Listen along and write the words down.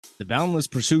The Boundless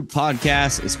Pursuit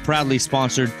podcast is proudly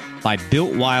sponsored by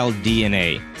Built Wild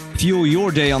DNA. Fuel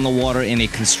your day on the water in a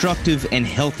constructive and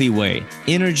healthy way.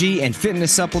 Energy and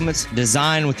fitness supplements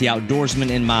designed with the outdoorsman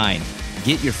in mind.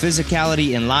 Get your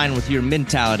physicality in line with your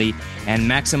mentality and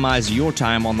maximize your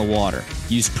time on the water.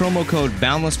 Use promo code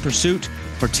Boundless Pursuit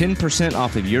for 10%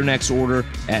 off of your next order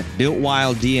at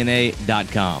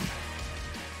BuiltWildDNA.com.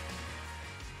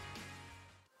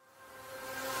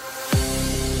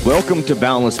 Welcome to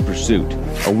Boundless Pursuit,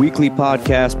 a weekly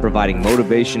podcast providing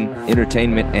motivation,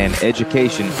 entertainment, and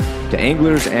education to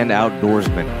anglers and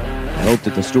outdoorsmen. I hope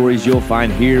that the stories you'll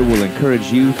find here will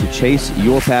encourage you to chase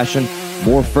your passion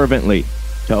more fervently,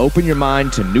 to open your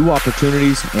mind to new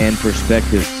opportunities and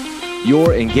perspectives.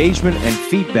 Your engagement and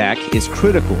feedback is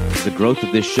critical to the growth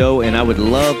of this show, and I would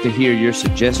love to hear your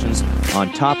suggestions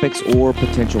on topics or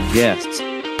potential guests.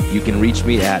 You can reach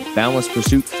me at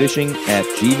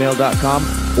boundlesspursuitfishing@gmail.com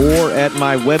or at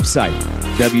my website,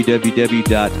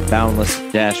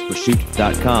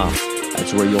 www.boundless-pursuit.com.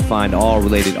 That's where you'll find all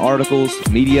related articles,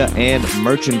 media, and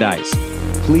merchandise.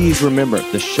 Please remember,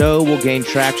 the show will gain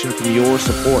traction from your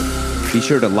support. Be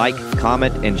sure to like,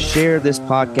 comment, and share this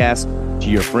podcast to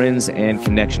your friends and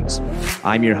connections.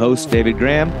 I'm your host, David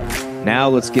Graham. Now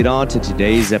let's get on to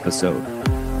today's episode.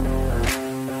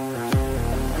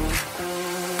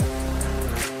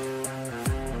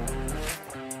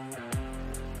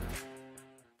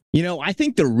 You know, I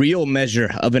think the real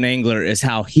measure of an angler is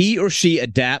how he or she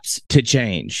adapts to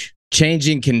change.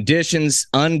 Changing conditions,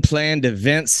 unplanned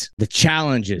events, the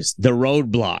challenges, the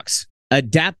roadblocks.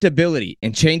 Adaptability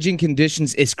in changing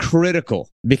conditions is critical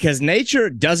because nature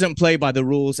doesn't play by the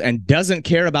rules and doesn't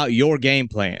care about your game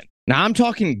plan. Now, I'm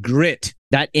talking grit,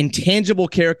 that intangible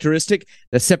characteristic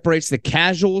that separates the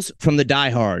casuals from the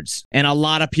diehards. And a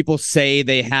lot of people say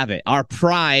they have it. Our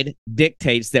pride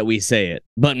dictates that we say it.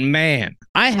 But man,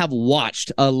 I have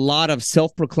watched a lot of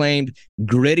self-proclaimed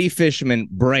gritty fishermen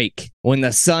break when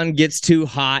the sun gets too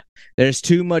hot, there's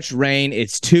too much rain,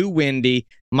 it's too windy,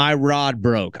 my rod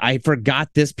broke, I forgot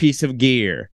this piece of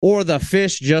gear, or the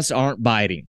fish just aren't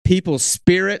biting. People's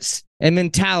spirits and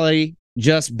mentality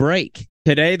just break.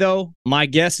 Today, though, my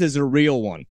guest is a real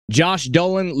one. Josh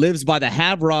Dolin lives by the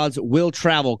Have Rods Will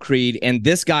Travel creed, and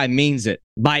this guy means it,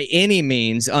 by any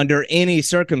means, under any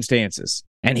circumstances.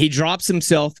 And he drops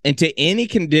himself into any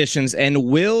conditions and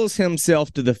wills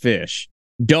himself to the fish.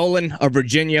 Dolin of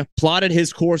Virginia plotted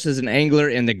his course as an angler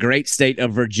in the great state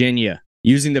of Virginia,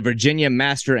 using the Virginia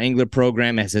Master Angler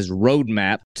Program as his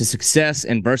roadmap to success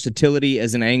and versatility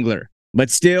as an angler. But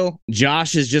still,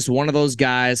 Josh is just one of those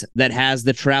guys that has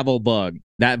the travel bug,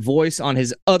 that voice on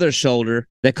his other shoulder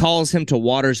that calls him to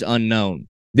waters unknown.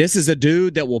 This is a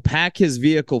dude that will pack his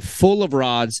vehicle full of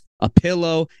rods, a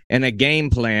pillow, and a game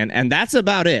plan, and that's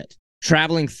about it.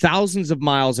 Traveling thousands of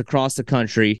miles across the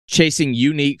country, chasing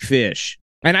unique fish.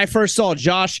 And I first saw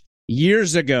Josh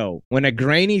years ago when a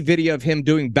grainy video of him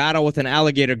doing battle with an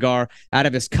alligator gar out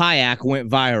of his kayak went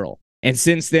viral. And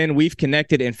since then, we've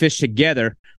connected and fished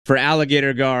together for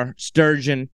alligator gar,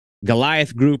 sturgeon,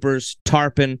 Goliath groupers,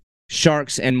 tarpon,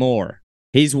 sharks, and more.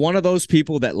 He's one of those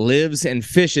people that lives and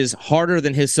fishes harder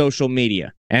than his social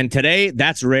media. And today,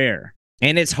 that's rare.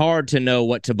 And it's hard to know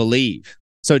what to believe.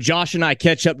 So Josh and I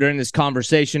catch up during this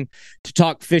conversation to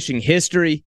talk fishing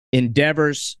history,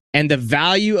 endeavors, and the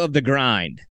value of the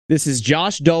grind. This is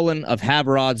Josh Dolin of Have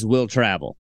Rods Will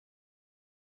Travel.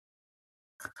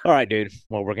 All right, dude.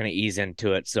 Well, we're going to ease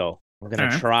into it. So we're going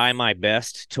to try my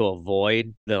best to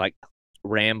avoid the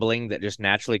rambling that just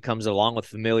naturally comes along with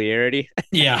familiarity.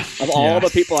 Yeah. Of all the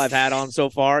people I've had on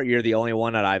so far, you're the only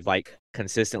one that I've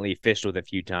consistently fished with a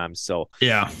few times. So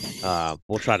yeah,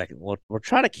 we'll try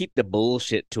to keep the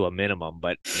bullshit to a minimum,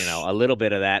 but a little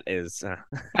bit of that is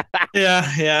yeah.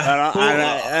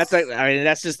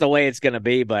 That's just the way it's going to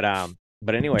be.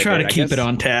 But anyway, try to keep it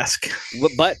on task.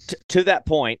 But to that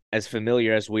point, as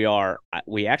familiar as we are,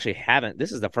 we actually haven't.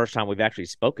 This is the first time we've actually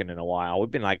spoken in a while. We've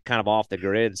been kind of off the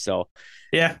grid. So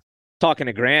yeah, talking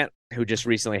to Grant, who just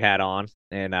recently had on,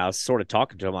 and I was sort of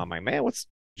talking to him. I'm like, man, what's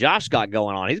Josh got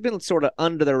going on? He's been sort of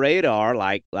under the radar,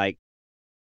 like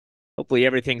hopefully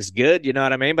everything's good. You know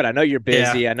what I mean? But I know you're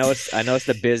busy. Yeah. I know it's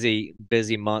the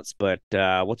busy months. But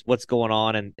what's going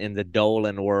on in the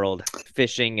Dolin world,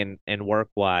 fishing and work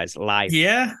wise, life?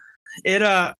 Yeah,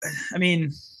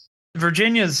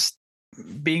 Virginia's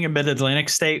being a mid-Atlantic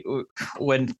state.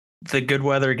 When the good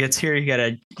weather gets here, you got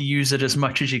to use it as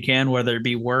much as you can, whether it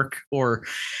be work or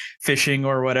fishing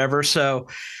or whatever. So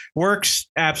work's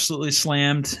absolutely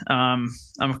slammed. I'm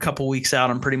a couple weeks out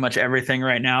on pretty much everything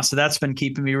right now. So that's been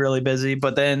keeping me really busy.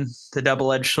 But then the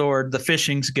double-edged sword, the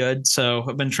fishing's good. So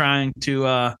I've been trying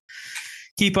to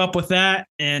keep up with that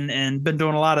and been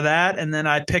doing a lot of that. And then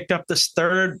I picked up this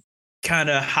third kind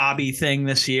of hobby thing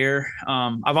this year.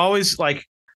 I've always like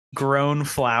grown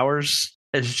flowers.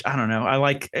 I don't know. I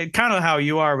like kind of how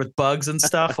you are with bugs and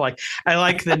stuff. Like I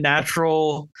like the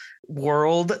natural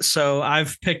world. So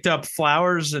I've picked up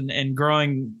flowers and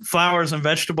growing flowers and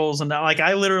vegetables. And like,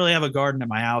 I literally have a garden at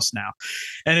my house now.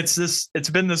 And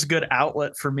it's been this good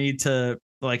outlet for me to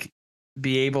like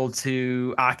be able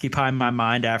to occupy my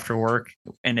mind after work,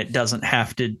 and it doesn't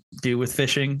have to do with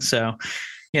fishing. So,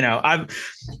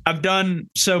 I've done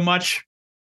so much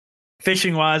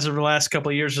fishing wise over the last couple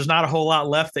of years. There's not a whole lot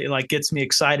left that like gets me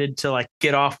excited to like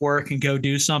get off work and go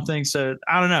do something. So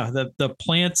I don't know, the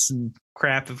plants and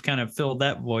crap have kind of filled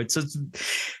that void. So it's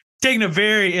taken a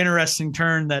very interesting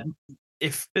turn that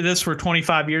if this were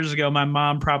 25 years ago, my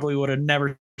mom probably would have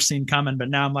never seen coming. But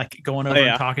now I'm like going over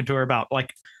and talking to her about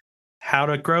like how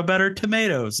to grow better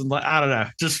tomatoes. And I don't know,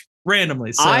 just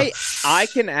randomly. So I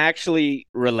can actually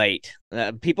relate.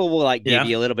 People will like give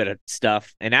you a little bit of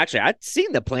stuff, and actually I've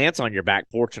seen the plants on your back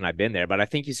porch when I've been there, but I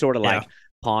think you sort of like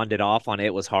pawned it off on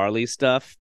It Was Harley's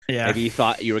stuff. Maybe you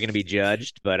thought you were going to be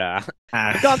judged, but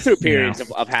I've gone through periods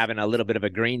of having a little bit of a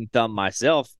green thumb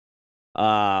myself.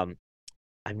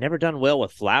 I've never done well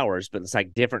with flowers, but it's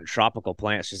like different tropical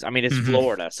plants. Just, I mean, it's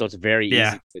Florida, so it's very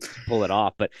easy to pull it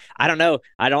off. But I don't know.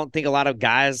 I don't think a lot of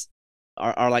guys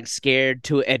are like scared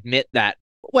to admit that.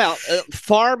 Well,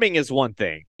 farming is one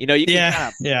thing. You know, you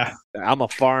can I'm a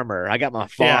farmer. I got my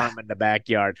farm in the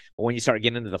backyard. But when you start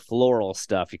getting into the floral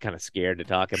stuff, you're kind of scared to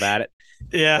talk about it.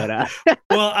 Yeah. But,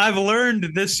 well, I've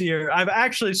learned this year, I've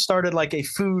actually started like a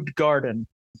food garden,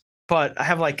 but I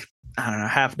have like, I don't know,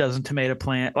 half dozen tomato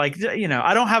plant. Like, you know,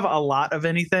 I don't have a lot of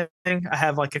anything. I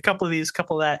have like a couple of these,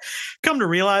 couple of that. Come to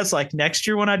realize like next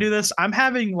year when I do this, I'm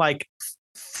having like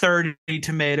 30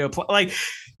 tomato like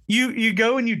you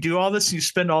go and you do all this, you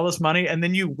spend all this money, and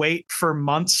then you wait for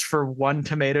months for one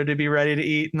tomato to be ready to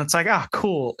eat, and it's like, oh,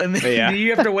 cool. And then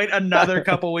you have to wait another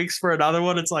couple weeks for another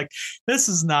one. It's like, this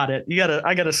is not it.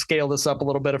 I gotta scale this up a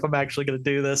little bit if I'm actually gonna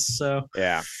do this. So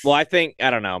well, I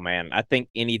don't know, man. I think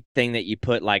anything that you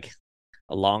put like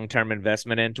a long-term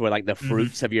investment into, or like the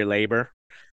fruits of your labor,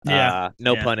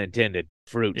 no pun intended,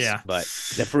 fruits, but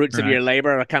the fruits of your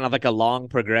labor are kind of like a long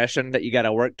progression that you got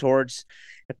to work towards.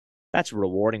 That's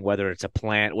rewarding, whether it's a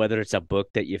plant, whether it's a book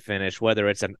that you finish, whether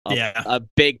it's a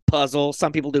big puzzle.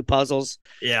 Some people do puzzles.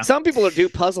 Some people do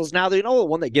puzzles now. You know, the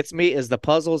one that gets me is the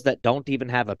puzzles that don't even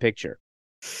have a picture.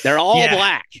 They're all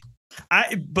black.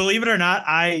 I believe it or not,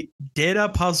 I did a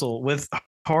puzzle with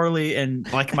Harley and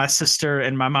like my sister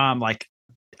and my mom like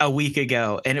a week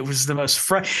ago, and it was the most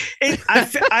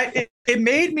it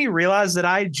made me realize that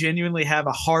I genuinely have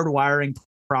a hardwiring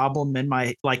problem in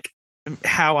my like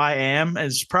how I am,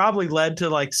 has probably led to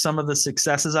like some of the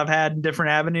successes I've had in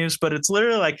different avenues. But it's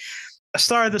literally like I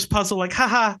started this puzzle like,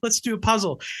 haha, let's do a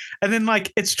puzzle, and then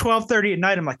like it's 12:30 at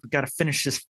night, I'm like, we got to finish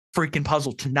this freaking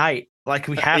puzzle tonight. Like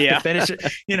we have to finish it,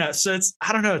 you know. So it's,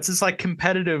 I don't know, it's this like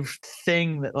competitive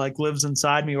thing that like lives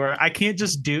inside me where I can't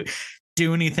just do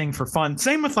anything for fun.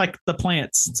 Same with like the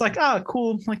plants. It's like, oh,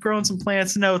 cool, like growing some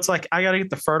plants. No, it's like I got to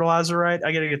get the fertilizer right.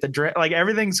 I got to get the like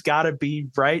everything's got to be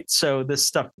right so this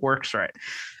stuff works right.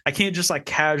 I can't just like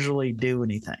casually do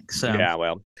anything. So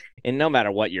well, and no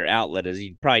matter what your outlet is,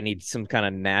 you probably need some kind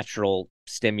of natural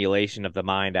stimulation of the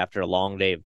mind after a long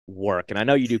day of work. And I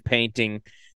know you do painting.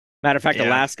 Matter of fact, the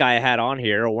last guy I had on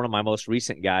here, or one of my most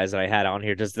recent guys that I had on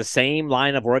here, does the same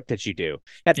line of work that you do.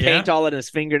 Had paint all in his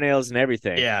fingernails and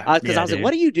everything. Because I was like, what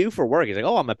do you do for work? He's like,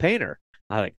 oh, I'm a painter.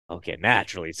 I was like, okay,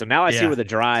 naturally. So now I see where the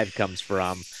drive comes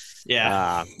from.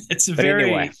 It's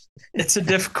it's a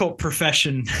difficult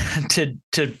profession to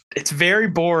it's very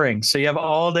boring. So you have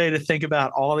all day to think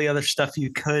about all the other stuff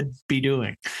you could be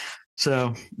doing.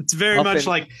 So it's very much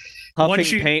like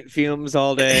huffing paint fumes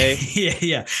all day.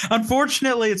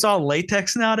 Unfortunately, it's all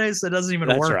latex nowadays. So it doesn't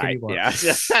even work anymore.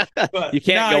 But, you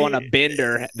can't go on a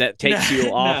bender that takes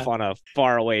you off on a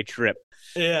faraway trip.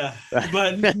 But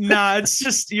it's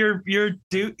just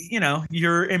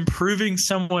you're improving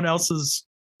someone else's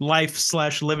life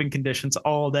 / living conditions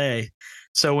all day.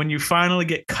 So when you finally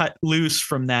get cut loose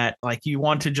from that, like you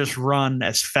want to just run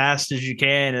as fast as you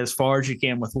can, as far as you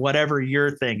can with whatever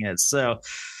your thing is. So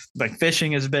like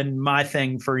fishing has been my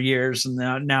thing for years, and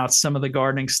now it's some of the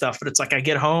gardening stuff. But it's like I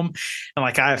get home and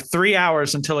like I have 3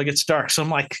 hours until it gets dark. So I'm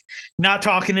like not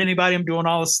talking to anybody. I'm doing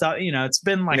all this stuff. You know, it's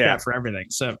been like that for everything.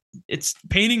 So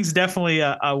painting's definitely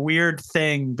a weird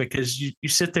thing because you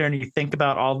sit there and you think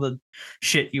about all the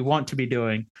shit you want to be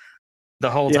doing.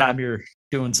 the whole time you're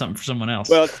doing something for someone else.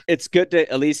 Well, it's good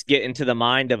to at least get into the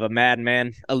mind of a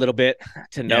madman a little bit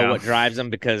to know what drives them,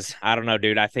 because I don't know,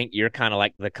 dude, I think you're kind of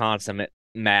like the consummate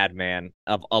madman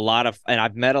of a lot of, and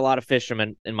I've met a lot of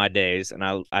fishermen in my days, and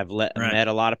I've met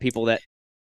a lot of people that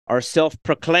are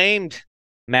self-proclaimed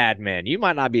madmen. You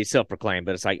might not be self-proclaimed,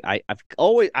 but it's like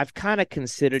I've kind of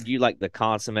considered you like the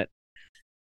consummate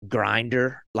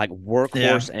grinder, like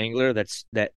workhorse angler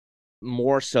that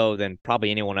more so than probably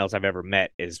anyone else I've ever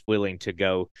met is willing to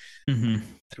go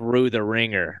through the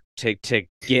ringer to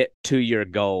get to your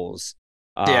goals.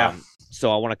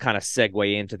 So I want to kind of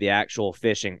segue into the actual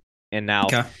fishing. And now,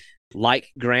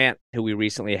 like Grant, who we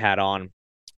recently had on,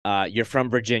 you're from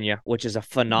Virginia, which is a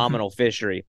phenomenal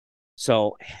fishery.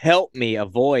 So help me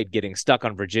avoid getting stuck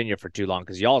on Virginia for too long,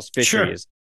 because y'all's fishery is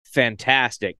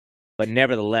fantastic. But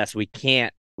nevertheless, we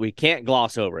can't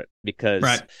gloss over it,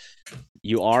 because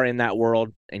you are in that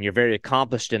world and you're very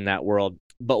accomplished in that world.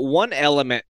 But one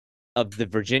element of the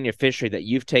Virginia fishery that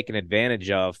you've taken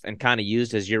advantage of and kind of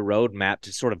used as your roadmap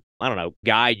to sort of, I don't know,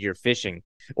 guide your fishing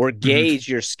or gauge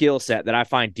your skill set that I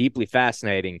find deeply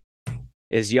fascinating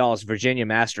is y'all's Virginia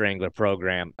Master Angler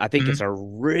program. I think it's a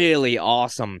really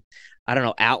awesome, I don't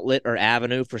know, outlet or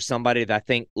avenue for somebody that I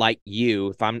think like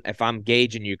you, if I'm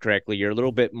gauging you correctly, you're a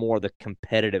little bit more the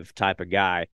competitive type of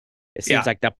guy. It seems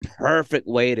like the perfect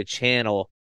way to channel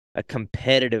a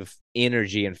competitive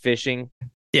energy in fishing.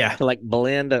 To like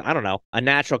blend, I don't know, a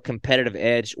natural competitive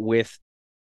edge with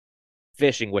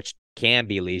fishing, which can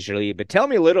be leisurely. But tell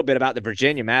me a little bit about the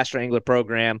Virginia Master Angler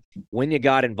program, when you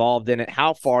got involved in it,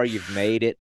 how far you've made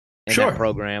it in that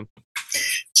program.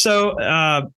 So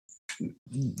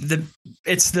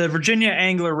it's the Virginia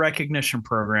Angler Recognition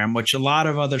Program, which a lot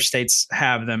of other states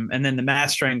have them, and then the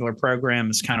Master Angler program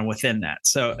is kind of within that.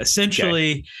 So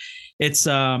essentially, it's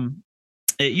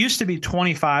it used to be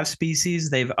 25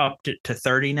 species. They've upped it to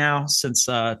 30 now since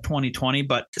 2020.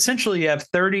 But essentially, you have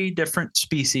 30 different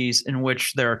species in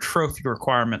which there are trophy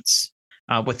requirements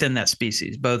within that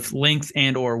species, both length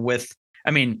and or width.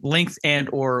 Length and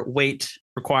or weight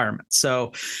requirements.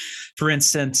 So, for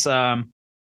instance,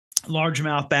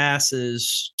 largemouth bass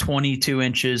is 22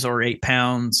 inches or 8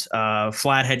 pounds.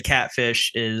 Flathead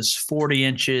catfish is 40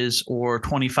 inches or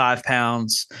 25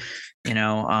 pounds.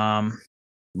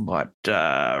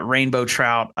 Rainbow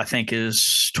trout, I think,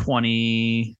 is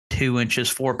 22 inches,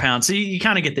 4 pounds. So you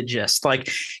kind of get the gist.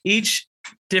 Like, each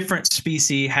different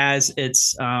species has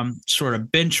its sort of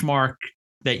benchmark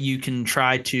that you can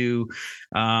try to,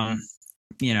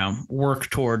 work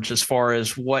towards as far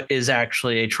as what is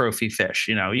actually a trophy fish.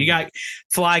 You got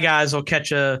fly guys will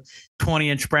catch a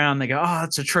 20-inch brown. They go, oh,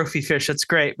 it's a trophy fish. That's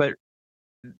great. But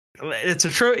it's a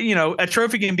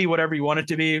trophy can be whatever you want it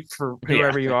to be for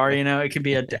whoever you are. It can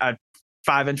be a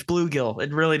 5-inch bluegill.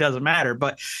 It really doesn't matter.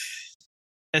 But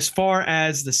as far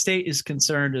as the state is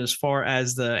concerned, as far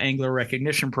as the Angler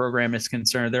Recognition Program is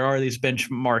concerned, there are these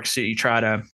benchmarks that you try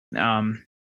to,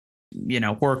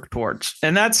 work towards.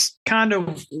 And that's kind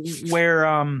of where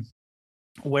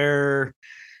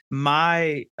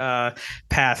my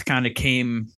path kind of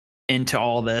came into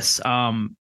all this. I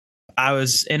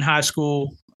was in high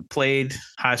school, played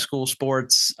high school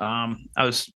sports. I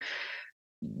was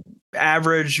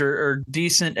average or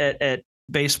decent at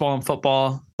baseball and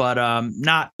football, but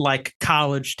not like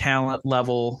college talent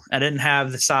level. I didn't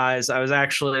have the size. I was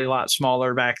actually a lot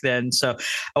smaller back then. So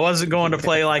I wasn't going to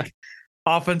play like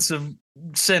offensive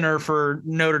center for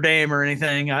Notre Dame or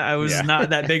anything. I was not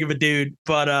that big of a dude,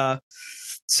 but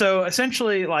so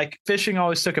essentially, like, fishing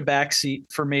always took a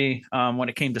backseat for me when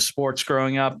it came to sports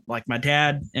growing up. Like, my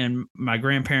dad and my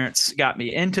grandparents got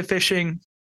me into fishing,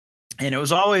 and it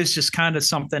was always just kind of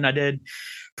something I did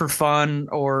for fun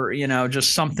or,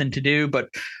 just something to do. But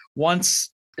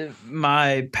once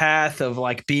my path of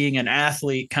like being an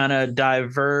athlete kind of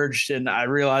diverged and I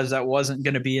realized that wasn't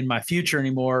going to be in my future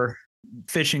anymore,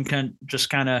 fishing just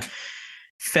kind of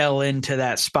fell into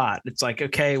that spot. It's like,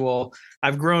 okay, well,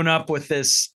 I've grown up with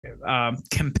this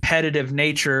competitive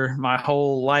nature my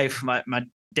whole life. My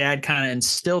dad kind of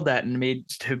instilled that in me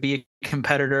to be a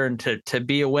competitor and to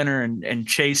be a winner and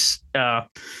chase,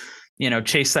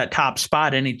 chase that top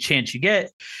spot any chance you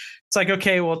get. It's like,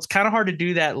 okay, well, it's kind of hard to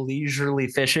do that leisurely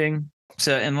fishing.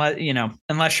 So unless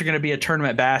you're going to be a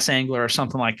tournament bass angler or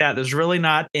something like that, there's really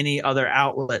not any other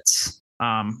outlets.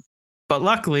 But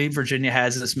luckily, Virginia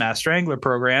has this Master Angler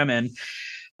program, and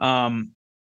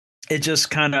it just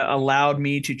kind of allowed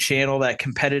me to channel that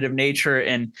competitive nature.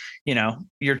 And,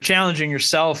 you're challenging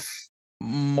yourself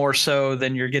more so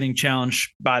than you're getting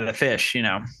challenged by the fish.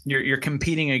 You're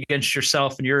competing against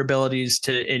yourself and your abilities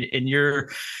to in your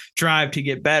drive to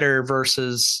get better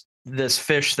versus this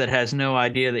fish that has no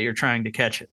idea that you're trying to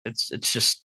catch it. It's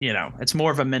just, it's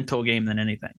more of a mental game than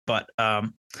anything. But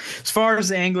as far as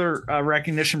the angler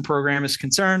recognition program is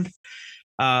concerned,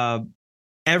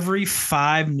 every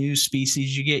 5 new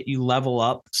species you get, you level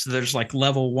up. So there's like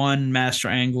level 1 master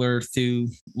angler through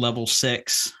level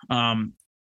 6.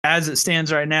 As it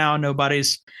stands right now,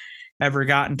 nobody's ever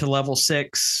gotten to level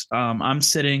 6. I'm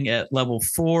sitting at level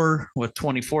 4 with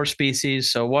 24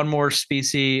 species. So one more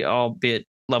species, I'll be at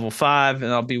level 5,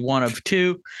 and I'll be one of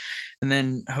 2. And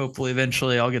then hopefully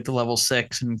eventually I'll get to level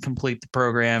 6 and complete the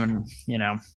program.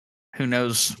 And, who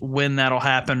knows when that'll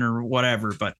happen or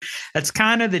whatever. But that's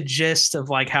kind of the gist of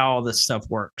like how all this stuff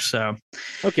works. So,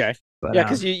 okay. But, yeah,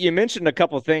 because you mentioned a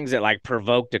couple of things that like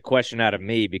provoked a question out of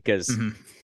me, because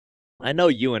I know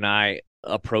you and I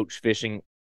approach fishing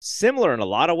similar in a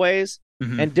lot of ways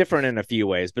and different in a few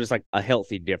ways, but it's like a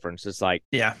healthy difference. It's like,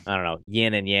 I don't know,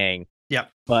 yin and yang. Yeah.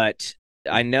 But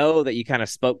I know that you kind of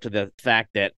spoke to the fact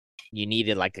that you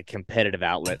needed like a competitive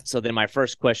outlet. So then my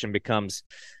first question becomes,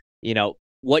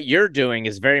 what you're doing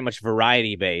is very much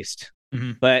variety based,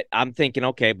 but I'm thinking,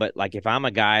 okay, but like if I'm a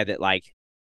guy that like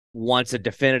wants a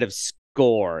definitive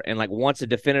score and like wants a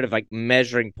definitive like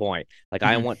measuring point, like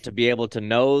I want to be able to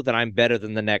know that I'm better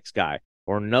than the next guy,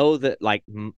 or know that like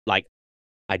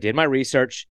I did my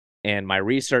research and my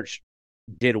research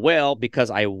did well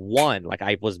because I won, like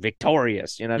I was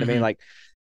victorious. You know what I mean? Like,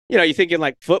 you think in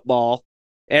like football,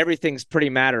 everything's pretty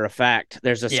matter of fact.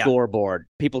 There's a scoreboard.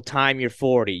 People time your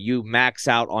 40. You max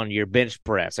out on your bench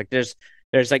press. Like there's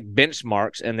like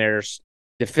benchmarks, and there's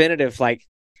definitive like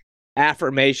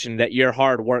affirmation that your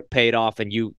hard work paid off,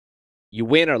 and you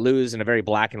win or lose in a very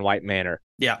black and white manner.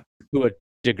 Yeah. To a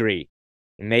degree.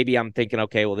 And maybe I'm thinking,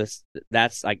 okay, well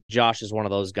that's like Josh is one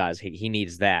of those guys. He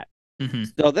needs that.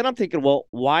 So then I'm thinking, well,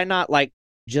 why not like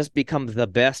just become the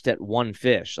best at one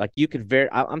fish? Like you could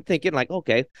I'm thinking like,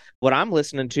 okay, what I'm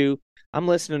listening to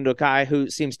a guy who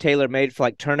seems tailor-made for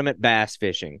like tournament bass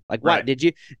fishing. Like what?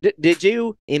 Did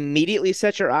you immediately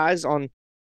set your eyes on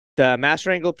the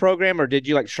Master Angler program, or did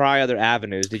you like try other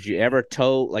avenues? Did you ever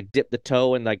dip the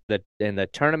toe in like in the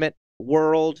tournament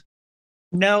world?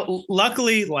 No,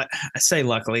 luckily, I say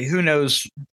luckily, who knows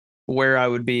where I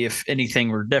would be if anything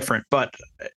were different. But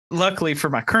luckily for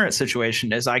my current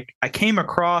situation is I came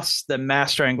across the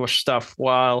Master Angler stuff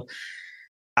while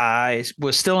I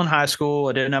was still in high school.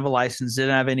 I didn't have a license,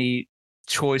 didn't have any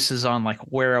choices on like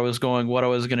where I was going, what I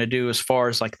was going to do as far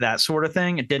as like that sort of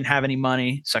thing. It didn't have any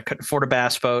money, so I couldn't afford a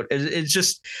bass boat. It's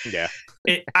just, I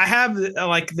have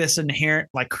like this inherent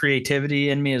like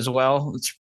creativity in me as well.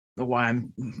 It's why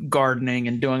I'm gardening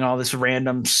and doing all this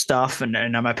random stuff, and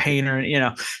I'm a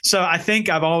painter, so I think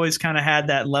I've always kind of had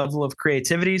that level of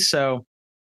creativity. So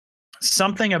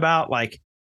something about like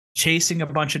chasing a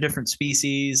bunch of different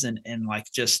species and like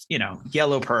just,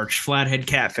 yellow perch, flathead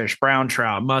catfish, brown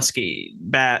trout, muskie,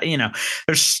 bat,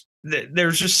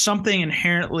 there's just something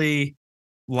inherently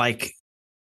like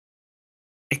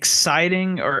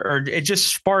exciting, or it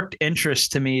just sparked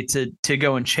interest to me to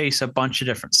go and chase a bunch of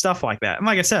different stuff like that. And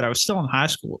like I said, I was still in high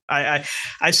school. I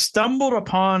stumbled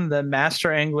upon the Master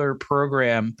Angler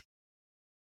program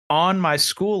on my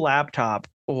school laptop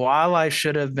while I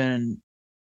should have been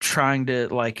trying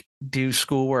to like do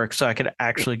schoolwork so I could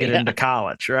actually get into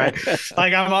college, right?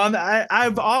 Like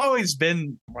I've always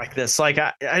been like this. Like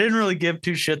I didn't really give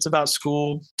 2 shits about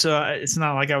school, so it's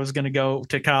not like I was going to go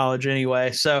to college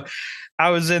anyway. So I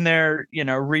was in there,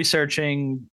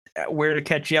 researching where to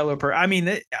catch yellow perch. I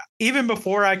mean, even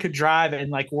before I could drive and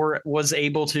like was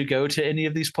able to go to any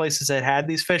of these places that had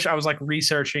these fish, I was like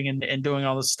researching and doing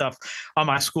all this stuff on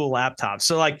my school laptop.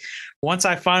 So like once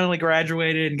I finally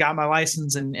graduated and got my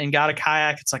license and got a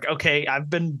kayak, it's like, okay, I've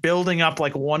been building up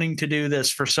like wanting to do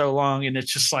this for so long. And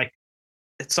it's just like,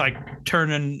 it's like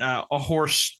turning a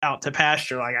horse out to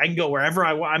pasture. Like I can go wherever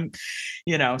I want,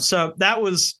 so that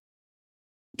was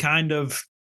kind of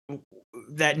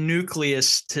that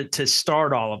nucleus to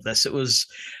start all of this. It was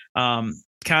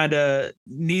kind of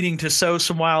needing to sow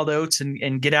some wild oats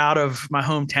and get out of my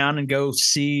hometown and go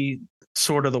see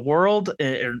sort of the world,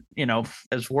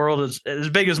 as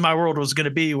big as my world was going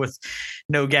to be with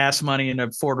no gas money and a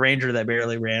Ford Ranger that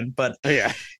barely ran. But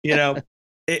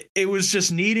it was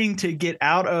just needing to get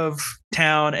out of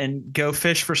town and go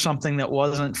fish for something that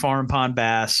wasn't farm pond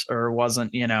bass, or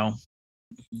wasn't,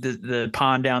 the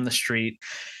pond down the street,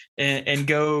 and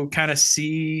go kind of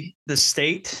see the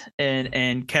state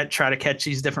and try to catch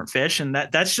these different fish. And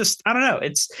that's just, I don't know.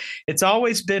 It's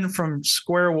always been from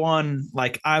square one.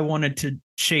 Like I wanted to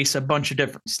chase a bunch of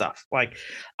different stuff. Like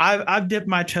I've dipped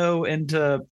my toe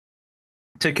into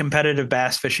competitive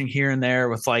bass fishing here and there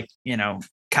with like,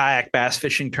 kayak bass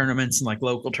fishing tournaments and like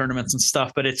local tournaments and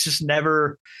stuff, but it's just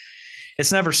never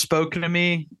spoken to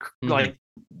me like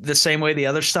the same way the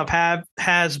other stuff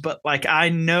has. But like I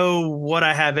know what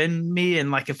I have in me, and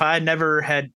like if I never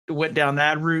had went down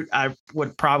that route, I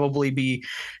would probably be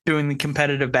doing the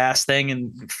competitive bass thing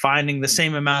and finding the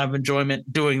same amount of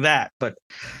enjoyment doing that. But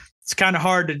it's kind of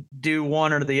hard to do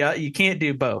one or the other. You can't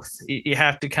do both. You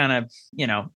have to kind of,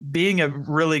 being a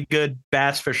really good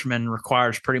bass fisherman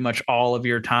requires pretty much all of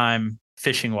your time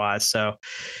fishing wise. So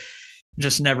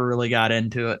just never really got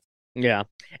into it. Yeah.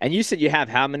 And you said you have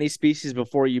how many species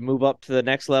before you move up to the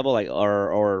next level, like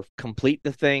or complete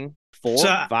the thing?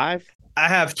 4, 5? I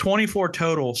have 24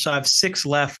 total, so I have 6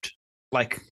 left.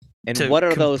 And what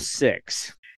are those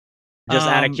 6? Just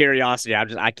out of curiosity,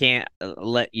 I can't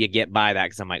let you get by that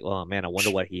because I'm like, oh man, I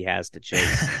wonder what he has to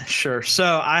chase. Sure.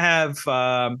 So I have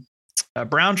a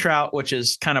brown trout, which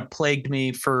has kind of plagued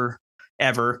me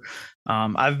forever.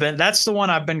 That's the one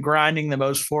I've been grinding the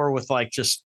most for with like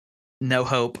just no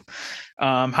hope.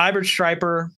 Hybrid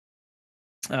striper,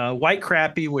 white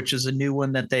crappie, which is a new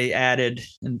one that they added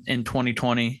in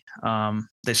 2020.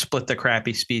 They split the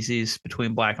crappie species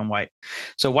between black and white.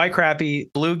 So white crappie,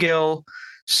 bluegill,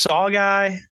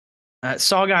 sawguy.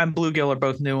 Sawguy and bluegill are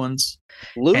both new ones.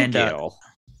 Bluegill?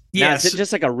 Yeah. Is it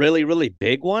just like a really, really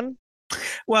big one?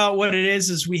 Well, what it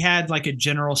is we had like a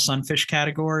general sunfish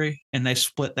category, and they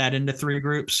split that into 3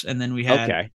 groups, and then we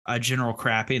had a general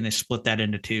crappie, and they split that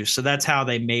into 2. So that's how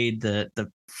they made the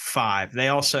 5. They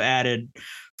also added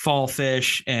fall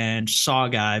fish and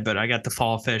sawguy, but I got the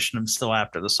fall fish, and I'm still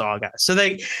after the sawguy. So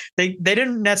they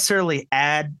didn't necessarily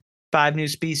add 5 new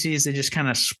species. They just kind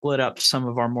of split up some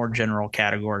of our more general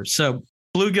categories. So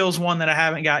bluegill's one that I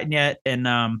haven't gotten yet, and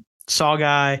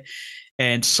sawguy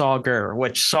and sauger,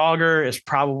 which sauger is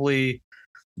probably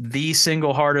the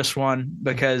single hardest one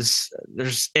because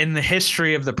there's in the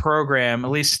history of the program, at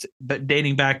least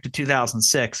dating back to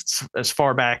 2006, it's as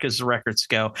far back as the records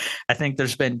go. I think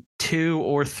there's been 2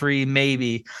 or 3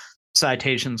 maybe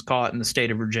citations caught in the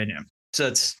state of Virginia. So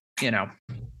it's,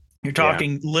 you're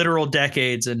talking literal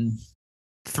decades, and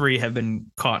 3 have been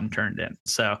caught and turned in.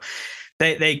 So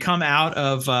they come out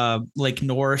of Lake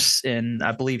Norris in,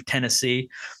 I believe, Tennessee.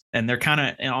 And they're kind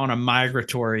of on a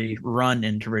migratory run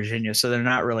into Virginia. So they're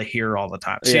not really here all the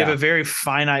time. So you have a very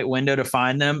finite window to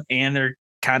find them, and they're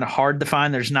kind of hard to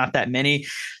find. There's not that many.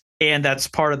 And that's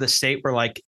part of the state where,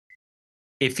 like,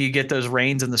 if you get those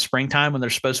rains in the springtime when they're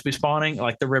supposed to be spawning,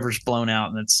 like the river's blown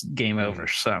out and it's game over.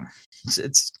 So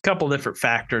it's a couple different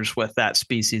factors with that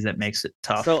species that makes it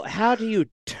tough. So how do you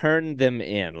turn them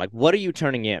in? Like, what are you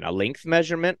turning in? A length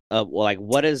measurement?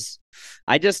 What is...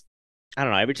 I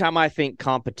don't know. Every time I think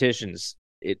competitions,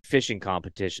 fishing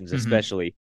competitions,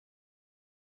 especially,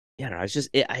 it's just,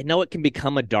 I know it can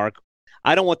become a dark.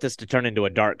 I don't want this to turn into a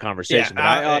dark conversation,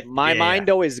 but my mind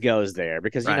always goes there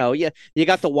because, you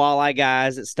got the walleye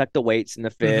guys that stuck the weights in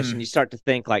the fish, and you start to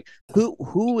think like,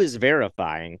 who is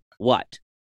verifying what?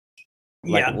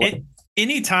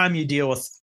 Anytime you deal with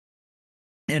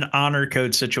an honor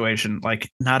code situation,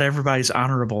 like not everybody's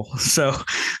honorable, so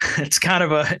it's kind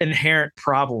of an inherent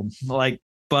problem.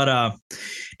 But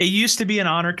it used to be an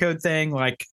honor code thing.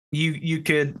 Like you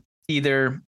could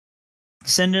either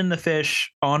send in the fish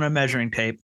on a measuring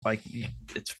tape, like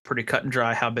it's pretty cut and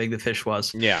dry how big the fish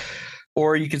was,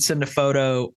 or you could send a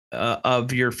photo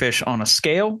of your fish on a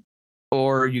scale,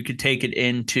 or you could take it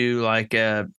into like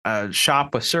a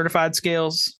shop with certified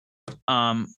scales.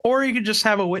 Or you could just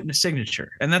have a witness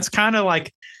signature. And that's kind of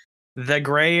like the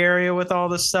gray area with all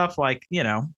this stuff. Like,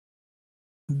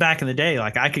 back in the day,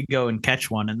 like I could go and catch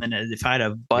one. And then if I had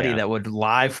a buddy that would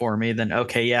lie for me, then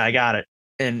okay, I got it.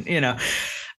 And,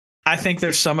 I think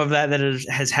there's some of that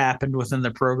has happened within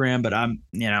the program, but I'm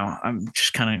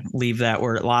just kind of leave that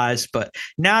where it lies. But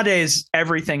nowadays,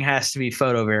 everything has to be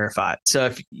photo verified. So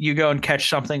if you go and catch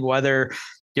something, whether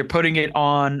you're putting it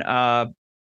on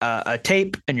a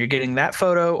tape and you're getting that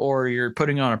photo, or you're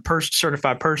putting on a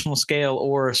certified personal scale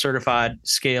or a certified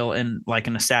scale in like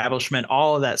an establishment,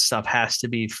 all of that stuff has to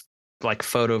be like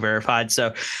photo verified.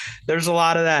 So there's a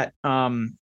lot of that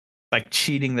like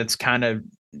cheating that's kind of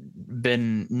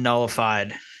been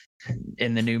nullified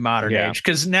in the new modern age,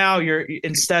 because now you're,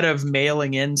 instead of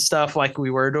mailing in stuff like we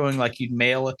were doing, like you'd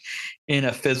mail in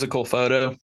a physical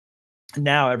photo,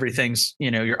 now everything's,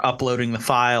 you're uploading the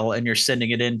file and you're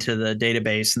sending it into the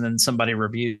database, and then somebody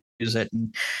reviews it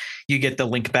and you get the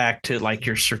link back to like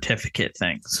your certificate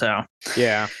thing. So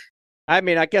I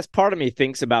mean, I guess part of me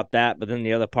thinks about that, but then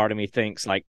the other part of me thinks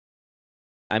like,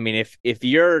 I mean, if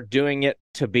you're doing it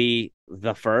to be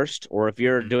the first, or if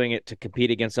you're doing it to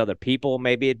compete against other people,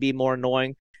 maybe it'd be more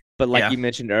annoying. But like you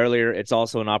mentioned earlier, it's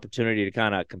also an opportunity to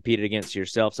kind of compete against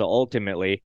yourself. So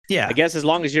ultimately, I guess as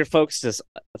long as your focus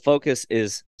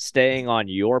is staying on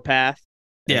your path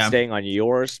and staying on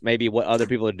yours, maybe what other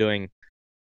people are doing,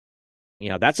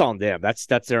 that's on them. That's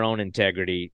their own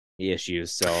integrity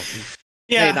issues. So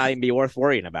may not even be worth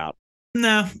worrying about.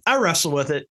 No, I wrestle with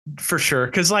it for sure.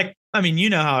 Because,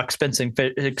 how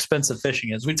expensive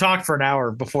fishing is. We talked for an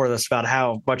hour before this about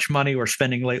how much money we're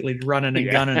spending lately running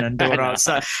and gunning and doing all that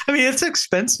stuff. I mean, it's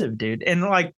expensive, dude. And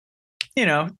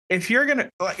if you're going to,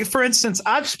 for instance,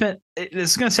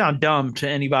 it's going to sound dumb to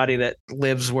anybody that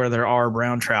lives where there are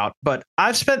brown trout, but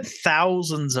I've spent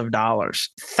thousands and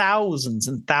thousands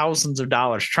of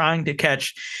dollars trying to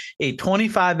catch a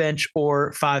 25-inch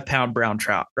or 5-pound brown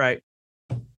trout, right?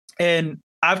 And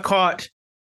I've caught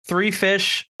 3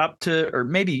 fish up to, or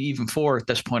maybe even 4 at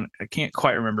this point. I can't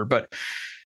quite remember, but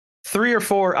 3 or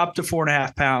 4 up to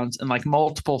 4.5 pounds, and like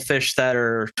multiple fish that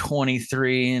are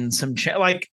 23 and some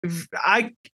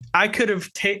I could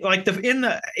have taken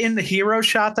in the hero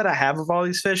shot that I have of all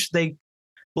these fish, they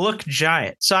look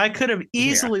giant. So I could have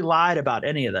easily lied about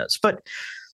any of this. But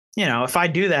if I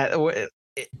do that,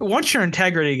 once your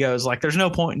integrity goes, like, there's no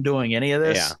point in doing any of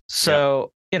this. Yeah.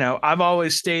 So I've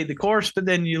always stayed the course, but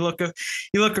then you look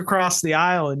across the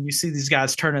aisle and you see these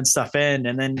guys turning stuff in,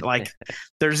 and then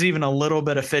there's even a little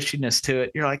bit of fishiness to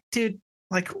it. You're like, dude,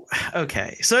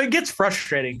 okay. So it gets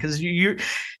frustrating because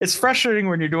it's frustrating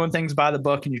when you're doing things by the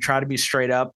book and you try to be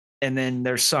straight up, and then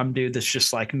there's some dude that's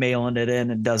just like mailing it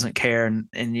in and doesn't care, and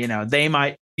they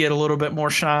might get a little bit more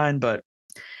shine, but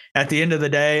at the end of the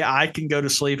day, I can go to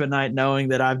sleep at night knowing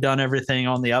that I've done everything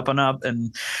on the up and up.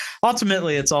 And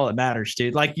ultimately, it's all that matters,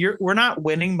 dude. Like, we're not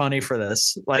winning money for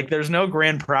this. Like, there's no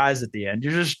grand prize at the end.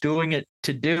 You're just doing it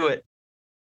to do it.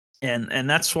 And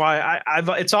that's why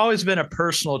it's always been a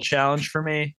personal challenge for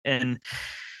me. And,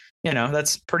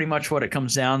 that's pretty much what it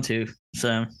comes down to.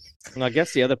 So. Well, I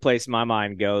guess the other place my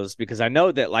mind goes, because I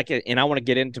know that, and I want to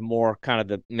get into more kind of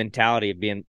the mentality of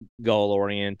being goal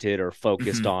oriented or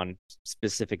focused on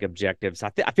specific objectives.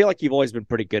 I feel like you've always been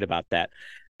pretty good about that.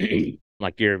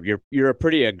 Like you're a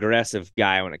pretty aggressive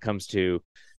guy when it comes to,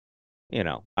 I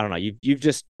don't know. You've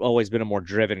just always been a more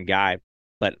driven guy,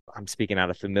 but I'm speaking out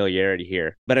of familiarity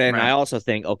here. But I also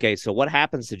think, okay, so what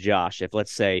happens to Josh if,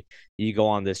 let's say, you go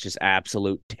on this just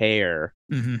absolute tear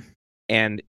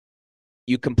and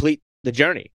you complete the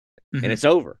journey and it's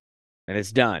over and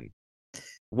it's done?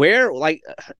 Where,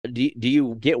 do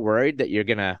you get worried that you're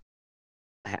gonna,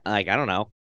 I don't know,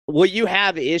 will you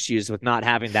have issues with not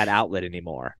having that outlet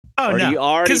anymore? Oh, or no, do you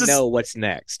already know what's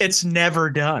next? It's never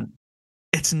done.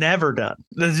 You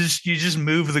just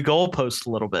move the goalpost a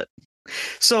little bit.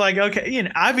 So okay,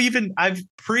 I've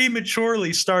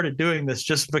prematurely started doing this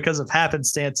just because of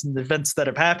happenstance and the events that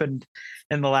have happened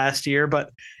in the last year.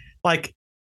 But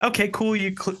okay, cool.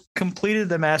 You completed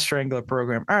the Master Angler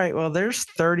program. All right. Well, there's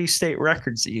 30 state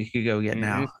records that you could go get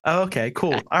now. Oh, okay,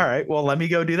 cool. All right. Well, let me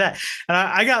go do that. And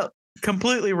I got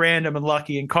completely random and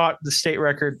lucky and caught the state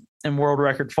record and world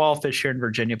record fall fish here in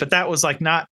Virginia. But that was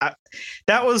that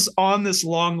was on this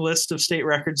long list of state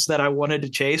records that I wanted to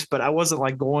chase, but I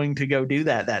wasn't going to go do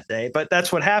that day. But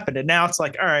that's what happened. And now it's all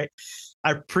right.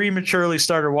 I prematurely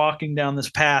started walking down this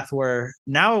path where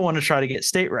now I want to try to get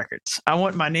state records. I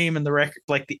want my name in the record,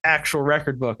 the actual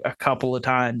record book, a couple of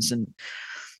times. And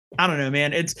I don't know,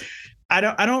 man, I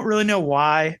don't really know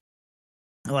why,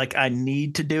 I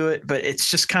need to do it, but it's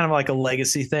just kind of like a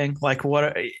legacy thing.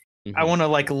 I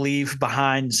want to leave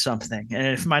behind something. And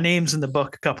if my name's in the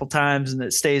book a couple times and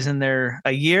it stays in there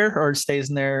a year or it stays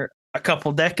in there a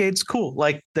couple decades, cool.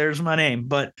 There's my name.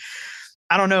 But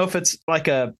I don't know if it's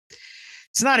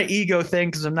it's not an ego thing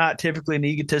because I'm not typically an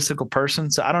egotistical person.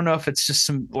 So I don't know if it's just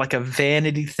some a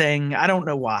vanity thing. I don't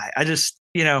know why. I just,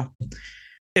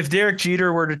 if Derek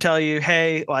Jeter were to tell you,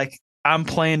 hey, I'm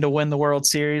playing to win the World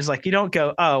Series, you don't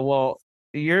go, oh, well,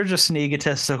 you're just an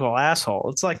egotistical asshole.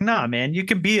 It's nah, man, you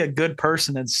can be a good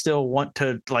person and still want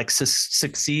to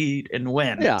succeed and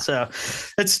win. Yeah. So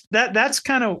that's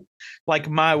kind of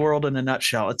my world in a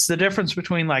nutshell. It's the difference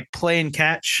between playing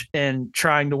catch and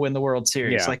trying to win the World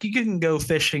Series. Yeah. You can go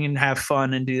fishing and have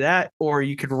fun and do that, or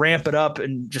you could ramp it up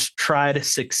and just try to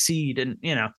succeed. And,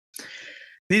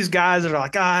 these guys are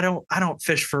I don't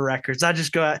fish for records. I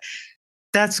just go out.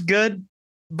 That's good.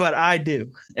 But I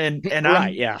do. And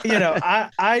right, yeah.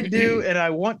 I do, and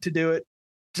I want to do it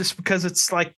just because it's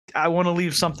I want to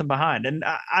leave something behind. And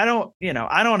I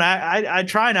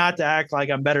try not to act like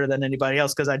I'm better than anybody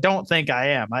else because I don't think I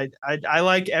am. I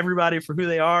like everybody for who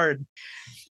they are and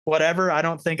whatever. I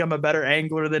don't think I'm a better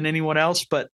angler than anyone else,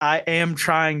 but I am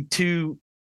trying to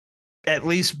at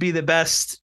least be the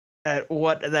best at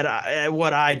what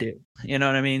I do. You know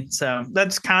what I mean? So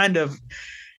that's kind of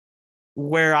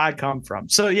where I come from.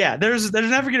 So yeah, there's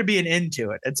never going to be an end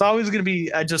to it. It's always going to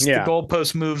be just the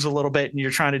goalpost moves a little bit and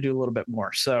you're trying to do a little bit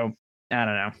more. So I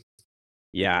don't know.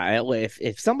 Yeah,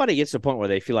 if somebody gets to a point where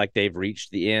they feel like they've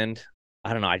reached the end,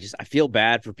 I don't know. I feel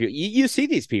bad for people. You see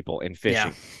these people in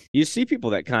fishing. Yeah. You see people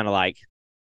that kind of like,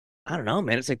 I don't know,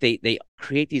 man. It's like they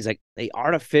create these, like, they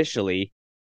artificially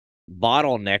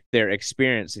bottleneck their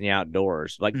experience in the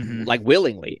outdoors, like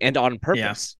willingly and on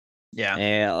purpose. Yeah.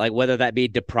 And like whether that be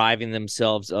depriving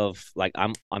themselves of, like,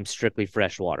 I'm strictly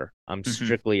freshwater. I'm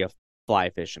strictly a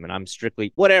fly fisherman. I'm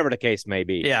strictly whatever the case may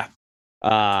be. Yeah.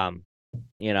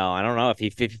 You know, I don't know if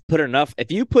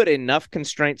you put enough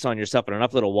constraints on yourself and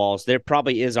enough little walls, there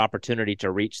probably is opportunity to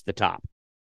reach the top.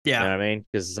 Yeah. You know what I mean?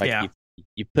 Because like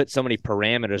you put so many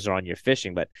parameters on your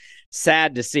fishing, but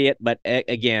sad to see it. But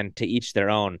again, to each their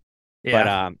own.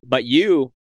 Yeah. But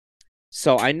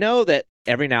so I know that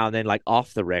every now and then, like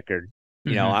off the record,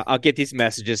 you know, I'll get these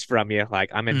messages from you, like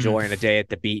I'm enjoying a day at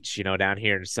the beach, you know, down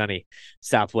here in sunny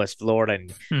Southwest Florida,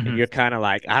 and you're kind of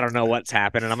like, I don't know what's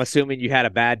happening. I'm assuming you had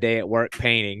a bad day at work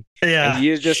painting, and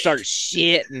you just start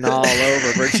shitting all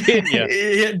over Virginia.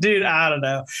 Yeah, dude, I don't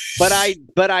know,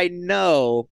 but I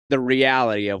know the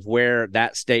reality of where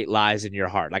that state lies in your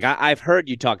heart. Like I've heard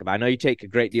you talk about, I know you take a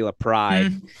great deal of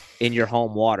pride in your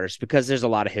home waters because there's a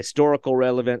lot of historical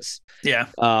relevance. Yeah.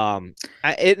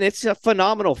 It's a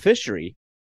phenomenal fishery.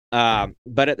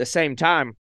 But at the same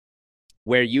time,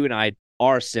 where you and I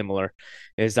are similar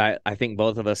is I think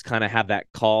both of us kind of have that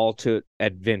call to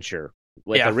adventure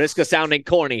with the risk of sounding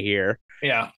corny here.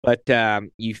 Yeah. But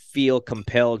you feel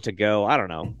compelled to go, I don't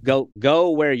know, go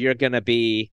where you're going to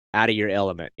be out of your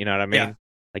element. You know what I mean? Yeah.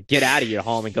 Like get out of your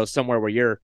home and go somewhere where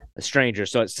you're a stranger.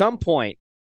 So at some point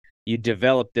you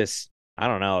develop this, I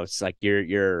don't know, it's like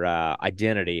your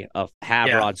identity of have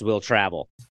rods will travel.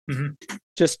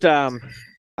 Just, I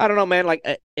don't know, man.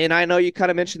 Like, and I know you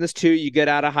kind of mentioned this too. You get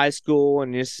out of high school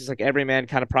and it's just like every man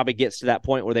kind of probably gets to that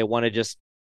point where they want to just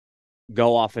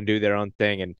go off and do their own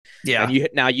thing. And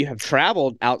now you have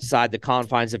traveled outside the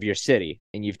confines of your city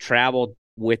and you've traveled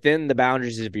within the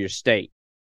boundaries of your state.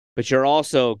 But you're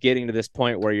also getting to this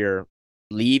point where you're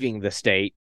leaving the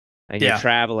state and you're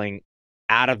traveling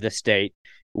out of the state.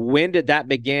 When did that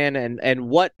begin? And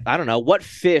what, I don't know, what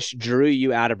fish drew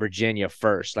you out of Virginia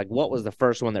first? Like, what was the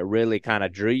first one that really kind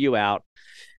of drew you out?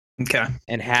 Okay.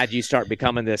 And had you start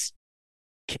becoming this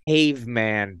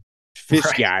caveman fish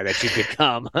guy that you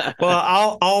become?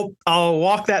 Well, I'll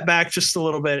walk that back just a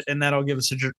little bit, and that'll give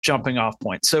us a jumping off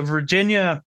point. So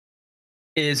Virginia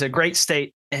is a great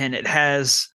state, and it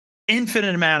has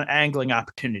infinite amount of angling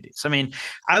opportunities. I mean,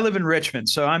 I live in Richmond,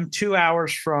 so I'm 2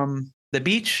 hours from the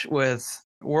beach with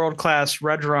world-class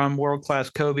red drum, world-class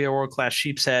cobia, world-class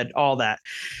sheep's head, all that.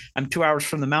 I'm 2 hours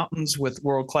from the mountains with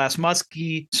world-class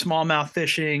muskie, smallmouth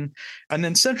fishing, and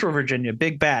then Central Virginia,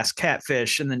 big bass,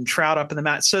 catfish, and then trout up in the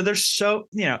mountains. So there's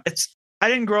I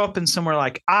didn't grow up in somewhere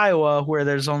like Iowa where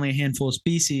there's only a handful of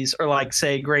species, or like,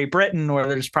 say, Great Britain where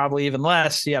there's probably even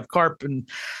less. You have carp and,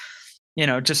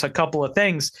 just a couple of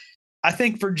things. I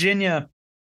think Virginia,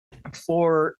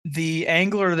 for the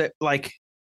angler that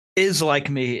is like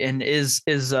me and is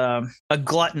a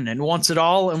glutton and wants it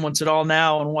all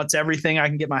now and wants everything I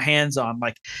can get my hands on,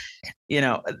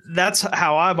 that's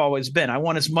how I've always been. I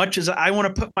want as much as I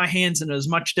want to put my hands into as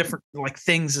much different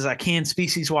things as I can,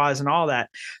 species wise and all that.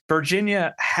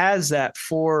 Virginia has that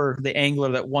for the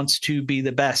angler that wants to be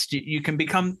the best. You can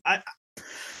become.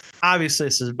 Obviously,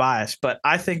 this is biased, but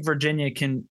I think Virginia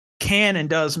can and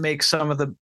does make some of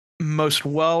the most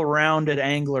well-rounded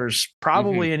anglers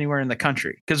probably anywhere in the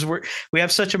country, because we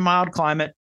have such a mild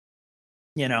climate.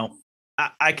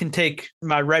 I can take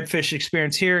my redfish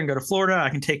experience here and go to Florida. I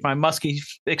can take my muskie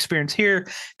experience here,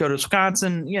 go to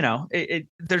Wisconsin.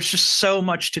 There's just so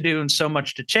much to do and so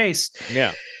much to chase.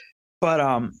 Yeah.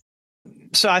 But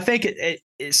so I think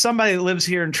somebody that lives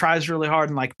here and tries really hard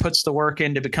and puts the work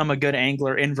in to become a good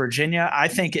angler in Virginia, I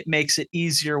think it makes it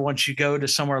easier once you go to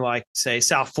somewhere like, say,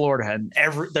 South Florida, and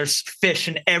there's fish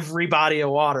in every body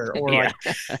of water, or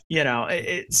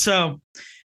so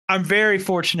I'm very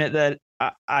fortunate that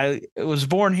I was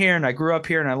born here and I grew up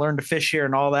here and I learned to fish here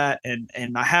and all that.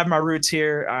 And I have my roots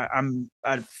here. I'm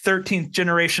a 13th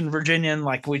generation Virginian.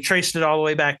 We traced it all the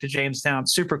way back to Jamestown.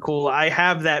 Super cool. I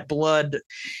have that blood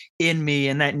in me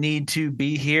and that need to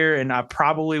be here. And I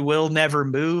probably will never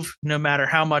move, no matter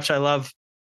how much I love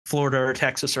Florida or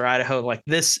Texas or Idaho.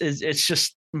 It's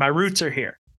just my roots are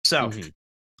here. So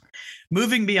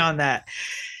moving beyond that,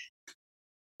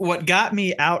 what got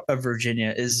me out of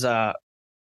Virginia is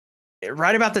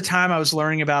right about the time I was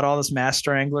learning about all this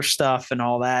master angler stuff and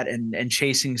all that, and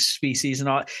chasing species and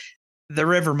all, the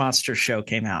River Monsters show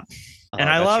came out. And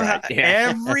I love how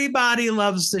everybody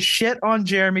loves the shit on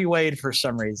Jeremy Wade for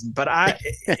some reason. But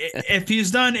if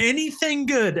he's done anything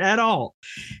good at all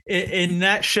in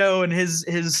that show and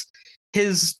his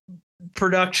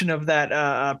production of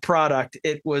that product,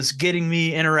 it was getting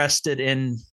me interested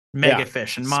in mega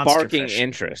fish and monster sparking fish.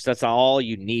 Interest. That's all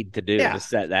you need to do to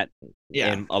set that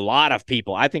in a lot of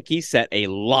people. I think he set a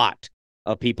lot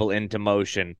of people into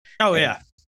motion. Oh, yeah.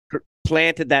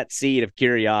 Planted that seed of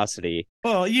curiosity.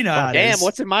 Well, you know, damn,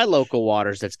 what's in my local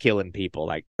waters that's killing people?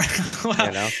 Like,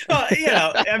 I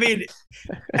mean,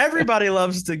 everybody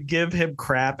loves to give him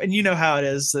crap, and you know how it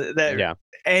is that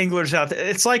anglers out there.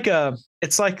 It's like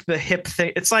the hip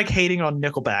thing. It's like hating on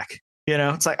Nickelback. You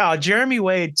know, it's like, oh, Jeremy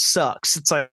Wade sucks. It's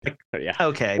like,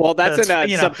 okay. Well, that's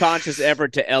a subconscious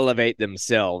effort to elevate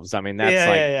themselves. I mean,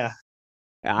 that's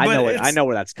I know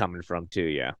where that's coming from too.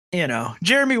 Yeah. You know,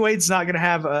 Jeremy Wade's not going to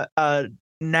have a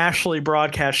nationally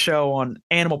broadcast show on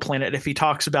Animal Planet if he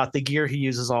talks about the gear he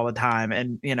uses all the time.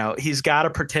 And, you know, he's got to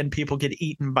pretend people get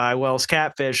eaten by Wells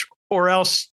catfish, or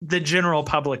else the general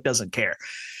public doesn't care.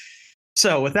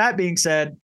 So with that being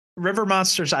said, River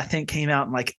Monsters, I think, came out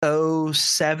in like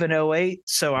 07, 08.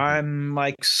 So I'm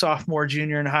like sophomore,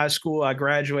 junior in high school. I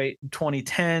graduate in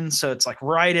 2010. So it's like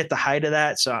right at the height of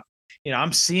that. So, you know,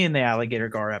 I'm seeing the alligator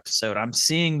gar episode. I'm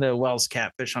seeing the Wells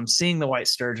catfish. I'm seeing the white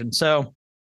sturgeon. So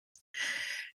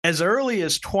as early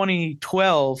as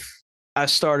 2012, I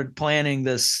started planning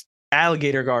this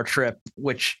alligator gar trip,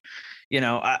 which, you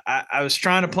know, I was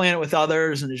trying to plan it with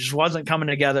others and it just wasn't coming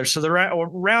together. So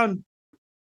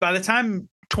by the time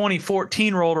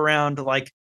 2014 rolled around, like,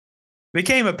 it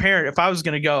became apparent if I was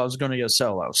going to go, I was going to go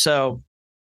solo. So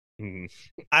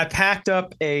I packed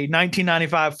up a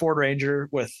 1995 Ford Ranger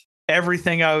with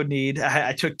everything I would need.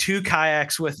 I took 2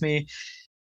 kayaks with me,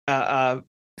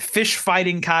 fish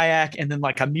fighting kayak, and then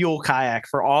like a mule kayak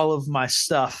for all of my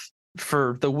stuff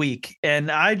for the week.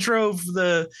 And I drove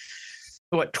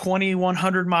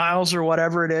 2,100 miles or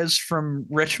whatever it is from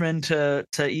Richmond to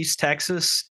East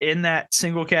Texas in that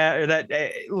single cab, or that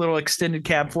little extended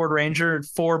cab Ford Ranger,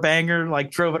 4-banger,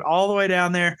 like drove it all the way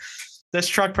down there. This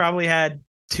truck probably had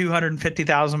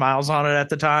 250,000 miles on it at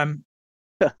the time.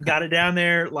 Got it down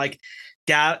there, like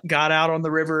got out on the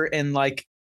river and like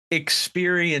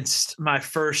experienced my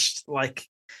first, like,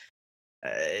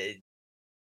 I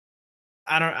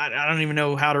don't even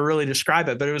know how to really describe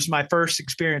it, but it was my first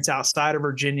experience outside of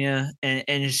Virginia. And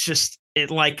it's just,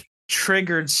 it like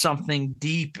triggered something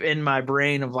deep in my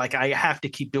brain of like, I have to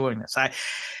keep doing this. I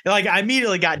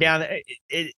immediately got down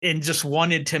and just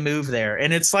wanted to move there.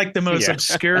 And it's like the most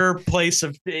obscure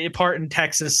part in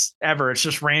Texas ever. It's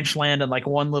just ranch land and like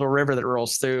one little river that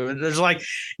rolls through. And there's like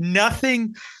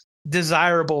nothing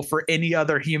desirable for any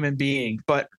other human being,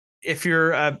 but if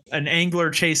you're an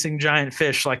angler chasing giant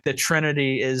fish, like the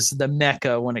Trinity is the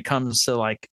mecca when it comes to,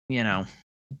 like, you know,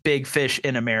 big fish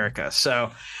in America. So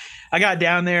I got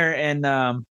down there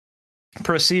and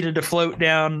proceeded to float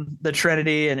down the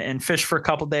Trinity and fish for a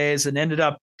couple days, and ended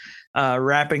up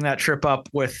wrapping that trip up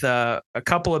with a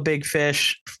couple of big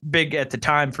fish, big at the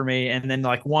time for me. And then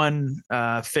like one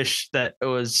fish that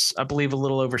was, I believe, a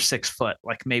little over 6 foot,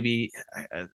 like maybe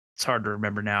it's hard to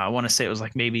remember now. I want to say it was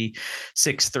like maybe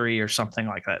 6'3" or something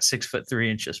like that,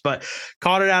 6'3", but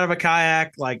caught it out of a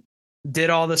kayak, like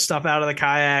did all this stuff out of the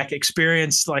kayak,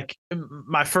 experienced like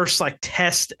my first like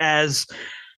test as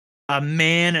a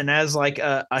man and as like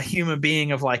a human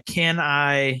being of like, can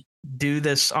I do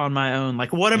this on my own?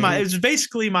 Like, what am I? It was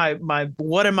basically my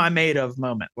what am I made of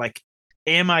moment. Like,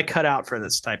 am I cut out for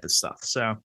this type of stuff?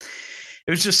 So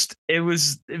it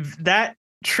was that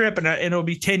trip, and it'll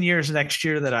be 10 years next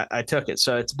year that I took it.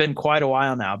 So it's been quite a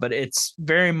while now, but it's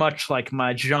very much like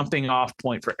my jumping off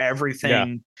point for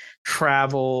everything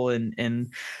travel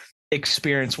and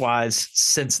experience wise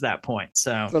since that point.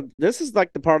 So this is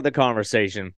like the part of the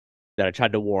conversation that I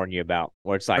tried to warn you about,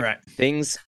 where it's like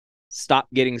things stop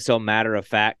getting so matter of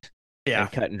fact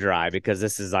and cut and dry, because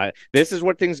this is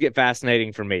where things get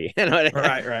fascinating for me.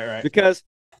 Right. Because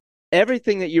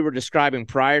everything that you were describing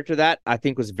prior to that, I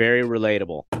think, was very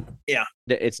relatable. Yeah.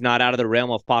 It's not out of the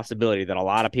realm of possibility that a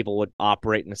lot of people would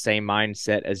operate in the same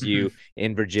mindset as you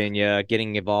in Virginia,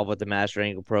 getting involved with the Master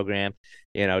Angler program,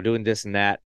 you know, doing this and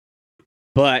that.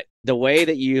 But the way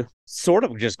that you sort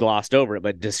of just glossed over it,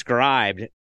 but described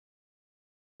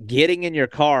getting in your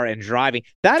car and driving,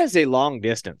 that is a long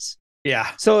distance. Yeah.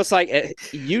 So it's like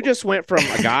you just went from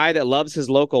a guy that loves his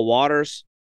local waters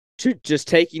to just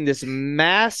taking this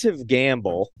massive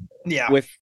gamble with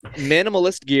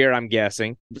minimalist gear, I'm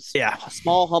guessing. Yeah.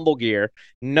 Small, humble gear,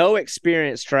 no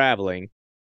experience traveling,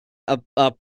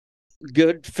 a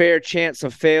good, fair chance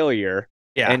of failure,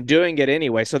 and doing it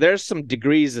anyway. So there's some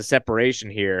degrees of separation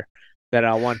here that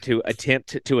I want to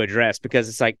attempt to address, because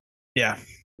it's like,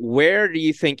 where do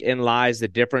you think lies the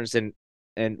difference in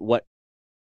what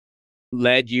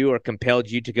led you or compelled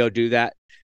you to go do that,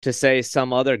 to say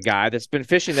some other guy that's been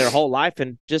fishing their whole life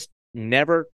and just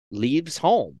never leaves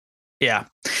home? Yeah.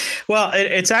 Well,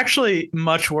 it's actually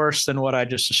much worse than what I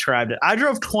just described it. I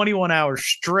drove 21 hours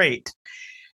straight,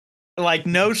 like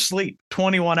no sleep,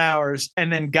 21 hours,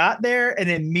 and then got there and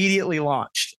immediately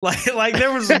launched. Like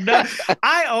there was no,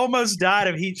 I almost died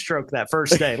of heat stroke that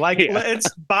first day. Like it's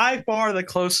by far the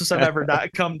closest I've ever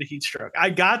come to heat stroke. I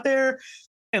got there,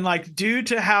 and like, due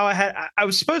to how I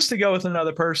was supposed to go with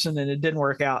another person and it didn't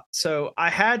work out. So I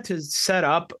had to set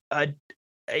up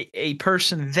a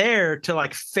person there to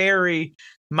like ferry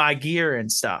my gear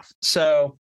and stuff.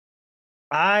 So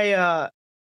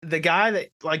the guy that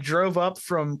like drove up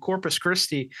from Corpus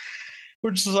Christi,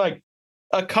 which is like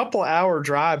a couple hour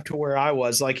drive to where I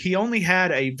was, like he only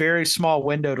had a very small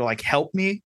window to like help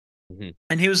me.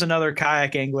 And he was another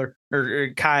kayak angler or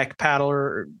kayak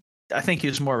paddler. I think he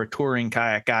was more of a touring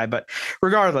kayak guy, but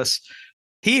regardless,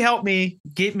 he helped me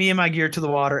get me and my gear to the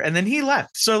water, and then he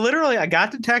left. So literally I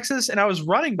got to Texas and I was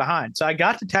running behind. So I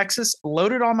got to Texas,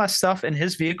 loaded all my stuff in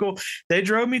his vehicle. They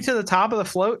drove me to the top of the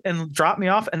float and dropped me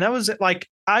off. And that was it. Like,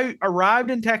 I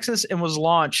arrived in Texas and was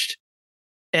launched,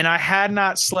 and I had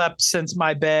not slept since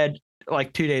my bed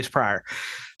like 2 days prior.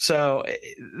 So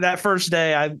that first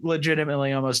day, I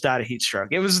legitimately almost died of heat stroke.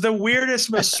 It was the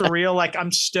weirdest, most surreal. Like,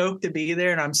 I'm stoked to be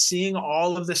there and I'm seeing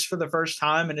all of this for the first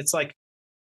time. And it's like,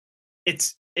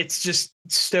 it's just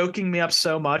stoking me up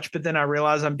so much. But then I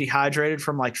realize I'm dehydrated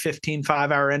from like 15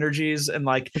 5-hour energies. And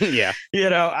like, I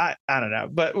don't know,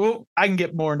 but I can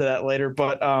get more into that later.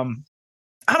 But I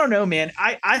don't know, man.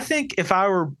 I think if I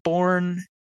were born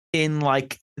in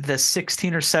like the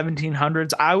 16 or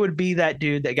 1700s, I would be that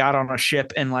dude that got on a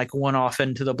ship and like went off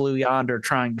into the blue yonder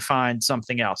trying to find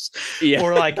something else.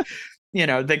 Or like,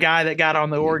 the guy that got on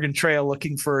the Oregon Trail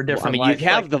looking for a different life. You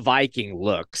have the Viking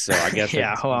look, so I guess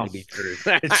be true.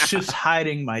 It's just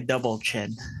hiding my double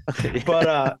chin.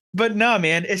 But no,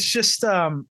 man, it's just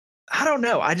I don't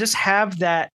know. I just have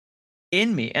that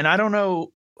in me, and I don't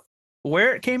know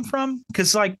where it came from,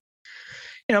 because like,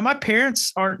 my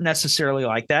parents aren't necessarily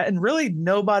like that, and really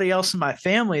nobody else in my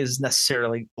family is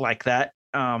necessarily like that.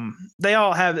 They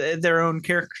all have their own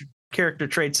character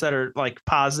traits that are like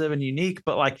positive and unique,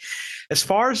 but like, as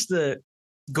far as the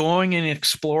going and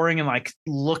exploring and like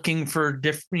looking for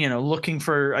looking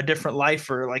for a different life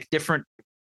or like different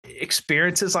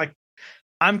experiences, like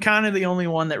I'm kind of the only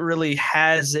one that really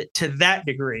has it to that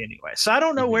degree anyway. So I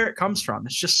don't know where it comes from.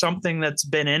 It's just something that's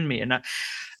been in me, and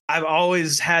I've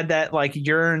always had that like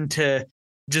yearn to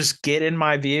just get in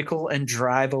my vehicle and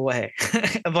drive away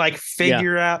and like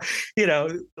figure out,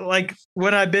 like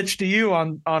when I bitch to you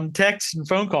on text and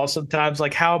phone calls sometimes,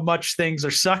 like how much things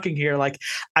are sucking here. Like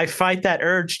I fight that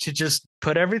urge to just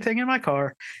put everything in my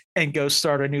car and go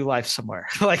start a new life somewhere.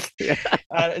 Like,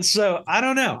 so I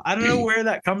don't know where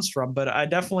that comes from, but I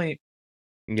definitely,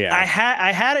 I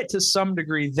had it to some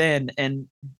degree then, and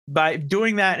by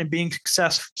doing that and being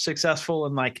successful,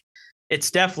 and like,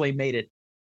 it's definitely made it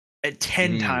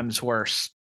 10 times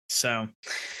worse. So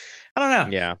I don't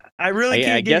know. Yeah, I really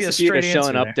can't give you a straight answer. I guess if you'd have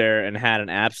shown up there and had an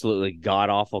absolutely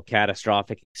god awful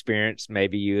catastrophic experience,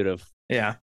 maybe you'd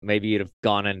have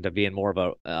gone into being more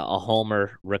of a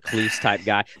Homer recluse type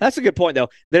guy. That's a good point, though.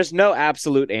 There's no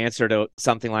absolute answer to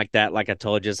something like that. Like I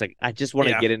told you, it's like I just want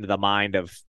to get into the mind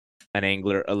of an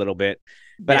angler a little bit.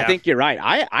 But I think you're right.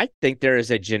 I think there is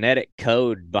a genetic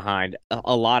code behind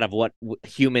a lot of what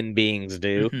human beings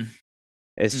do.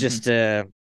 It's just I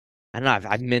don't know.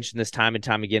 I've mentioned this time and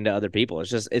time again to other people.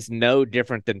 It's no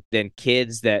different than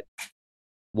kids that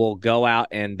will go out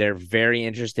and they're very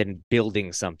interested in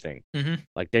building something.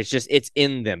 Like it's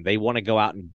in them. They want to go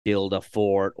out and build a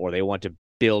fort, or they want to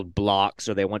build blocks,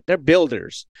 or they're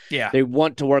builders. Yeah. They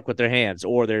want to work with their hands.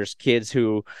 Or there's kids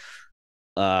who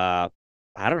I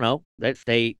don't know,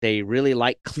 they really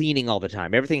like cleaning all the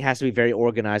time. Everything has to be very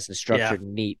organized and structured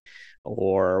and neat.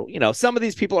 Or, some of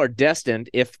these people are destined,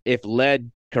 if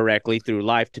led correctly through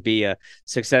life, to be a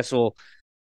successful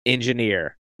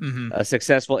engineer, a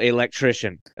successful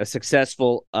electrician, a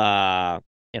successful,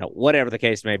 whatever the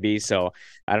case may be. So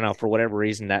I don't know, for whatever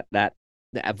reason, that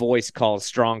voice calls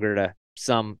stronger to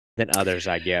some than others,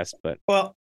 I guess. But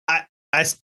well, I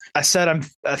said I'm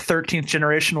a 13th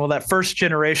generation. Well, that first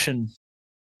generation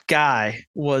guy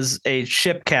was a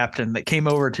ship captain that came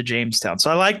over to Jamestown.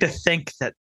 So I like to think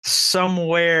that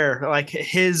somewhere like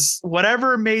his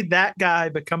whatever made that guy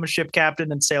become a ship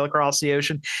captain and sail across the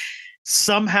ocean,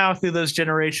 somehow through those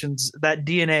generations, that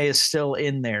DNA is still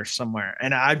in there somewhere.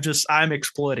 And I'm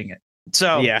exploiting it.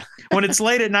 So when it's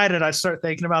late at night and I start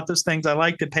thinking about those things, I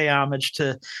like to pay homage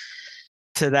to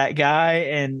that guy,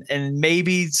 and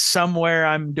maybe somewhere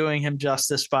I'm doing him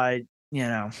justice by,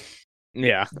 doing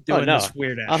this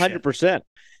weird ass 100%.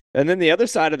 And then the other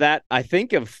side of that, I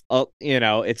think of,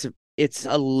 it's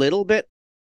a little bit,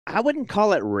 I wouldn't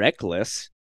call it reckless.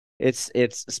 It's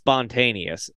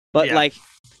spontaneous, but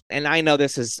and I know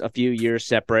this is a few years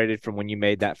separated from when you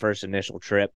made that first initial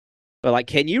trip, but like,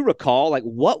 can you recall, like,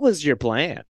 what was your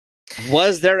plan?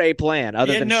 Was there a plan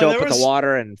other than show up at the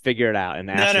water and figure it out?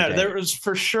 No, there was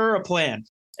for sure a plan.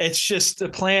 It's just the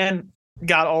plan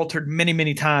got altered many,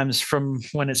 many times from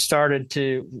when it started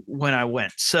to when I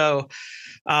went. So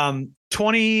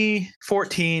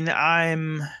 2014,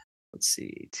 I'm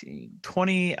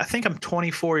 20, I think I'm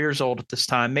 24 years old at this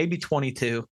time, maybe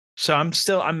 22. So I'm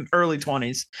early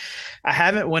 20s. I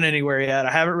haven't went anywhere yet.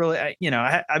 I haven't really,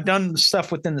 I've done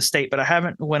stuff within the state, but I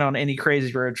haven't went on any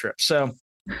crazy road trips. So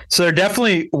there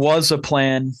definitely was a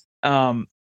plan.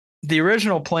 The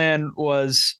original plan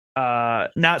was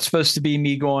not supposed to be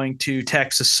me going to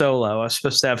Texas solo. I was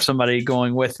supposed to have somebody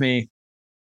going with me.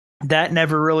 That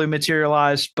never really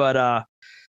materialized, but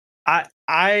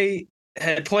I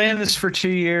had planned this for 2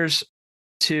 years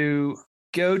to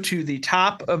go to the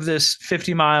top of this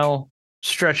 50-mile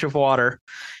stretch of water.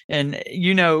 And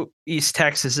East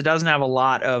Texas, it doesn't have a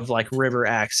lot of like river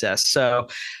access. So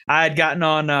I had gotten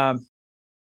on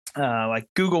like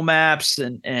Google Maps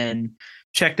and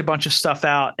checked a bunch of stuff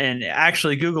out. And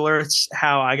actually Google Earth's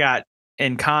how I got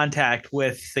in contact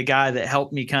with the guy that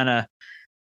helped me kind of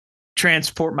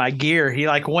transport my gear. He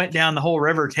like went down the whole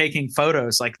river taking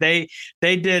photos. Like they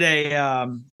did a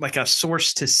like a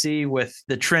source to sea with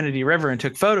the Trinity River and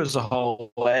took photos the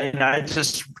whole way. And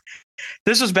this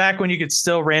was back when you could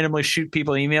still randomly shoot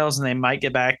people emails and they might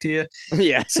get back to you.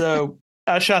 Yeah. So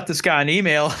I shot this guy an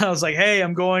email. I was like, hey,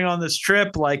 I'm going on this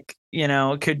trip. Like, do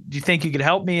you think you could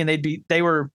help me? And they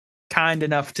were kind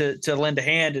enough to lend a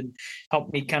hand and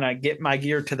help me kind of get my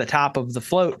gear to the top of the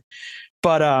float.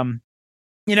 But,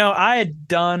 I had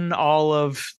done all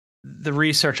of the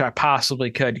research I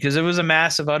possibly could because it was a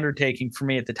massive undertaking for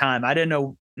me at the time. I didn't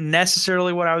know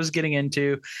necessarily what I was getting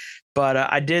into, but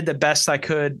I did the best I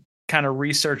could kind of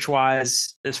research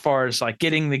wise as far as like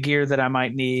getting the gear that I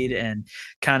might need and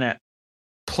kind of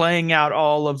playing out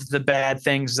all of the bad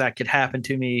things that could happen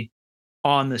to me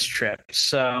on this trip.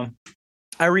 So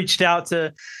I reached out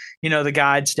to, the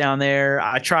guides down there.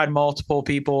 I tried multiple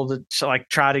people to like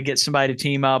try to get somebody to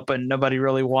team up, and nobody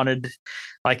really wanted.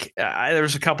 Like there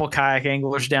was a couple kayak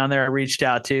anglers down there I reached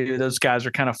out to. Those guys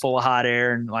are kind of full of hot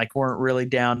air and like weren't really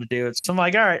down to do it. So I'm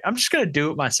like, all right, I'm just gonna do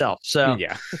it myself. So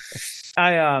yeah,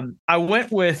 I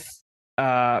went with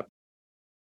a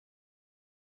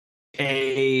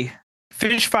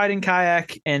fish fighting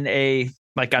kayak and a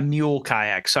mule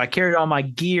kayak. So I carried all my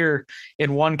gear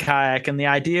in one kayak, and the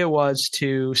idea was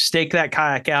to stake that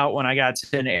kayak out when I got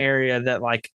to an area that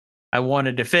like I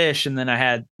wanted to fish, and then I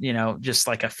had, just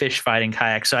like a fish fighting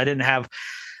kayak. So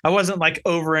I wasn't like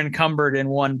over encumbered in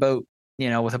one boat,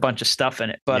 with a bunch of stuff in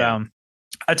it. But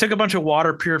I took a bunch of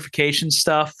water purification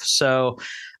stuff. So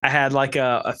I had like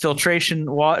a filtration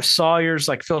Sawyer's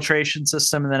like filtration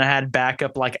system, and then I had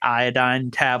backup like iodine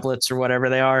tablets or whatever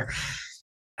they are.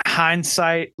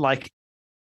 Hindsight, like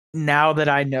now that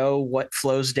I know what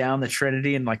flows down the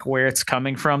Trinity and like where it's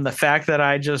coming from, the fact that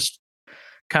I just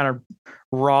kind of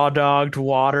raw dogged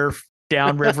water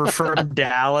downriver from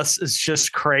Dallas is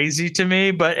just crazy to me,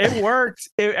 but it worked.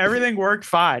 Everything worked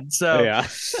fine. So yeah.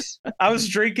 I was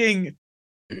drinking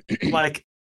like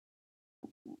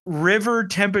river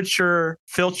temperature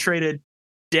filtrated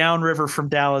downriver from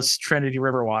Dallas Trinity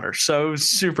River water. So it was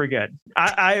super good.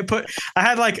 I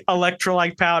had like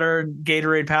electrolyte powder and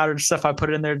Gatorade powder and stuff I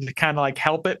put in there to kind of like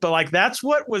help it. But like, that's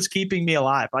what was keeping me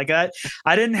alive. Like I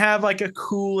didn't have like a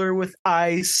cooler with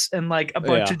ice and like a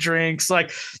bunch of drinks.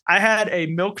 Like I had a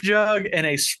milk jug and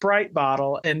a Sprite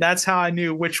bottle. And that's how I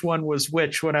knew which one was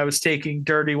which when I was taking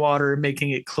dirty water and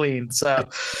making it clean. So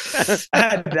I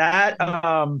had that.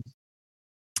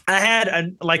 I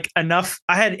had enough.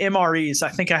 I had MREs. I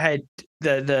think I had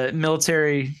the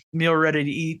military meal ready to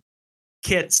eat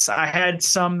kits. I had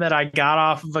some that I got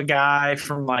off of a guy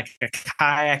from like a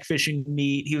kayak fishing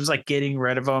meet. He was like getting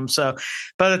rid of them. So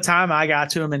by the time I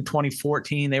got to them in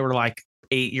 2014, they were like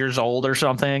 8 years old or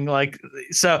something. Like,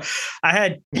 so I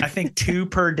had, I think 2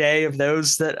 per day of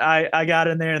those that I got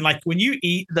in there. And like, when you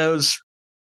eat those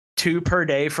 2 per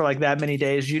day for like that many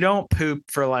days, you don't poop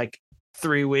for like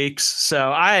 3 weeks.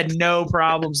 So I had no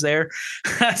problems there.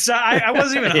 So I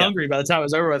wasn't even hungry by the time it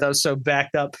was over with. I was so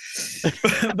backed up.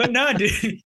 But no,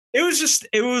 dude, it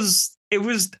was,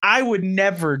 I would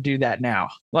never do that now.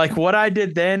 Like what I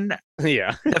did then,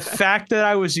 the fact that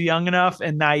I was young enough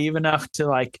and naive enough to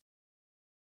like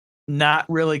not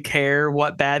really care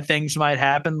what bad things might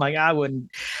happen. Like I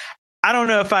don't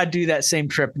know if I'd do that same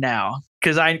trip now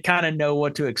because I kind of know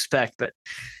what to expect, but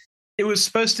it was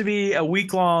supposed to be a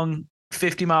week-long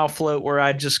 50-mile float where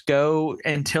I'd just go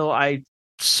until I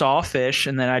saw fish,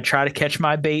 and then I'd try to catch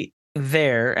my bait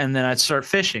there, and then I'd start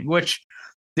fishing, which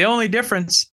the only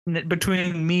difference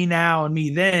between me now and me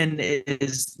then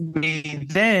is me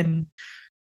then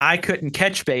I couldn't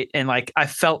catch bait. And like, I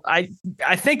felt, I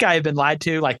think I had been lied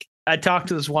to. Like I talked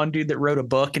to this one dude that wrote a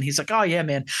book and he's like, oh yeah,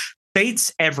 man,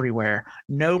 bait's everywhere.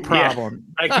 No problem.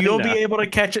 Yeah. Like you'll be able to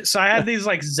catch it. So I had these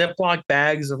like Ziploc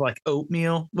bags of like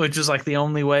oatmeal, which is like the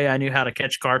only way I knew how to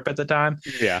catch carp at the time.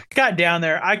 Yeah. Got down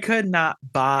there. I could not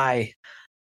buy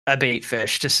a bait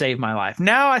fish to save my life.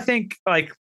 Now I think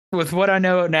like with what I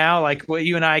know now, like what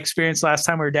you and I experienced last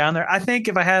time we were down there, I think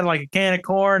if I had like a can of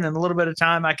corn and a little bit of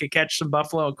time, I could catch some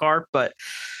buffalo and carp. But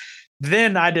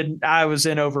then I was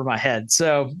in over my head.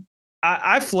 So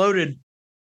I floated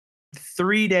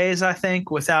 3 days, I think,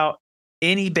 without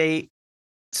any bait,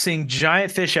 seeing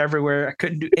giant fish everywhere. I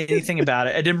couldn't do anything about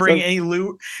it. I didn't bring any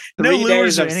loot, no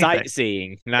lures or anything.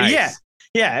 Sightseeing. Nice.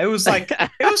 Yeah. It was like, it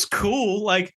was cool.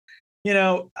 Like, you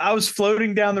know, I was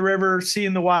floating down the river,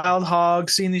 seeing the wild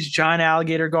hogs, seeing these giant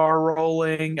alligator gar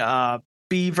rolling,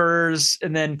 beavers.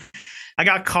 And then I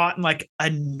got caught in like a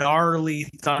gnarly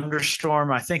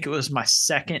thunderstorm. I think it was my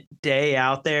second day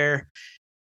out there.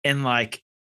 And like,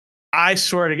 I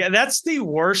swear to God, that's the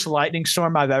worst lightning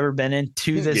storm I've ever been in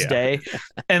to this day.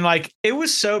 And like, it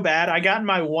was so bad. I got in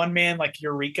my one man, like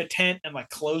Eureka tent and like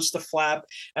closed the flap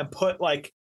and put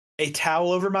like a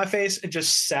towel over my face and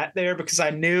just sat there because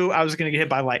I knew I was going to get hit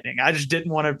by lightning. I just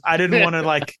didn't want to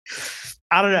like,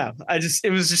 I don't know.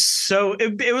 It was just so,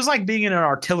 it was like being in an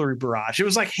artillery barrage. It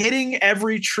was like hitting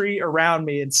every tree around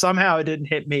me and somehow it didn't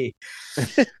hit me.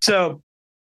 So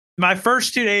my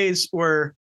first 2 days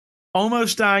were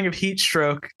almost dying of heat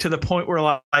stroke to the point where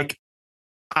like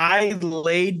I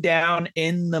laid down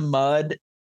in the mud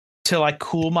to like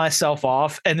cool myself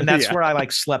off. And then that's where I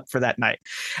like slept for that night.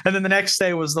 And then the next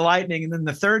day was the lightning. And then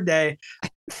the third day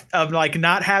of like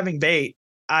not having bait,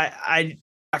 a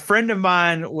friend of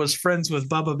mine was friends with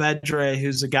Bubba Bedre,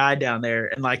 who's a guy down there.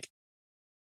 And like,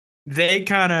 they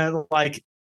kind of like,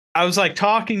 I was like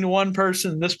talking to one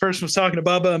person, and this person was talking to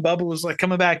Bubba, and Bubba was like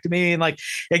coming back to me. And like,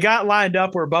 it got lined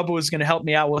up where Bubba was going to help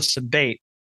me out with some bait,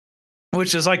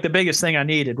 which is like the biggest thing I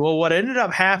needed. Well, what ended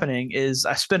up happening is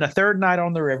I spent a third night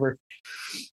on the river,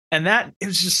 and that it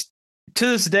was just, to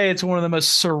this day, it's one of the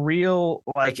most surreal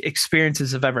like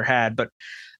experiences I've ever had. But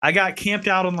I got camped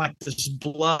out on like this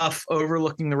bluff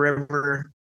overlooking the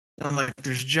river. And like,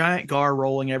 there's giant gar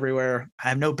rolling everywhere. I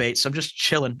have no bait, so I'm just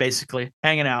chilling, basically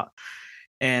hanging out.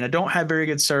 And I don't have very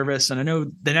good service. And I know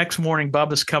the next morning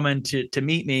Bubba's coming to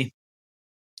meet me.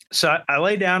 So I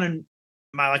lay down in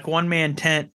my like one man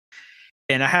tent,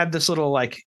 and I have this little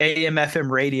like AM FM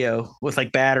radio with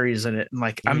like batteries in it. And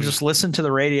like, I'm just listening to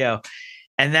the radio.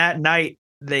 And that night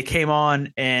they came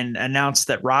on and announced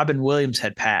that Robin Williams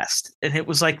had passed. And it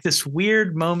was like this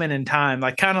weird moment in time,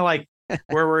 like kind of like,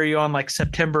 where were you on like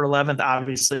September 11th?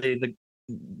 Obviously the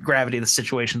gravity of the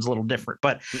situation is a little different,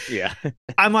 but yeah,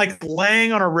 I'm like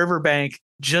laying on a riverbank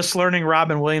just learning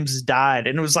Robin Williams has died.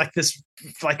 And it was like this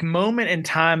like moment in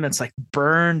time that's like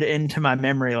burned into my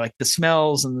memory, like the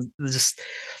smells and just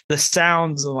the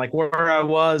sounds and like where I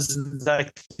was, and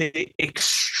like the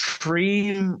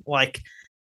extreme like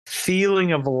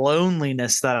feeling of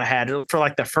loneliness that I had for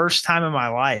like the first time in my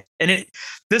life. And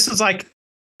this is like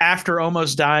after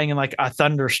almost dying in like a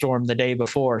thunderstorm the day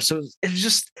before. So it's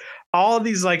just all of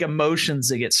these like emotions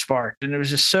that get sparked. And it was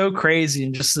just so crazy,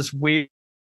 and just this weird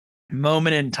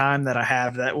moment in time that I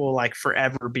have that will like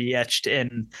forever be etched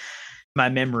in my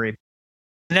memory.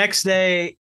 The next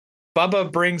day,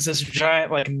 Bubba brings this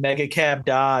giant like mega cab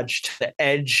Dodge to the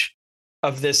edge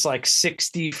of this like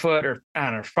 60-foot, or I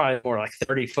don't know, probably more like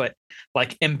 30-foot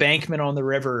like embankment on the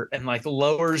river, and like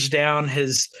lowers down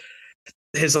his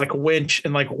like winch,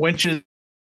 and like winches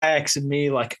Max and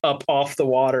me like up off the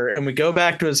water. And we go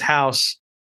back to his house,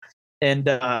 and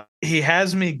he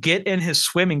has me get in his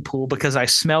swimming pool because I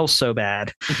smell so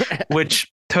bad,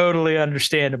 which totally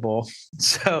understandable.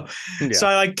 So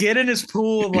I like get in his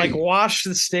pool and like wash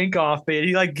the stink off me. And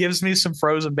he like gives me some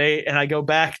frozen bait, and I go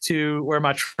back to where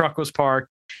my truck was parked,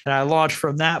 and I launch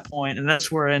from that point, and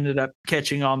that's where I ended up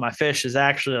catching all my fish, is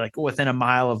actually like within a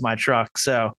mile of my truck.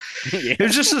 So it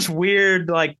was just this weird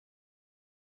like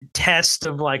test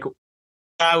of like what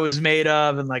I was made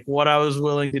of and like what I was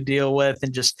willing to deal with,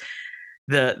 and just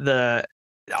the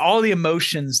all the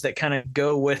emotions that kind of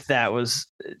go with that. Was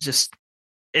just,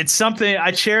 it's something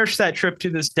I cherish that trip to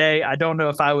this day. I don't know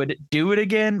if I would do it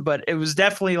again, but it was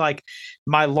definitely like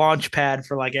my launch pad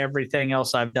for like everything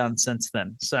else I've done since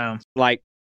then. So like,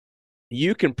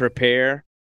 you can prepare.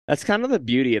 That's kind of the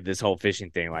beauty of this whole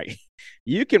fishing thing. Like,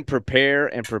 you can prepare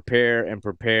and prepare and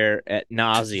prepare at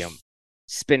nauseum,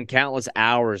 spend countless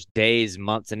hours, days,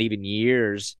 months, and even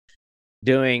years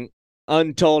doing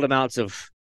untold amounts of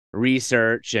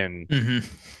research and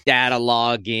data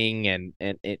logging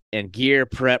and gear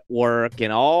prep work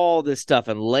and all this stuff,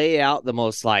 and lay out the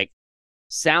most like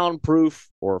soundproof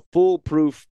or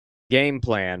foolproof game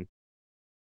plan.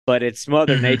 But it's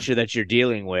Mother Nature that you're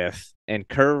dealing with, and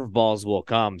curveballs will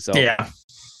come. So,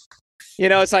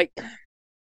 it's like,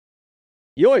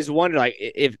 you always wonder, like,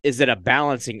 is it a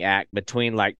balancing act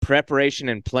between like preparation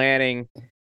and planning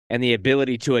and the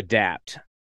ability to adapt?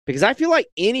 Because I feel like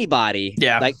anybody,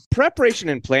 like, preparation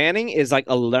and planning is like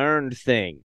a learned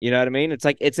thing. You know what I mean? It's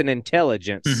like, it's an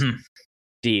intelligence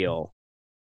deal.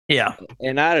 Yeah.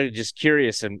 And I'm just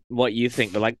curious in what you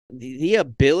think, but like the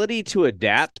ability to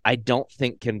adapt, I don't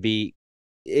think can be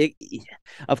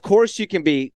of course you can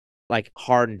be like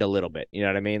hardened a little bit, you know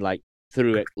what I mean? Like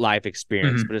through life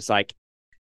experience, but it's like,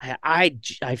 I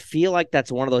feel like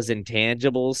that's one of those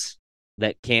intangibles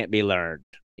that can't be learned.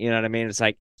 You know what I mean? It's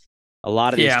like a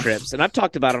lot of these trips, and I've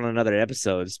talked about it on other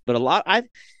episodes, but I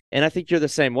think you're the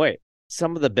same way.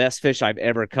 Some of the best fish I've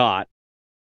ever caught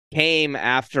came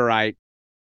after I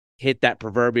hit that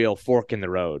proverbial fork in the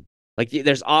road. Like,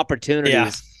 there's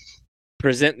opportunities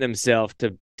present themselves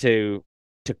to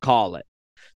call it,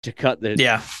 to cut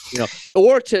the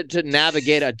or to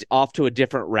navigate off to a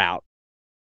different route.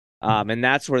 And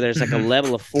that's where there's like a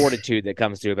level of fortitude that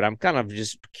comes through. But I'm kind of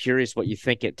just curious what you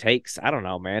think it takes. I don't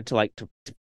know, man, to like to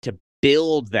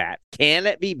build that. Can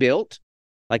it be built?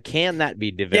 Like, can that be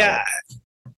developed?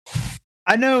 Yeah,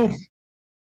 I know.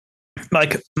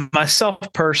 Like, myself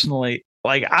personally,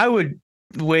 like, I would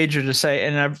wager to say,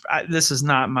 and this is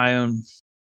not my own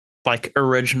like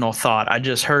original thought. I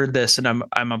just heard this and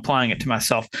I'm applying it to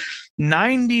myself.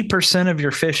 90% of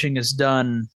your fishing is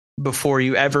done before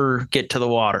you ever get to the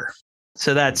water.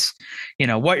 So that's,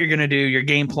 what you're going to do, your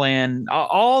game plan,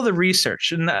 all the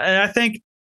research. And I think,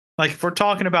 like, if we're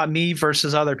talking about me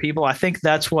versus other people, I think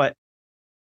that's what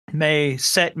may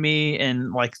set me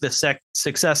and like the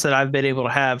success that I've been able to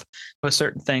have with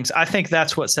certain things. I think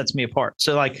that's what sets me apart.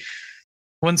 So like,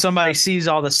 when somebody sees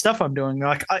all the stuff I'm doing, they're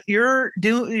like, you're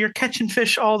catching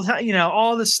fish all the time,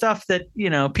 all the stuff that,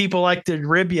 people like to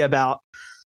rib you about.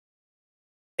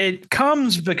 It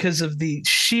comes because of the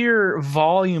sheer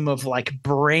volume of like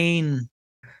brain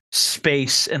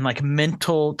space and like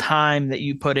mental time that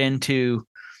you put into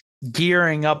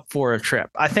gearing up for a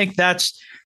trip. I think that's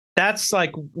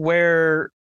like where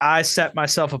I set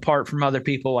myself apart from other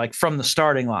people, like from the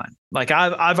starting line. Like,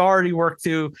 I've already worked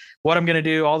through what I'm going to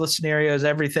do, all the scenarios,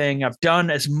 everything. I've done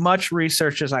as much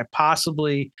research as I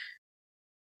possibly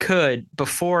could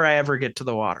before I ever get to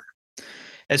the water.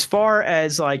 As far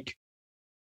as like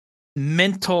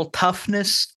mental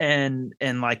toughness and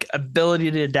like ability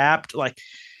to adapt, like,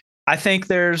 I think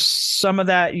there's some of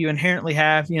that you inherently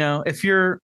have. If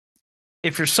you're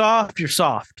soft, you're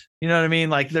soft. You know what I mean?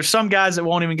 Like, there's some guys that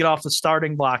won't even get off the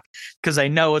starting block because they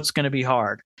know it's going to be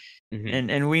hard.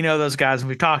 And we know those guys, and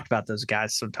we've talked about those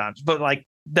guys sometimes, but like,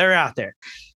 they're out there.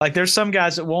 Like, there's some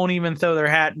guys that won't even throw their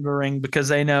hat in the ring because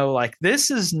they know, like,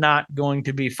 this is not going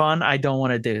to be fun. I don't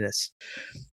want to do this.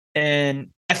 And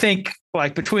I think,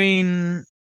 like, between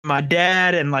my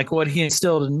dad and like what he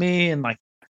instilled in me, and like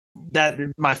that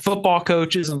my football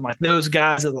coaches and like those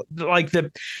guys, like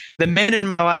the men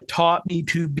in my life taught me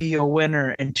to be a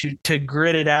winner and to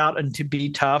grit it out and to be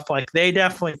tough. Like, they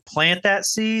definitely plant that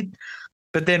seed,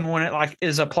 but then when it like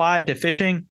is applied to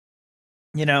fishing,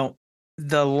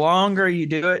 the longer you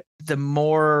do it, the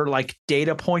more like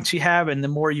data points you have, and the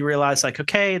more you realize, like,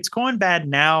 okay, it's going bad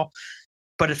now,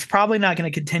 but it's probably not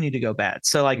going to continue to go bad.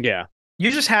 So like, you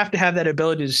just have to have that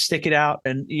ability to stick it out,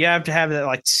 and you have to have that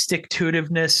like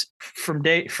stick-to-itiveness from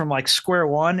like square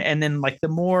one. And then like the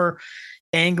more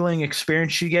angling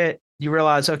experience you get, you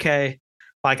realize, okay,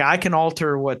 like, I can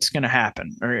alter what's going to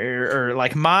happen, or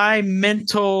like my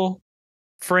mental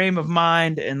frame of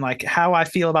mind and like how I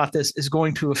feel about this is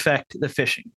going to affect the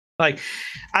fishing. Like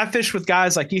I fish with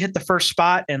guys like you hit the first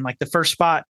spot and like the first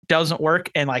spot doesn't work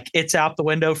and like it's out the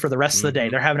window for the rest of the day.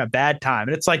 They're having a bad time.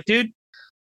 And it's like, dude,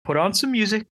 put on some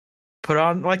music, put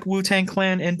on like Wu-Tang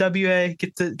Clan, NWA,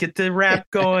 get the rap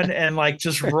going and like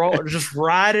just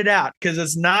ride it out. Cause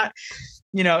it's not,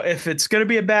 if it's going to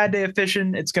be a bad day of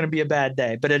fishing, it's going to be a bad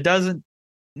day, but it doesn't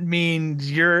mean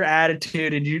your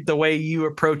attitude and the way you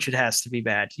approach it has to be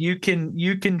bad. You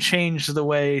can change the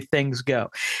way things go.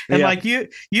 And like you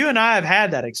and I have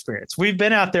had that experience. We've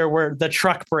been out there where the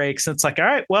truck breaks and it's like, all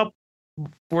right, well,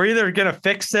 we're either going to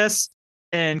fix this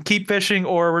and keep fishing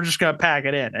or we're just going to pack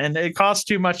it in. And it costs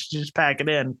too much to just pack it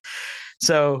in.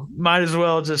 So might as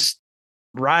well just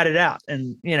ride it out.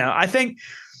 And, I think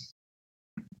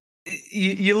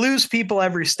you lose people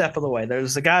every step of the way.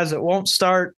 There's the guys that won't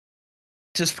start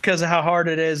just because of how hard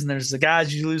it is. And there's the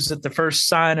guys you lose at the first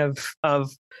sign of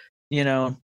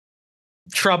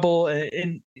trouble.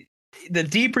 And the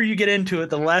deeper you get into it,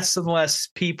 the less and less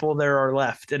people there are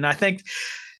left. And I think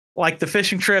like the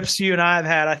fishing trips you and I have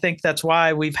had, I think that's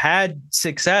why we've had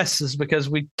success is because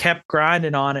we kept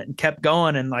grinding on it and kept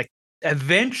going. And like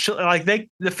eventually, like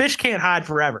the fish can't hide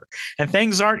forever and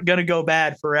things aren't going to go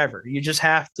bad forever. You just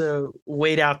have to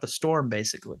wait out the storm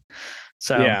basically.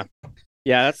 So,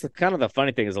 yeah, that's kind of the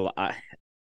funny thing is a lot.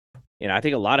 I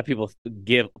think a lot of people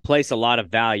place a lot of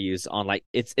values on like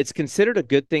it's considered a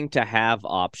good thing to have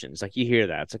options. Like you hear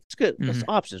that it's like it's good. It's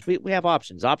options. We have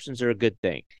options. Options are a good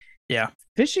thing. Yeah,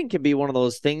 fishing can be one of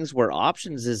those things where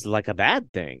options is like a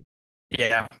bad thing.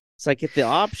 Yeah, it's like if the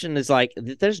option is like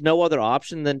there's no other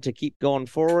option than to keep going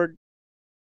forward.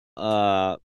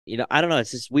 I don't know.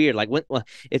 It's just weird. Like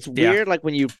it's weird. Like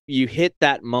when you hit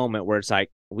that moment where it's like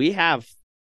we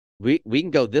can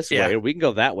go this way or we can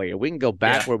go that way or we can go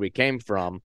back where we came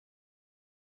from.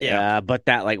 But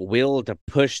that like will to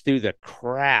push through the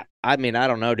crap. I mean, I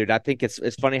don't know, dude. I think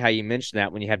it's funny how you mention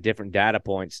that when you have different data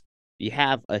points, you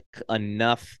have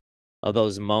enough of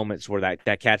those moments where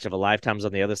that catch of a lifetime's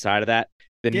on the other side of that.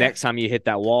 The next time you hit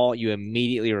that wall, you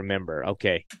immediately remember,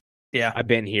 okay, I've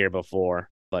been here before.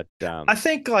 But I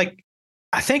think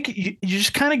you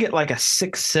just kind of get like a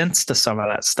sixth sense to some of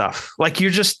that stuff. Like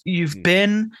you've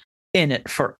been in it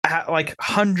for like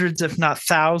hundreds, if not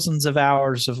thousands of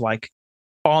hours of like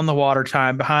on the water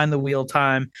time, behind the wheel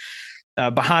time,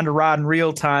 behind a rod and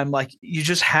reel time. Like you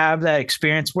just have that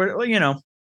experience where,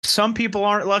 some people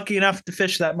aren't lucky enough to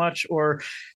fish that much or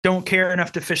don't care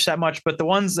enough to fish that much. But the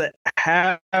ones that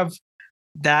have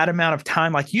that amount of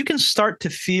time, like you can start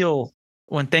to feel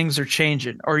when things are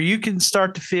changing, or you can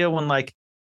start to feel when like,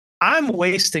 I'm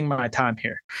wasting my time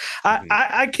here.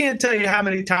 I can't tell you how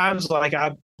many times like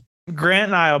Grant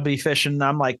and I will be fishing and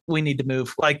I'm like, we need to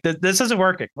move. Like this isn't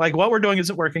working. Like what we're doing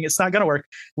isn't working. It's not going to work.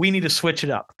 We need to switch it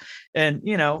up. And,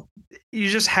 you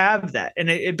just have that. And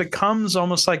it becomes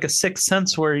almost like a sixth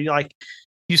sense where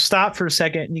you stop for a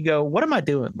second and you go, what am I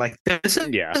doing? Like this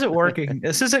isn't working.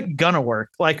 This isn't going to work.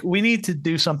 Like we need to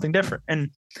do something different.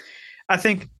 And I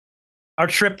think our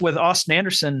trip with Austin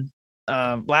Anderson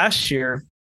last year,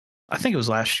 I think it was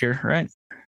last year, right?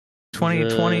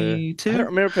 2022. I don't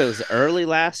remember if it was early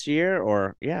last year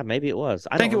or maybe it was.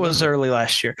 I think it was early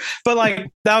last year. But like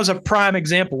that was a prime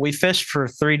example. We fished for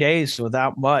 3 days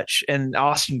without much. And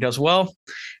Austin goes, well,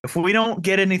 if we don't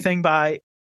get anything by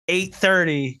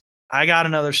 8:30, I got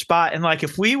another spot. And like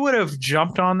if we would have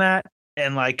jumped on that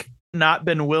and like not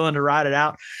been willing to ride it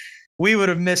out, we would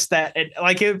have missed that.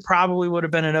 Like it probably would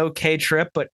have been an okay trip.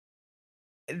 But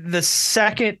the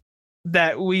second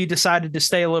that we decided to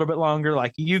stay a little bit longer,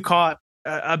 like you caught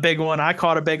a big one, I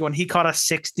caught a big one, he caught a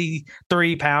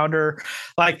 63 pounder.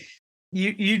 Like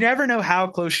you never know how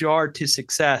close you are to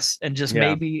success, and just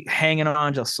maybe hanging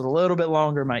on just a little bit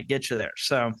longer might get you there.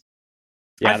 So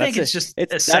I think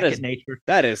it's second nature.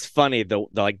 That is funny, the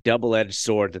like double-edged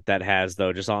sword that has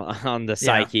though, just on the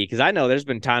psyche. Because I know there's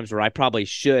been times where I probably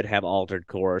should have altered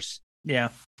course. Yeah,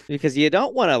 because you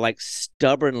don't want to like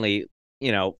stubbornly,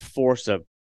 force a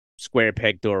square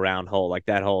peg through a round hole, like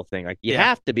that whole thing. Like you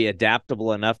have to be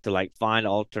adaptable enough to like find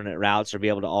alternate routes or be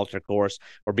able to alter course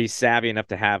or be savvy enough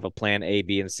to have a plan A,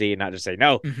 B, and C and not just say,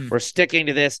 no, we're sticking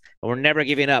to this and we're never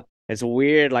giving up. It's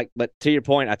weird. Like, but to your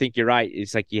point, I think you're right.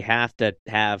 It's like you have to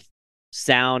have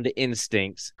sound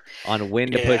instincts on when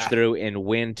to push through and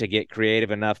when to get creative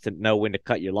enough to know when to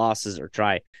cut your losses or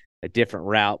try a different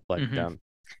route. But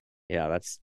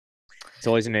it's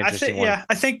always an interesting one. Yeah,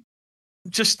 I think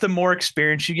just the more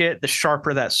experience you get, the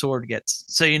sharper that sword gets.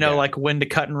 So, like when to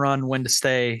cut and run, when to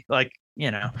stay, like,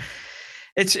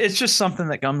 it's just something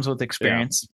that comes with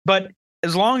experience. But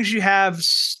as long as you have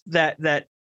that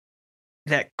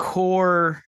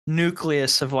core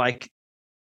nucleus of like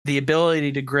the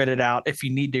ability to grit it out if you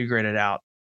need to grit it out,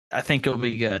 I think it'll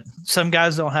be good. Some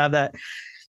guys don't have that.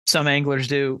 Some anglers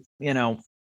do.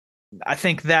 I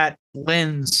think that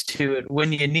lends to it.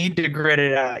 When you need to grit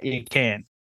it out, you can.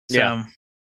 Yeah.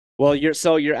 Well,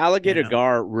 your alligator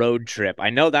gar road trip. I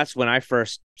know that's when I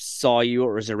first saw you.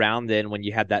 It was around then when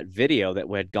you had that video that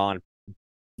had gone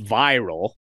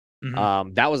viral.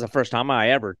 Mm-hmm. That was the first time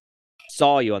I ever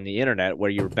saw you on the internet where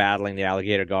you were battling the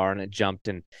alligator gar and it jumped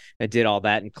and it did all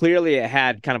that. And clearly it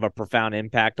had kind of a profound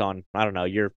impact on, I don't know,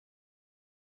 you're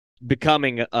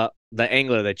becoming the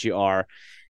angler that you are.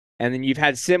 And then you've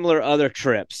had similar other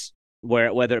trips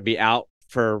where whether it be out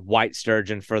for white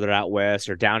sturgeon further out west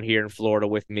or down here in Florida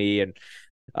with me and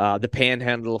the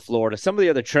panhandle of Florida, some of the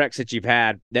other treks that you've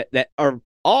had that are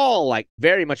all like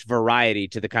very much variety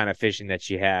to the kind of fishing that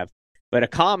you have. But a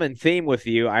common theme with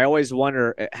you, I always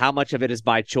wonder how much of it is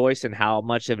by choice and how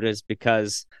much of it is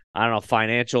because, I don't know,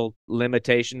 financial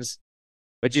limitations.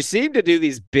 But you seem to do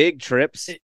these big trips.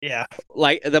 Yeah.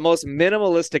 Like the most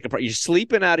minimalistic approach. You're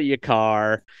sleeping out of your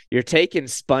car. You're taking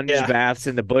sponge baths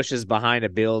in the bushes behind a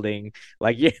building.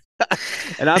 Like, yeah.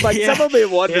 And I'm like, some of me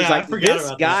wonders, like,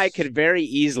 this guy could very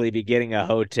easily be getting a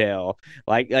hotel.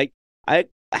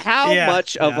 How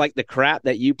much of like the crap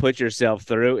that you put yourself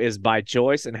through is by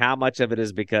choice, and how much of it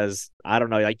is because I don't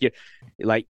know, I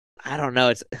don't know.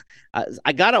 It's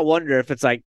I gotta wonder if it's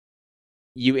like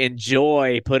you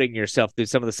enjoy putting yourself through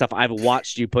some of the stuff I've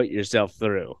watched you put yourself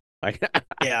through. Like,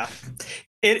 yeah,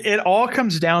 it all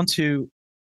comes down to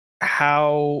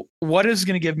what is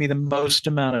going to give me the most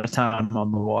amount of time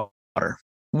on the water.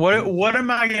 What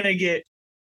am I going to get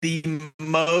the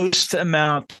most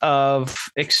amount of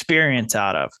experience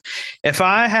out of? If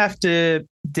I have to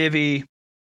divvy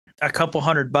a couple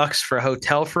 $100 for a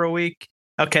hotel for a week,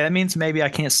 okay, that means maybe I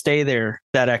can't stay there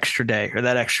that extra day or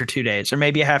that extra 2 days, or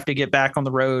maybe I have to get back on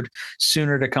the road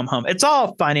sooner to come home. It's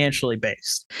all financially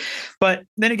based. But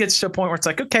then it gets to a point where it's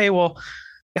like, okay, well,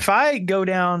 if I go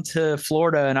down to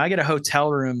Florida and I get a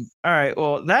hotel room, all right,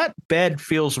 well, that bed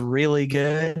feels really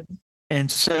good.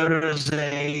 And so does the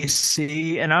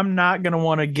AC. And I'm not going to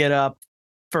want to get up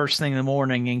first thing in the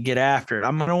morning and get after it.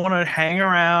 I'm going to want to hang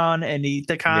around and eat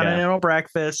the continental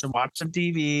breakfast and watch some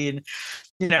TV. And,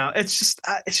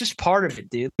 it's just part of it,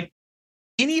 dude. Like,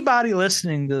 anybody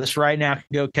listening to this right now can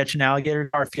go catch an alligator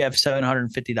gar if you have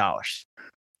 $750.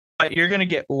 But you're going to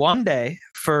get 1 day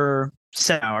for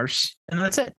 7 hours, and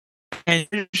that's it. And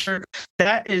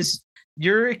that is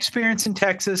your experience in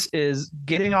Texas is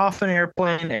getting off an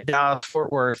airplane at Dallas,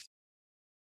 Fort Worth,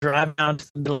 drive down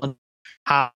to the middle,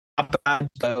 hop out the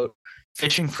boat,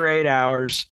 fishing for 8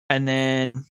 hours, and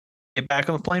then get back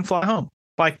on the plane, fly home.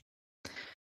 Like,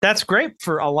 that's great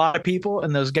for a lot of people,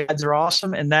 and those guides are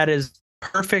awesome, and that is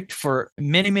perfect for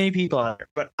many, many people out there.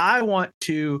 But I want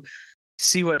to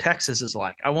see what Texas is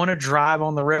like. I want to drive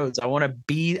on the roads. I want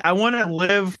to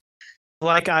live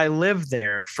like I live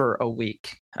there for a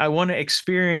week. I want to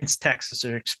experience Texas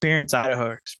or experience Idaho,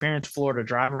 or experience Florida,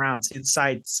 drive around, see the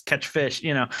sights, catch fish,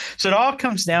 So it all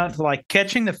comes down to like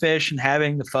catching the fish and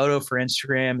having the photo for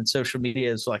Instagram and social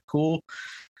media is like cool.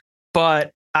 But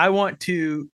I want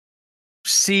to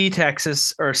see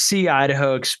Texas or see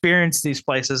Idaho, experience these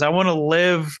places. I want to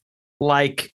live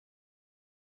like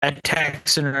a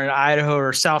Texan or an Idaho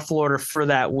or South Florida for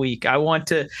that week. I want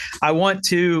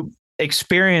to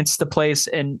experience the place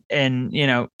and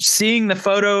seeing the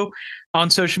photo on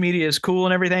social media is cool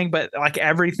and everything, but like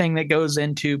everything that goes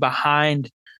into behind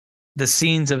the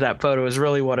scenes of that photo is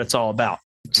really what it's all about.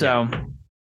 So,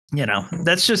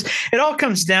 that's just, it all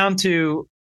comes down to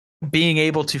being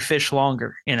able to fish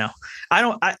longer.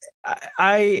 I'm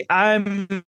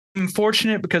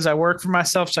fortunate because I work for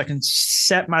myself, so I can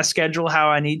set my schedule how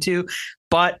I need to,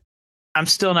 but I'm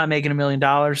still not making $1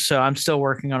 million. So I'm still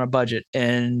working on a budget.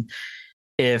 And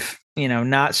if,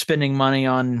 not spending money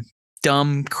on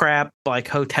dumb crap like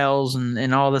hotels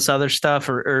and all this other stuff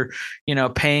or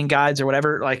paying guides or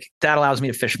whatever, like that allows me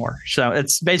to fish more. So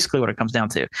it's basically what it comes down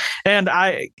to. And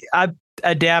I've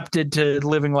adapted to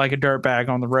living like a dirtbag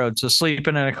on the road. So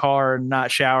sleeping in a car and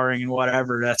not showering and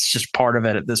whatever, that's just part of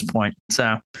it at this point.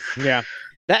 So, yeah,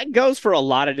 that goes for a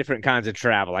lot of different kinds of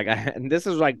travel. And this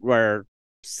is like where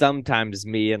sometimes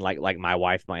me and like my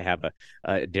wife might have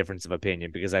a difference of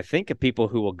opinion, because I think of people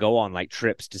who will go on like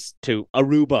trips to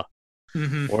Aruba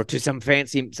or to some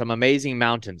amazing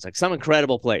mountains, like some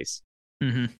incredible place.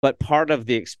 But part of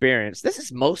the experience, this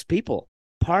is most people,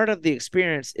 part of the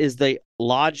experience is the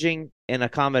lodging and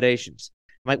accommodations.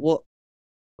 I'm like, well,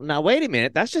 now wait a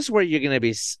minute. That's just where you're going to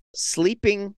be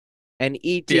sleeping and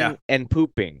eating and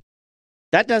pooping.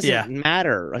 That doesn't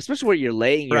matter, especially where you're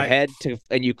laying your head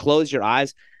and you close your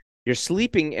eyes. You're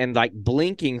sleeping and like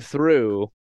blinking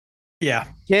through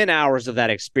 10 hours of that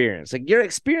experience. Like your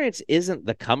experience isn't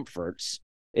the comforts.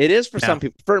 It is for some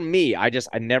people. For me, I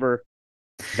never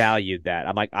valued that.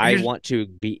 I'm like, I want to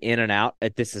be in and out.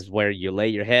 This is where you lay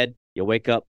your head, you wake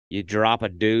up, you drop a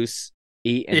deuce,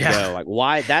 eat and go. Like,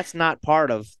 why? That's not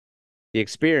part of the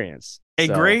experience. A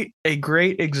great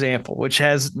example, which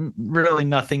has really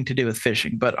nothing to do with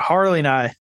fishing, but Harley and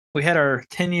I, we had our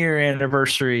 10-year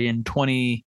anniversary in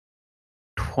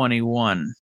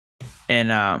 2021,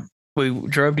 and we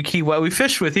drove to Key West. We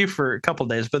fished with you for a couple of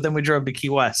days, but then we drove to Key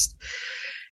West,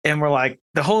 and we're like,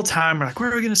 the whole time we're like,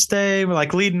 where are we going to stay? We're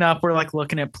like leading up, we're like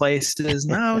looking at places.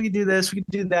 No, we can do this, we can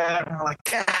do that. And we're like,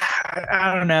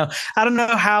 I don't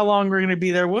know how long we're going to be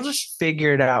there. We'll just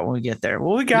figure it out when we get there.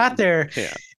 Well, we got there.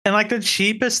 And like the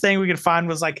cheapest thing we could find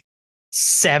was like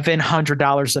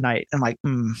 $700 a night. And like,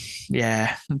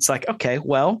 it's like, okay,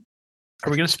 well, are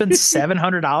we going to spend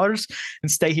 $700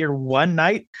 and stay here one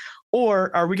night? Or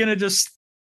are we going to just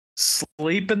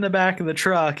sleep in the back of the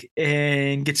truck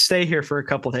and stay here for a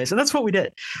couple of days? And that's what we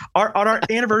did. On our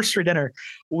anniversary dinner,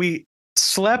 we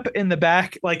slept in the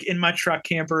back, like in my truck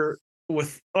camper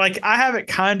with like, I have it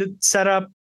kind of set up.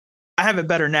 I have it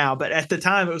better now, but at the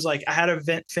time it was like I had a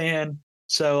vent fan.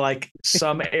 So like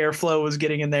some airflow was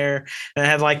getting in there, and I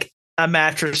had like a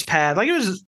mattress pad. Like it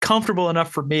was comfortable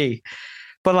enough for me,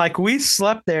 but like we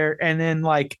slept there, and then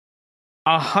like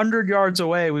 100 yards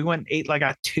away, we went and ate like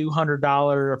a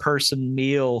 $200 a person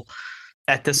meal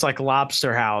at this like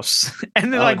lobster house,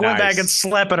 and then went back and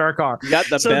slept in our car. You got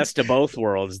the best of both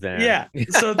worlds then. Yeah.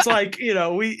 So it's like,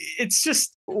 it's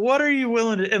just, what are you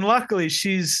willing to, and luckily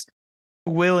she's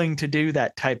willing to do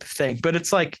that type of thing. But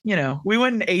it's like, we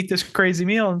went and ate this crazy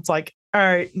meal, and it's like, all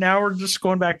right, now we're just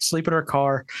going back to sleep in our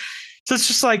car. So it's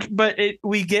just like, but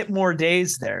we get more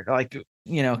days there. Like,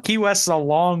 Key West is a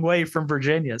long way from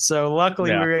Virginia. So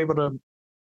luckily we were able to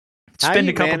spend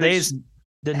a couple days and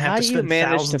didn't have to spend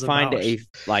thousands of dollars.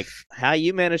 How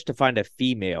you managed to find a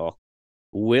female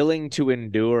willing to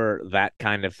endure that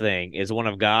kind of thing is one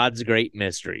of God's great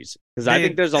mysteries. Because I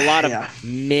think there's a lot of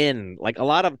men, like a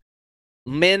lot of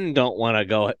men don't want to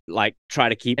go like try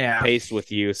to keep pace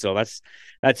with you. So that's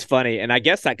funny. And I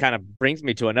guess that kind of brings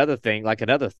me to another thing, like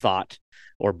another thought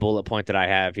or bullet point that I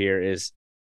have here is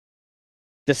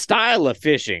the style of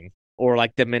fishing, or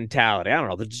like the mentality. I don't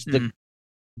know,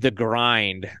 the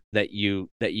grind that you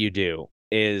do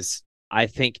is, I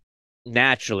think,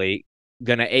 naturally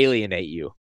gonna alienate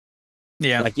you.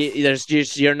 Yeah, like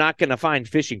you're not gonna find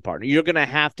fishing partner. You're gonna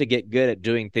have to get good at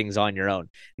doing things on your own.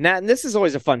 Now, and this is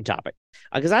always a fun topic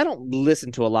because I don't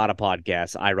listen to a lot of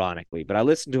podcasts, ironically, but I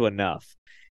listen to enough.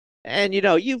 And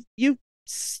you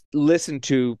listen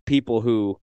to people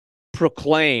who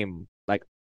proclaim, like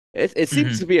it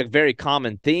seems to be a very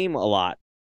common theme a lot,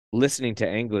 listening to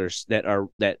anglers that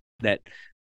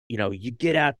you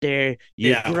get out there,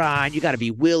 you grind, you got to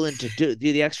be willing to do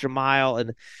the extra mile.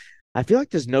 And I feel like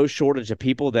there's no shortage of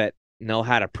people that know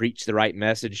how to preach the right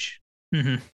message.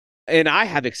 Mm-hmm. And I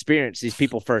have experienced these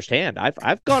people firsthand.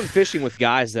 I've gone fishing with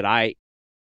guys that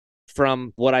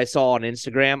from what I saw on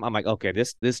Instagram, I'm like, okay,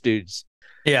 this dude's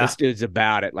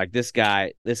about it. Like this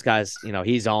guy's,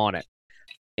 he's on it.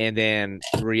 And then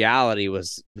reality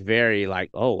was very like,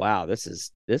 oh wow, this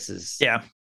is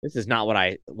not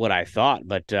what I thought.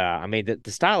 But I mean,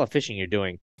 the style of fishing you're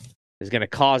doing is going to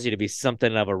cause you to be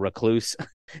something of a recluse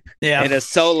and a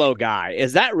solo guy.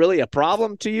 Is that really a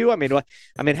problem to you? I mean,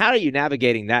 how are you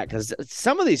navigating that? Because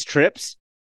some of these trips,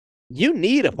 you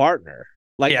need a partner.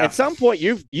 Like at some point,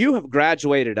 you have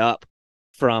graduated up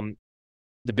from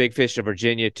the big fish of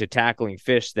Virginia to tackling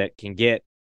fish that can get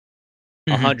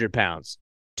 100 pounds,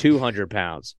 200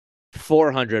 pounds,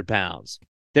 400 pounds.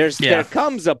 There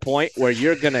comes a point where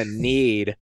you're gonna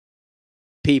need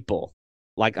people.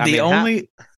 Like the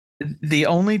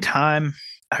only time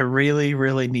I really,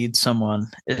 really need someone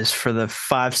is for the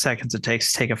 5 seconds it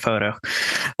takes to take a photo.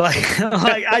 Like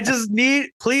I just need,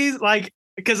 please, like,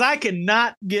 because I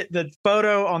cannot get the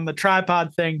photo on the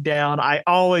tripod thing down. I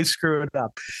always screw it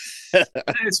up,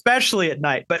 especially at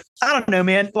night. But I don't know,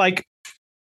 man. Like,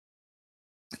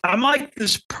 I'm like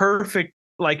this perfect,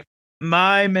 like,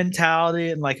 my mentality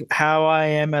and like how I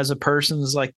am as a person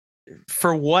is like,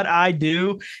 for what I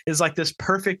do is like this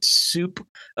perfect soup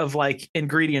of like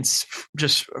ingredients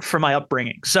just for my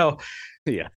upbringing. So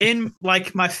in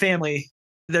like my family,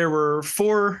 there were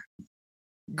 4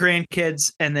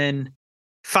 grandkids and then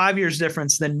 5 years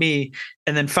difference than me,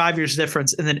 and then 5 years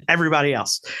difference, and then everybody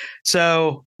else.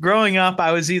 So growing up,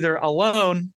 I was either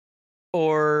alone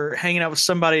or hanging out with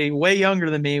somebody way younger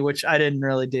than me, which I didn't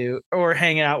really do, or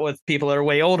hanging out with people that are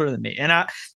way older than me. And I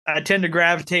tend to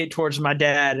gravitate towards my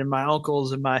dad and my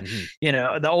uncles and my,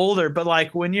 the older. But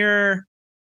like when you're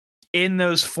in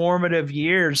those formative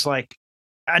years, like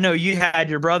I know you had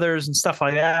your brothers and stuff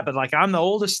like that, but like I'm the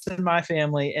oldest in my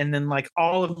family. And then like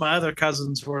all of my other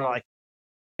cousins were like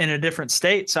in a different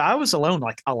state. So I was alone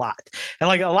like a lot. And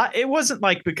like a lot, it wasn't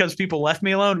like because people left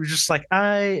me alone. It was just like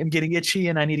I am getting itchy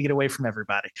and I need to get away from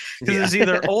everybody. Because there's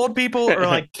either old people or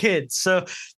like kids. So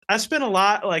I spent a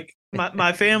lot, like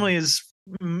my family is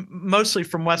mostly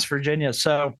from West Virginia.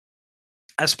 So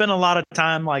I spent a lot of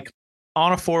time like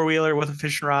on a 4-wheeler with a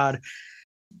fishing rod,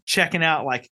 checking out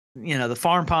like, the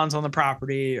farm ponds on the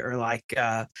property, or like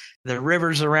the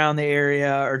rivers around the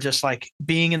area, or just like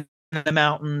being in the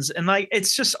mountains. And like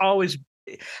it's just always,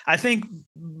 I think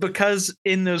because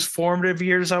in those formative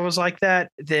years I was like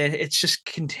that it's just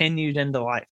continued into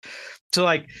life. So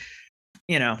like,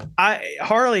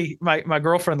 Harley, my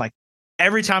girlfriend, like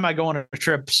every time I go on a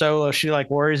trip solo, she like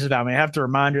worries about me. I have to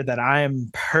remind her that I am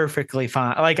perfectly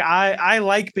fine. Like I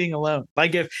like being alone.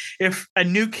 Like if a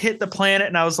nuke hit the planet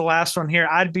and I was the last one here,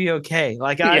 I'd be okay.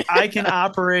 Like I can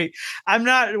operate. I'm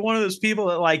not one of those people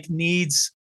that like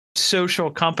needs social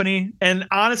company. And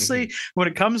honestly, when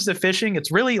it comes to fishing,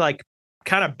 it's really like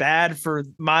kind of bad for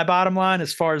my bottom line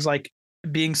as far as like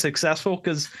being successful.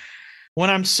 Because when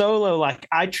I'm solo, like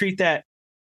I treat that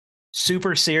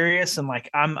super serious and like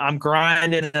I'm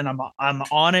grinding and I'm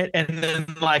on it. And then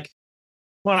like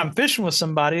when I'm fishing with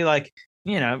somebody, like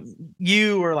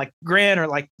you or like Grant or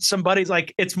like somebody's,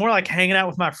 like it's more like hanging out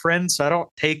with my friends, so I don't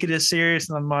take it as serious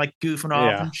and I'm like goofing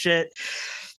off and shit.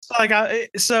 So like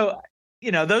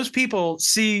those people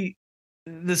see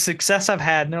the success I've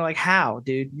had and they're like, how,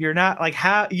 dude, you're not like,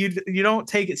 how you don't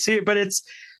take it serious. But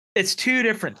it's two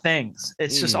different things.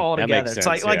 It's just all together. It's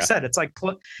like I said, it's like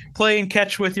playing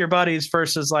catch with your buddies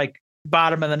versus like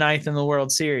bottom of the ninth in the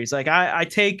World Series. Like I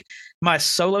take my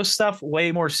solo stuff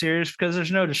way more serious because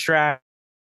there's no distraction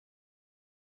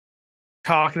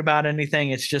talking about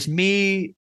anything. It's just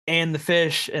me and the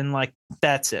fish, and like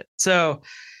that's it. So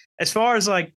as far as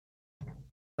like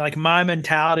my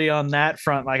mentality on that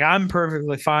front, like I'm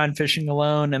perfectly fine fishing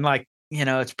alone. And like,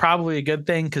 it's probably a good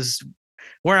thing because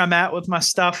where I'm at with my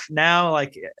stuff now,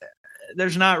 like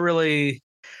there's not really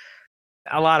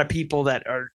a lot of people that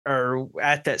are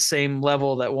at that same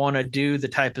level that want to do the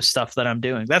type of stuff that I'm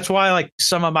doing. That's why like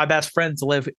some of my best friends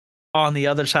live on the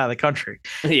other side of the country.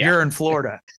 You're in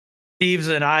Florida, Steve's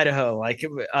in Idaho, like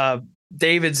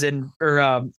David's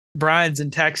Brian's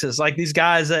in Texas. Like these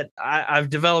guys that I've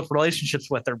developed relationships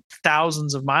with are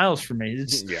thousands of miles from me.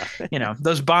 It's,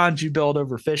 those bonds you build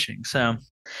over fishing. So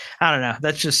I don't know.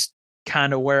 That's just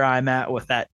kind of where I'm at with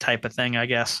that type of thing, I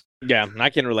guess. Yeah, I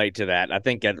can relate to that. I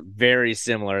think very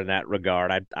similar in that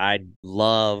regard. I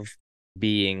love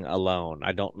being alone.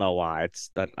 I don't know why.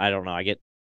 I don't know.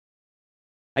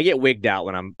 I get wigged out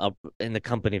when I'm up in the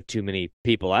company of too many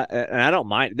people. And I don't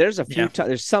mind. There's a few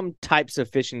there's some types of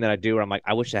fishing that I do where I'm like,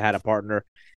 I wish I had a partner,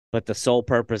 but the sole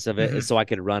purpose of it is so I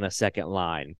could run a second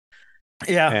line.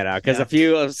 Yeah,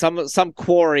 because some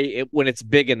quarry, when it's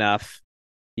big enough,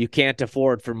 you can't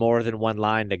afford for more than one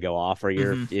line to go off, or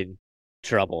you're in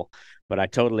trouble. But I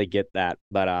totally get that.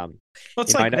 But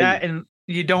it's like that, and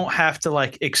you don't have to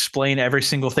like explain every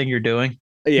single thing you're doing.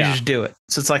 You just do it.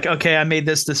 So it's like, okay, I made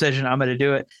this decision, I'm going to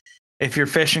do it. If you're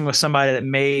fishing with somebody that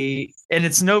and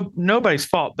it's nobody's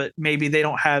fault, but maybe they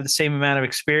don't have the same amount of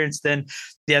experience, then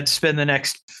you have to spend the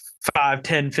next 5,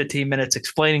 10, 15 minutes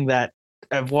explaining that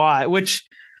of why, which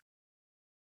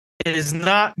is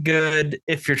not good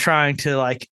if you're trying to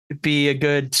like be a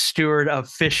good steward of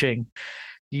fishing.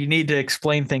 You need to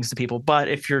explain things to people. But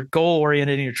if you're goal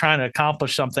oriented and you're trying to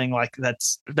accomplish something, like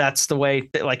that's the way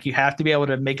that, like, you have to be able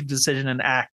to make a decision and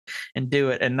act and do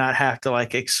it and not have to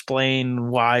like explain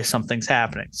why something's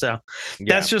happening. So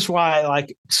that's just why,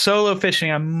 like, solo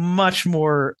fishing, I'm much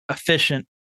more efficient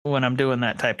when I'm doing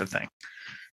that type of thing.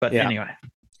 But anyway.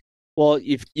 Well,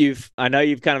 I know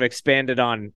you've kind of expanded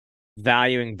on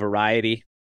valuing variety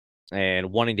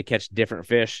and wanting to catch different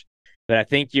fish, but I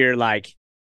think you're like,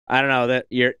 I don't know, that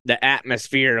the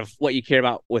atmosphere of what you care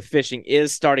about with fishing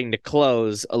is starting to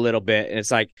close a little bit. And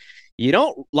it's like, you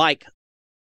don't like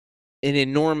an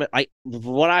enormous,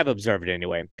 what I've observed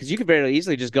anyway, because you could very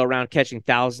easily just go around catching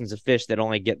thousands of fish that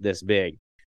only get this big.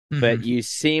 But you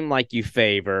seem like you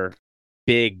favor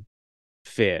big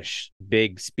fish,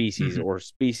 big species, or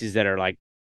species that are like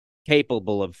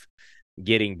capable of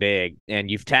getting big.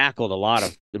 And you've tackled a lot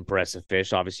of impressive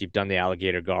fish. Obviously, you've done the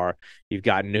alligator gar. You've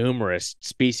got numerous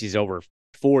species over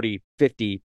 40,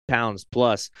 50 pounds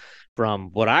plus from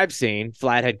what I've seen: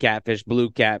 flathead catfish, blue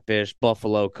catfish,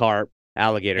 buffalo carp,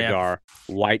 alligator gar,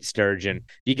 white sturgeon.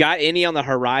 You got any on the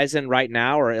horizon right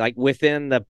now, or like within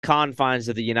the confines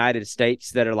of the United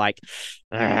States that are like,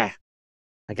 I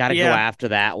got to go after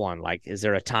that one? Like, is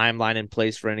there a timeline in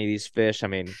place for any of these fish? I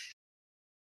mean,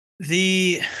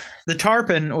 the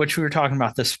tarpon, which we were talking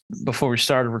about this before we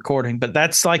started recording, but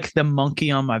that's like the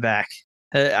monkey on my back.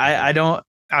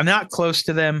 I'm not close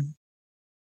to them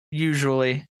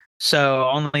usually. So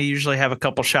only usually have a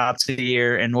couple shots a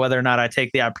year, and whether or not I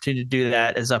take the opportunity to do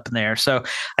that is up in the air. So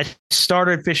I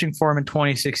started fishing for them in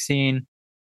 2016.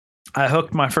 I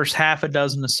hooked my first half a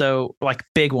dozen or so like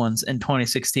big ones in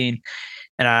 2016.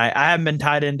 And I haven't been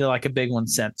tied into like a big one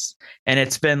since. And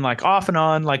it's been like off and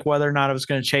on, like whether or not I was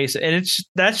going to chase it. And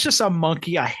that's just a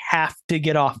monkey I have to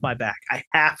get off my back. I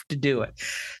have to do it.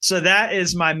 So that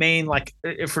is my main, like,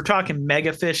 if we're talking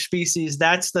mega fish species,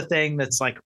 that's the thing that's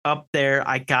like up there.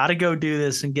 I got to go do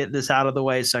this and get this out of the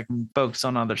way so I can focus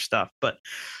on other stuff. But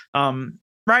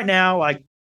right now, like,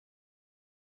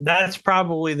 that's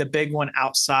probably the big one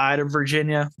outside of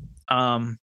Virginia.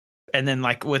 And then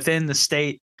like within the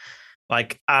state,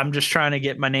 like I'm just trying to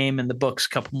get my name in the books a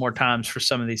couple more times for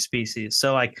some of these species.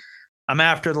 So like I'm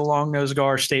after the long-nosed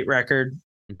gar state record.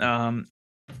 I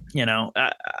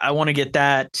want to get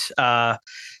that. I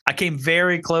came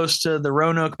very close to the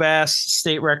Roanoke bass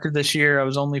state record this year. I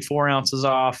was only 4 ounces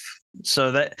off.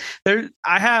 So that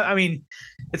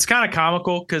it's kind of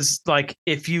comical because like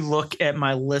if you look at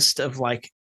my list of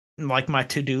like my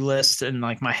to-do list and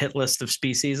like my hit list of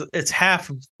species, it's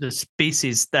half of the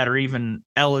species that are even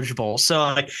eligible. So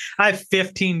like I have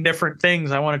 15 different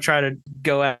things I want to try to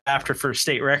go after for a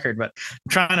state record, but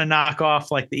I'm trying to knock off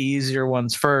like the easier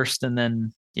ones first and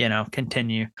then,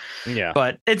 continue. Yeah.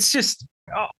 But it's just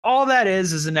all that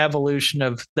is an evolution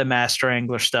of the master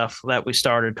angler stuff that we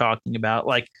started talking about.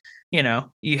 Like,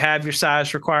 you have your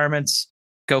size requirements,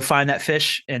 go find that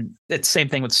fish. And it's the same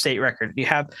thing with state record. You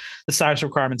have the size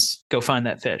requirements, go find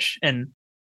that fish. And,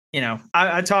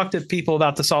 I talk to people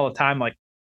about this all the time. Like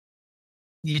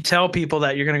you tell people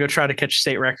that you're going to go try to catch a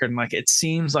state record. And like, it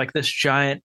seems like this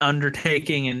giant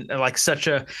undertaking and like such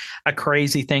a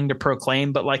crazy thing to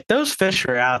proclaim, but like those fish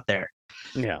are out there.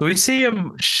 Yeah. We see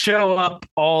them show up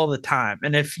all the time.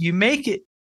 And if you make it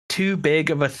too big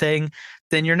of a thing,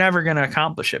 then you're never going to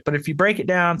accomplish it. But if you break it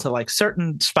down to like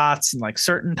certain spots and like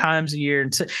certain times a year,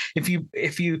 and so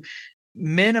if you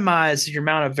minimize your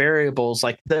amount of variables,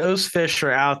 like those fish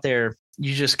are out there,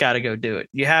 you just got to go do it.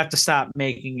 You have to stop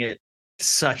making it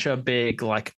such a big,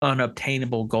 like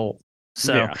unobtainable goal.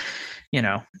 So,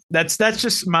 that's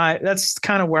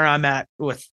kind of where I'm at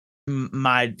with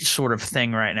my sort of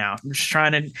thing right now. I'm just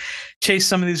trying to chase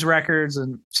some of these records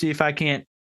and see if I can't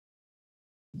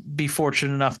be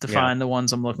fortunate enough to find the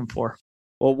ones I'm looking for.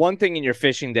 Well, one thing in your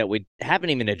fishing that we haven't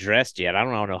even addressed yet, I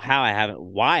don't know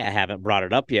why I haven't brought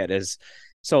it up yet, is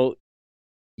so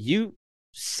you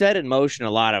set in motion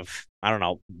a lot of,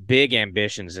 big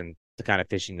ambitions in the kind of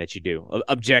fishing that you do.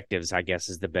 Objectives, I guess,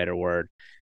 is the better word.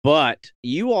 But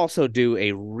you also do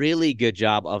a really good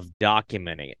job of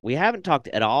documenting it. We haven't talked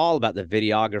at all about the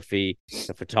videography,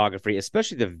 the photography,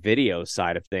 especially the video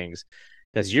side of things.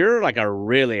 Because you're like a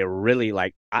really, really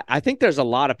like, I think there's a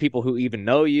lot of people who even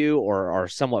know you or are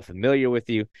somewhat familiar with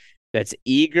you that's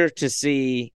eager to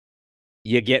see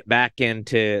you get back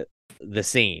into the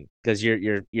scene because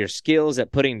your skills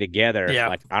at putting together,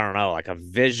 like, like a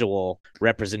visual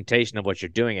representation of what you're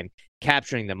doing and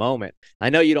capturing the moment.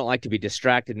 I know you don't like to be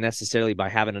distracted necessarily by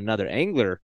having another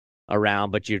angler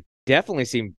around, but you definitely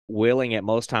seem willing at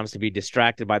most times to be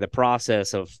distracted by the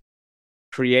process of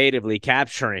creatively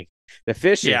capturing the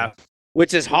fishing,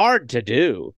 which is hard to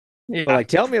do. But like,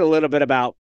 tell me a little bit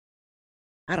about,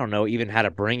 I don't know even how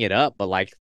to bring it up, but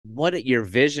like what your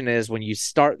vision is when you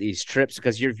start these trips,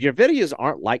 because your videos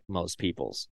aren't like most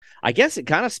people's. I guess it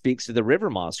kind of speaks to the River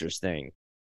Monsters thing.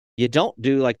 You don't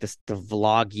do like the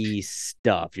vloggy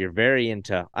stuff. You're very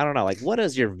into, I don't know, like what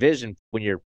is your vision when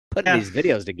you're putting these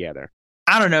videos together?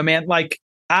 I don't know, man. Like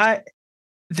the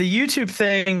YouTube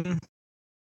thing,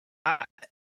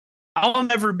 I'll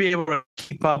never be able to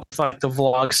keep up with like the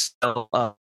vlog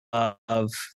style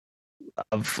of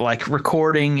like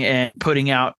recording and putting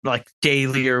out like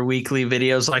daily or weekly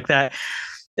videos like that.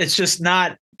 It's just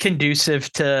not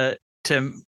conducive to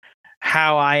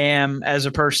how I am as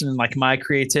a person and like my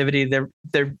creativity.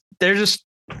 They're just,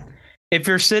 if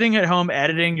you're sitting at home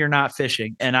editing, you're not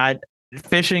fishing. And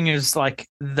fishing is like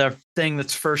the thing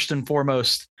that's first and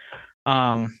foremost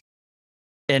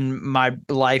in my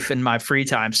life and my free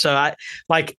time. So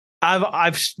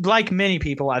I've like many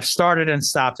people, I've started and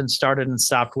stopped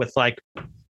with like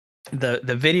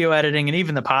the video editing and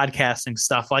even the podcasting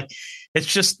stuff. Like, it's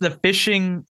just the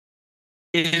fishing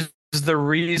is the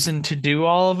reason to do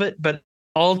all of it, but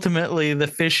ultimately the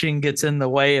fishing gets in the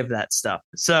way of that stuff.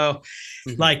 So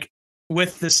like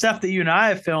with the stuff that you and I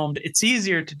have filmed, it's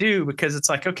easier to do because it's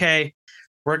like, okay,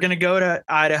 we're going to go to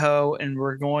Idaho and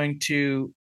we're going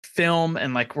to film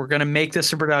and like we're going to make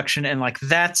this a production, and like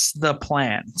that's the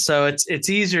plan. So it's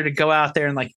easier to go out there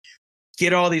and like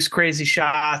get all these crazy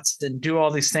shots and do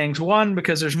all these things. One,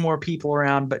 because there's more people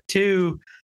around, but two,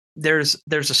 there's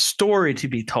a story to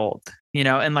be told, you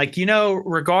know, and like, you know,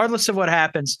 regardless of what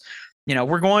happens, you know,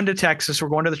 we're going to Texas, we're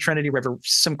going to the Trinity River,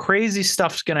 some crazy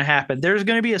stuff's going to happen. There's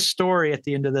going to be a story at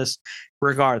the end of this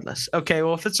regardless. Okay,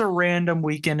 well, if it's a random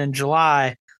weekend in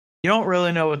July, you don't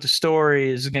really know what the story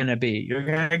is going to be. You're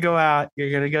going to go out,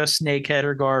 you're going to go snakehead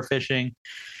or gar fishing.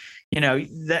 You know,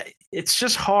 that it's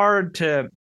just hard to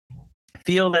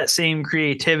feel that same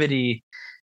creativity.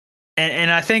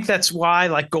 And I think that's why,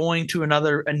 like, going to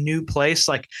a new place,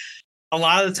 like a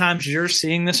lot of the times you're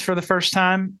seeing this for the first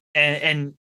time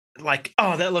and like,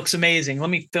 oh, that looks amazing, let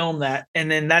me film that. And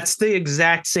then that's the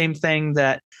exact same thing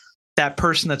that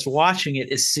person that's watching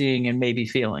it is seeing and maybe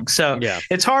feeling. So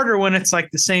it's harder when it's like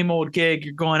the same old gig.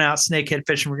 You're going out snakehead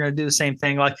fishing, we're going to do the same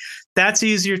thing. Like, that's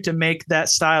easier to make that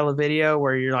style of video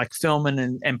where you're like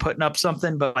filming and putting up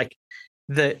something. But like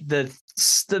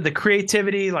the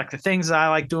creativity, like the things I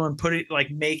like doing,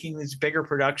 making these bigger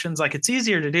productions, like it's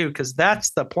easier to do because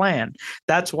that's the plan.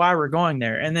 That's why we're going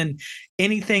there. And then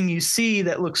anything you see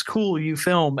that looks cool, you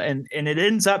film, and it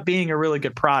ends up being a really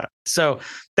good product. So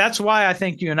that's why I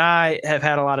think you and I have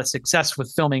had a lot of success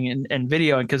with filming and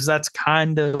videoing, because that's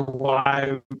kind of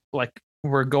why, like,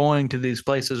 we're going to these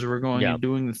places, we're going and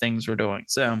doing the things we're doing.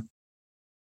 So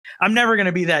I'm never going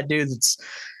to be that dude that's,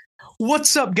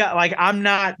 what's up, guy? Like, I'm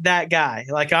not that guy.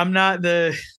 Like, I'm not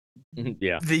the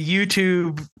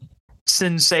YouTube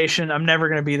sensation. I'm never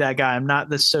going to be that guy. I'm not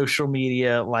the social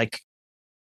media, like,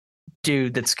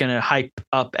 dude that's going to hype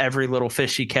up every little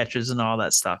fish he catches and all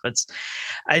that stuff.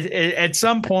 At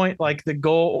some point, like, the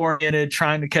goal oriented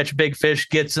trying to catch big fish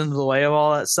gets into the way of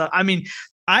all that stuff. I mean,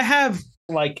 I have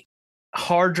like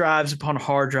hard drives upon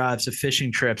hard drives of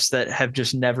fishing trips that have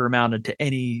just never amounted to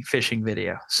any fishing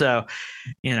video. So,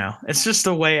 you know, it's just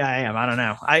the way I am. I don't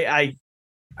know.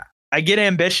 I get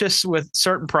ambitious with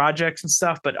certain projects and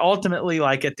stuff, but ultimately,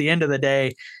 like, at the end of the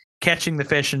day, catching the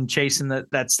fish and chasing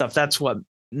that stuff, that's what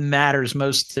matters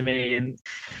most to me. And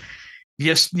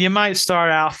you might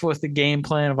start off with the game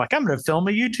plan of like, I'm going to film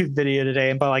a YouTube video today,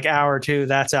 and by like hour or two,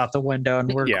 that's out the window,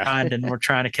 and we're grinding, we're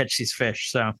trying to catch these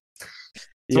fish. So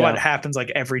it's what happens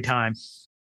like every time.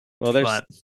 Well,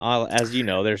 as you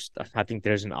know, I think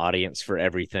there's an audience for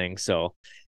everything. So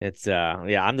it's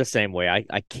I'm the same way.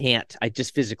 I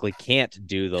just physically can't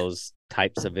do those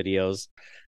types of videos.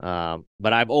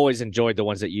 But I've always enjoyed the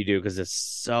ones that you do, because it's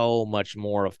so much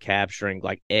more of capturing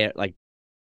like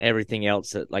everything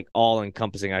else, that like all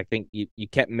encompassing. I think you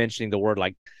kept mentioning the word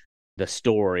like the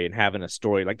story and having a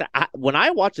story like that. When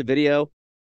I watch a video,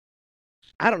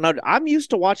 I don't know, I'm used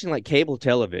to watching like cable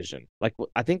television. Like,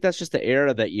 I think that's just the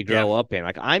era that you grow up in.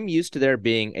 Like, I'm used to there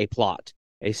being a plot,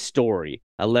 a story,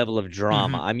 a level of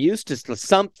drama. I'm used to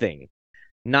something,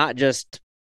 not just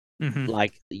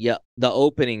like, the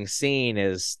opening scene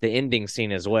is the ending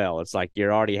scene as well. It's like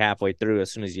you're already halfway through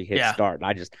as soon as you hit start.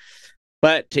 And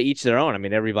but to each their own. I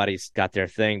mean, everybody's got their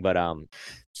thing, but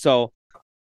so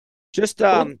just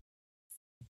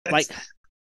like,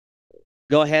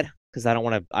 go ahead, because I don't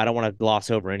want to gloss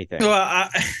over anything. Well,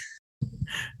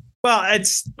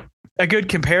 it's a good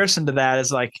comparison to that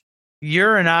is like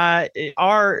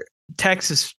our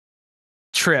Texas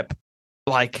trip,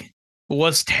 like,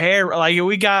 was terrible. Like,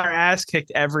 we got our ass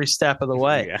kicked every step of the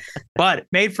way, but it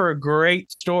made for a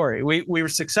great story. We were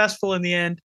successful in the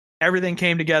end. Everything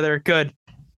came together good.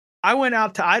 I went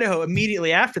out to Idaho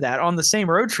immediately after that on the same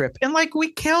road trip, and like,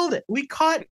 we killed it. We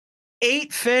caught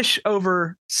 8 fish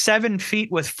over 7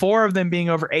 feet, with 4 of them being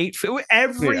over 8 feet.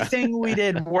 Everything we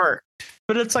did worked.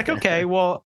 But it's like, okay,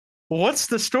 well, what's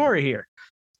the story here?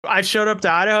 I showed up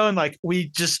to Idaho and like, we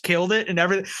just killed it and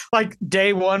everything. Like,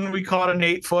 day one, we caught an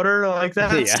 8-footer. Like,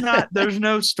 that's there's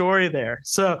no story there.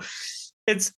 So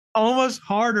it's almost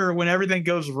harder when everything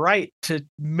goes right to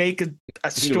make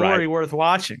a story worth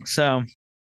watching. So,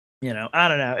 you know, I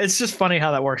don't know. It's just funny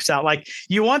how that works out. Like,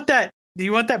 you want that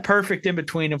perfect in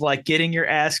between of like getting your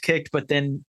ass kicked, but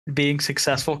then being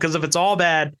successful. Because if it's all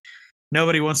bad,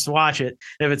 nobody wants to watch it.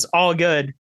 If it's all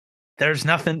good, there's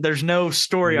no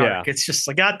story arc. It's just,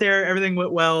 I got there, everything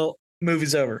went well,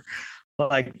 movie's over.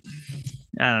 Like,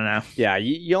 I don't know. Yeah,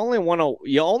 you only want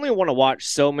to watch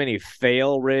so many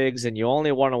fail rigs, and you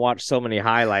only want to watch so many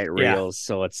highlight reels.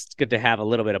 So it's good to have a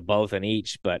little bit of both in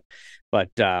each. But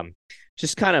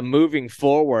just kind of moving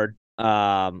forward,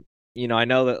 I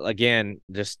know that again,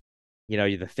 just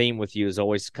the theme with you is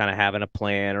always kind of having a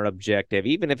plan or objective,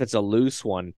 even if it's a loose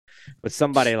one. With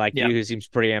somebody like you who seems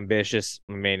pretty ambitious,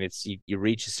 I mean, it's you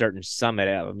reach a certain summit.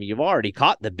 I mean, you've already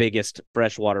caught the biggest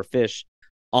freshwater fish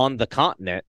on the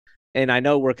continent. And I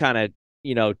know we're kind of,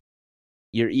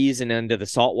 you're easing into the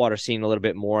saltwater scene a little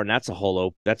bit more, and that's a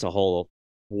whole that's a whole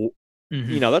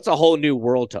new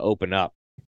world to open up.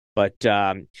 But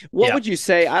what would you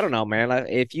say? I don't know, man.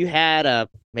 If you had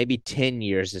maybe 10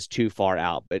 years is too far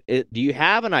out, but do you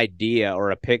have an idea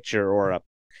or a picture or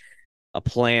a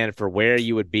plan for where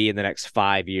you would be in the next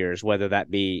 5 years, whether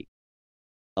that be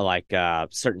like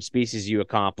certain species you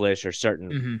accomplish or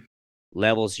certain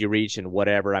levels you reach and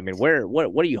whatever? I mean, what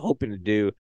are you hoping to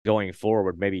do going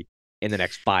forward, maybe in the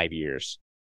next 5 years?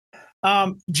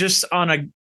 Just on a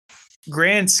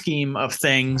grand scheme of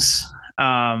things,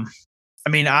 I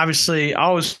mean, obviously I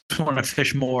always want to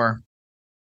fish more.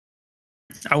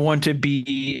 I want to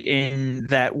be in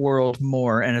that world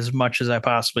more and as much as I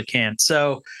possibly can.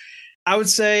 So I would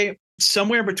say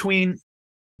somewhere between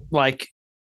like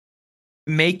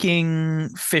making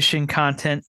fishing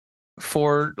content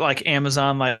for like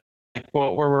Amazon, like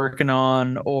what we're working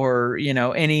on, or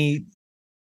any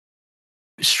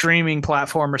streaming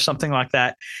platform or something like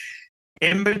that.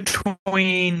 In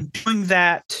between doing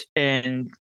that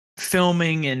and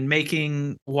filming and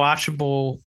making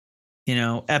watchable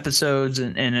episodes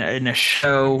and a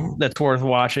show that's worth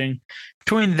watching,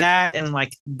 between that and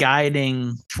like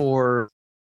guiding for,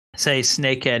 say,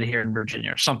 snakehead here in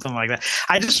Virginia or something like that,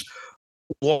 I just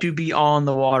want to be on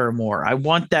the water more. I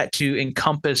want that to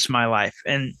encompass my life.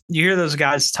 And you hear those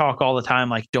guys talk all the time,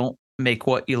 like, don't make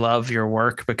what you love your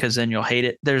work because then you'll hate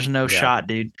it. There's no shot,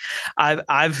 dude.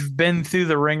 I've been through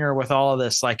the ringer with all of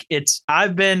this. Like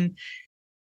I've been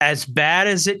as bad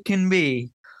as it can be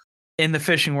in the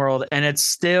fishing world, and it's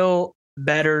still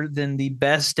better than the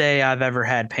best day I've ever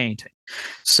had painting.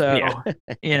 So,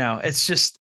 it's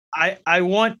just, I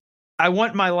want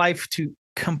my life to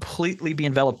completely be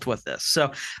enveloped with this.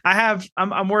 So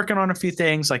I'm working on a few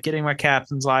things, like getting my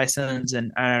captain's license,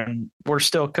 and we're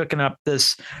still cooking up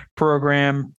this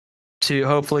program to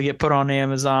hopefully get put on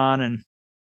Amazon. And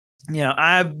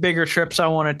I have bigger trips I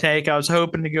want to take. I was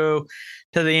hoping to go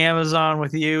to the Amazon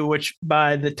with you, which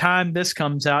by the time this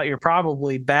comes out, you're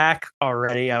probably back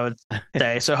already, I would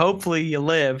say. So hopefully you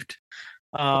lived.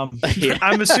 I'm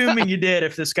assuming you did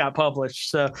if this got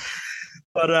published. So,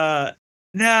 but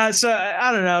so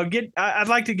I don't know. I'd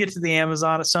like to get to the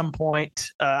Amazon at some point.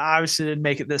 Obviously didn't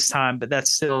make it this time, but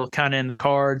that's still kind of in the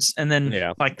cards. And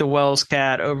then like the Wells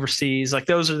cat overseas, like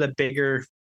those are the bigger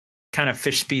kind of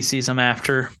fish species I'm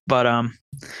after. But I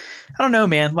don't know,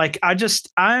 man. Like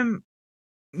I'm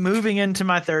moving into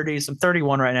my 30s. I'm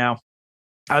 31 right now.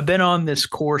 I've been on this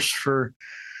course for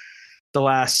the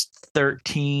last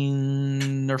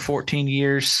 13 or 14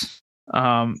 years.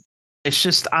 It's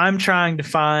just I'm trying to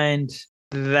find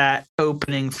that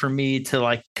opening for me to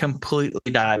like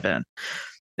completely dive in.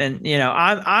 And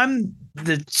I'm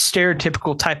the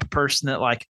stereotypical type of person that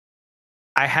like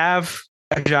I have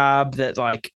a job that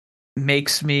like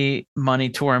makes me money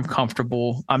to where I'm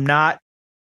comfortable. I'm not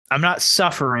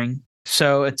suffering,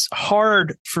 so it's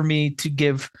hard for me to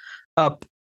give up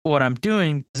what I'm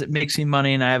doing because it makes me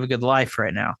money and I have a good life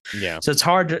right now. Yeah. So it's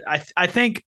hard to I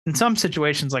think in some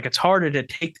situations like it's harder to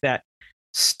take that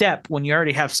step when you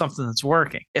already have something that's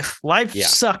working. If life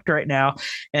sucked right now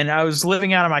and I was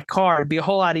living out of my car, it'd be a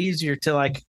whole lot easier to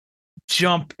like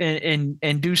jump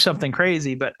and do something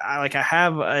crazy. But I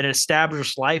have an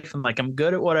established life and like I'm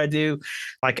good at what I do.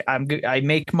 Like I'm good, I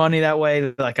make money that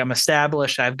way. Like I'm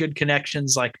established. I have good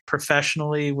connections like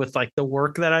professionally with like the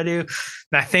work that I do.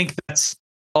 And I think that's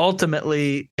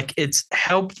ultimately like it's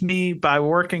helped me by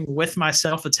working with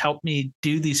myself. It's helped me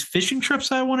do these fishing trips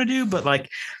I want to do, but like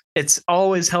it's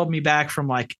always held me back from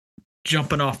like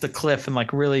jumping off the cliff and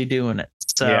like really doing it.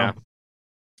 So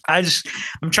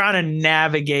I'm trying to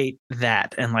navigate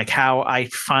that and like how I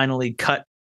finally cut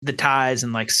the ties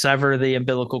and like sever the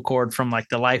umbilical cord from like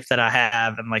the life that I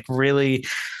have and like really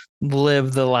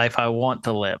live the life I want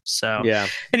to live. So,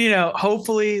 and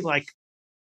hopefully like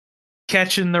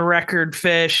catching the record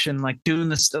fish and like doing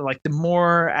this, like the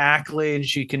more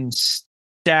accolades you can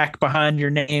stack behind your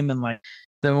name and like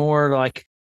the more like,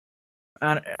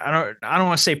 I don't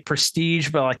want to say prestige,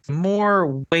 but like the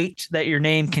more weight that your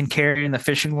name can carry in the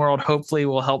fishing world, hopefully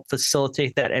will help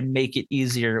facilitate that and make it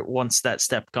easier once that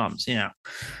step comes,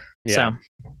 So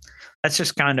that's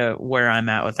just kind of where I'm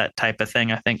at with that type of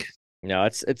thing, I think. No,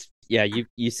 it's yeah,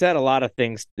 you said a lot of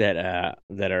things that are,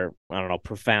 I don't know,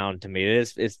 profound to me.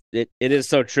 It is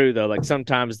so true though. Like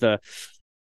sometimes the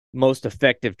most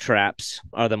effective traps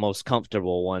are the most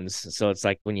comfortable ones. So it's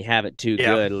like when you have it too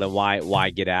good, then why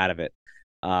get out of it?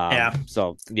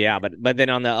 So yeah, but then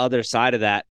on the other side of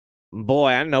that, boy,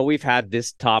 I know we've had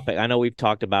this topic. I know we've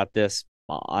talked about this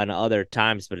on other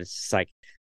times, but it's just like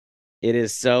it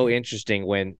is so interesting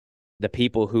when the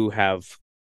people who have,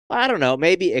 I don't know,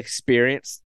 maybe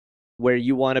experienced where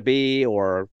you want to be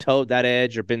or towed that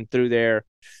edge or been through there,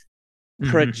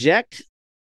 project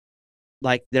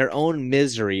like their own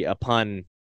misery upon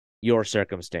your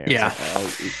circumstance. Yeah. Like,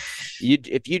 oh,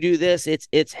 if you do this,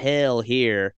 it's hell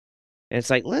here. And it's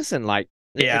like, listen, like,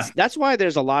 that's why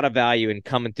there's a lot of value in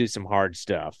coming through some hard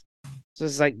stuff. So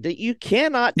it's like that you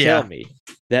cannot tell me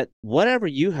that whatever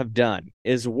you have done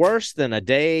is worse than a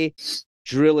day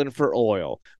drilling for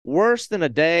oil, worse than a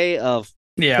day of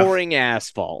pouring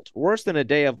asphalt, worse than a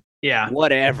day of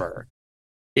whatever.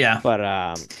 Yeah.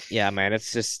 But yeah, man,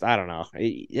 it's just, I don't know.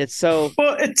 It's so,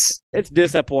 well, it's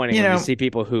disappointing when you see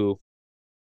people who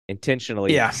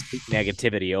intentionally speak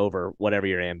negativity over whatever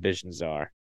your ambitions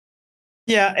are.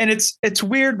 Yeah, and it's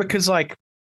weird because like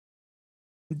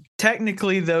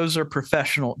technically those are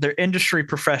professional, they're industry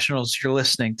professionals you're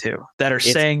listening to that are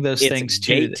saying those things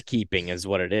to gatekeeping is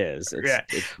what it is.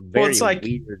 It's well, it's like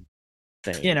weird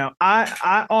thing. You know,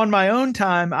 I on my own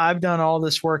time, I've done all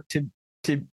this work to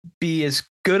be as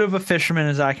good of a fisherman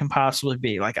as I can possibly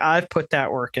be. Like I've put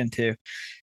that work into,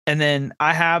 and then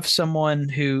I have someone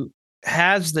who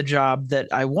has the job that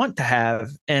I want to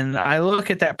have, and I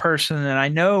look at that person and I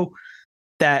know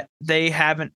that they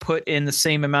haven't put in the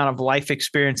same amount of life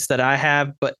experience that I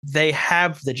have, but they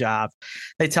have the job.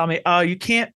 They tell me, oh, you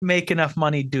can't make enough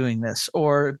money doing this,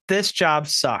 or this job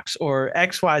sucks, or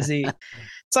XYZ.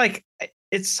 It's like,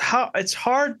 it's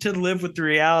hard to live with the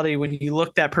reality when you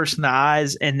look that person in the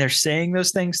eyes and they're saying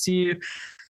those things to you,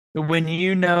 when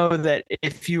you know that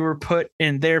if you were put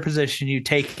in their position, you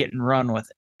take it and run with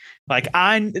it. Like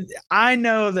I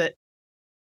know that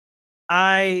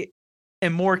I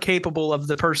am more capable of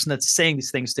the person that's saying these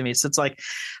things to me. So it's like,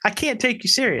 I can't take you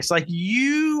serious. Like,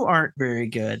 you aren't very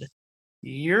good.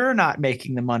 You're not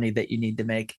making the money that you need to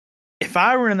make. If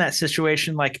I were in that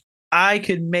situation, like, I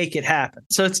could make it happen.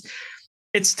 So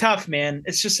it's tough, man.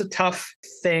 It's just a tough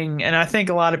thing. And I think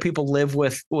a lot of people live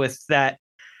with that.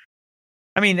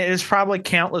 I mean, there's probably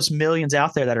countless millions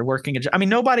out there that are working. I mean,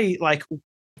 nobody, like,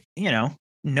 you know,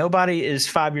 nobody is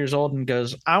 5 years old and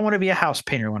goes, I want to be a house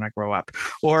painter when I grow up,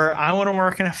 or I want to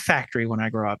work in a factory when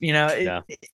I grow up. You know,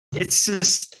 it's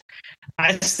just,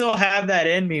 I still have that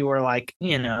in me where, like,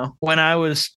 you know, when I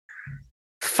was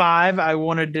 5, I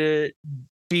wanted to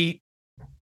beat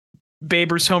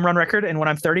Babe Ruth's home run record. And when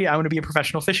I'm 30, I want to be a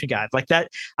professional fishing guide like that.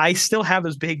 I still have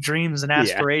those big dreams and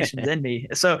aspirations in me.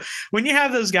 So when you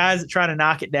have those guys that try to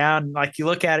knock it down, like, you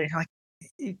look at it, you're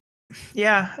like,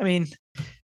 yeah, I mean,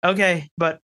 okay,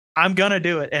 but I'm going to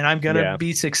do it, and I'm going to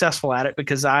be successful at it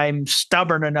because I'm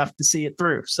stubborn enough to see it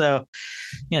through. So,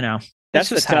 you know, that's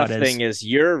the tough thing is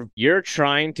you're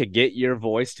trying to get your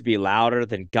voice to be louder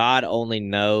than God only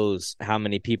knows how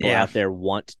many people out there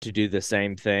want to do the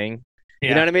same thing.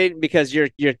 You know what I mean? Because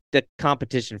the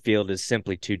competition field is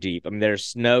simply too deep. I mean,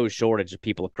 there's no shortage of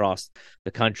people across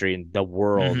the country and the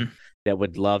world that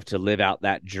would love to live out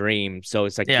that dream. So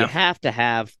it's like you have to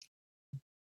have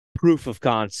proof of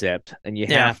concept, and you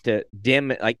have to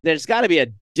there's got to be a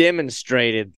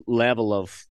demonstrated level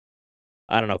of,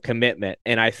 I don't know, commitment.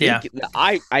 And I think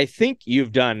I think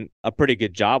you've done a pretty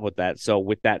good job with that. So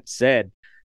with that said,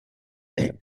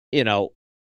 you know,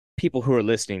 people who are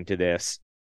listening to this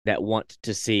that want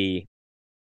to see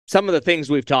some of the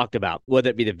things we've talked about, whether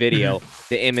it be the video,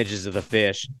 the images of the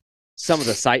fish, some of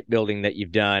the site building that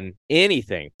you've done,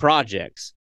 anything,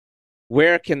 projects,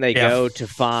 where can they go to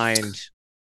find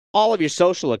all of your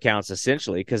social accounts,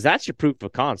 essentially? Because that's your proof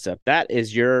of concept. That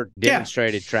is your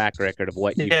demonstrated track record of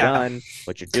what you've done,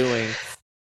 what you're doing.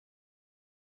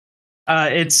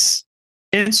 It's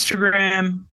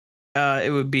Instagram.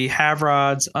 It would be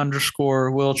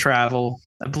havrods_will travel.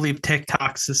 I believe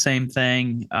TikTok's the same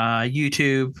thing.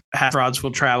 YouTube, havrods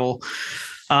will travel.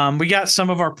 We got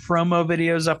some of our promo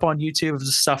videos up on YouTube of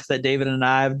the stuff that David and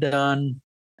I have done.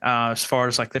 As far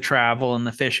as like the travel and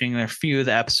the fishing, a few of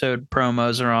the episode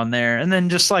promos are on there. And then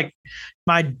just like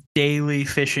my daily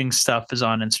fishing stuff is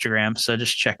on Instagram. So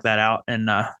just check that out. And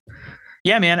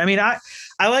yeah, man, I mean, I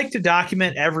like to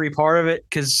document every part of it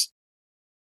because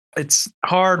it's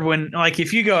hard when, like,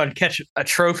 if you go and catch a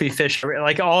trophy fish,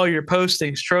 like all your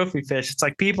postings, trophy fish, it's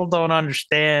like people don't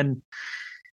understand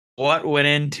what went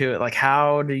into it. Like,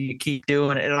 how do you keep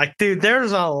doing it? Like, dude,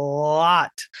 there's a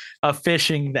lot of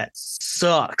fishing that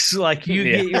sucks. Like, you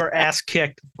get your ass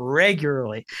kicked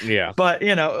regularly. Yeah. But,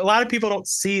 a lot of people don't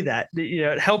see that.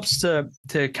 It helps to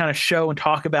kind of show and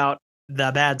talk about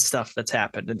the bad stuff that's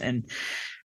happened.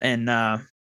 And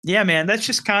yeah, man,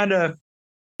 that's kind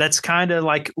of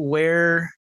like where,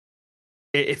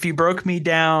 if you broke me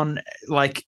down,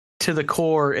 like, to the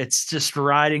core, it's just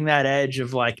riding that edge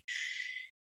of like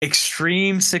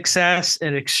extreme success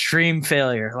and extreme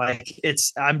failure. Like,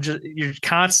 you're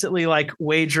constantly like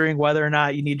wagering whether or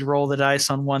not you need to roll the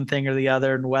dice on one thing or the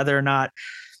other, and whether or not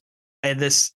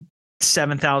this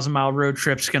 7,000-mile road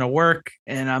trip's going to work.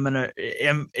 And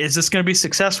is this going to be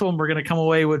successful? And we're going to come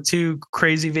away with 2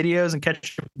 crazy videos and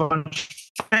catch a bunch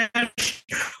of fish?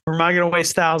 Or am I going to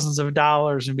waste thousands of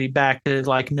dollars and be back to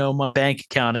like no money bank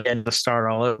account again to start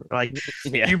all over? Like,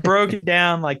 you broke it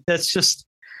down. Like, that's just,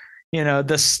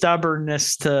 the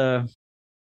stubbornness to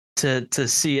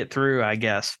see it through, I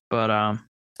guess. But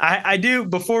I do,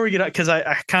 before we get up, because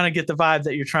I kind of get the vibe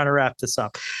that you're trying to wrap this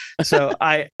up. So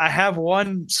I have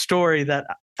one story that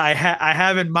I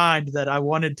have in mind that I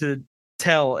wanted to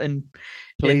tell, and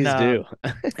please do.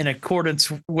 In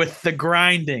accordance with the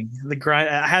grind.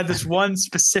 I had this one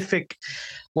specific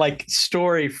like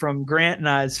story from Grant and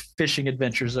I's fishing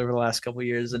adventures over the last couple of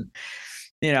years, and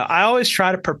I always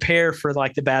try to prepare for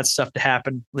like the bad stuff to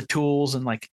happen with tools, and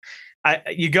like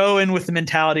you go in with the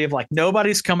mentality of like,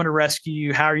 nobody's coming to rescue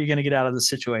you. How are you going to get out of the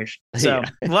situation? So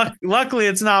luckily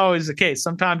it's not always the case.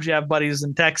 Sometimes you have buddies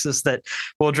in Texas that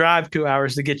will drive 2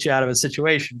 hours to get you out of a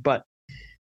situation. But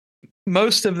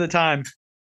most of the time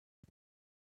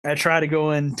I try to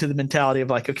go into the mentality of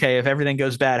like, okay, if everything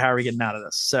goes bad, how are we getting out of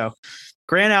this? So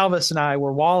Grant Alvis and I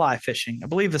were walleye fishing. I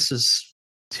believe this is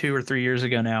 2 or 3 years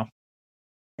ago now.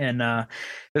 And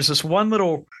there's this one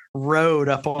little road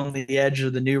up on the edge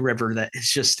of the New River that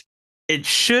is just, it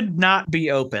should not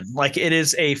be open. Like, it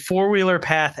is a 4-wheeler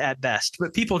path at best,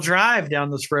 but people drive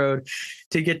down this road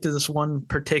to get to this one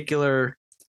particular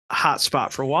hot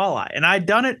spot for walleye. And I'd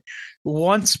done it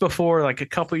once before, like a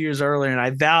couple years earlier, and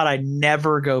I vowed I'd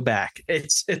never go back.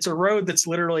 It's a road that's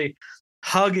literally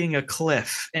hugging a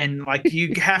cliff, and like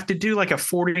you have to do like a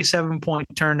 47-point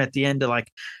turn at the end to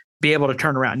like be able to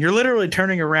turn around. You're literally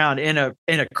turning around in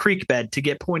a creek bed to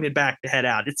get pointed back to head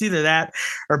out. It's either that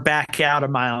or back out 1.5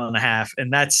 miles,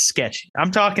 and that's sketchy. I'm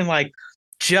talking like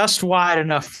just wide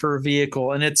enough for a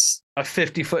vehicle, and it's a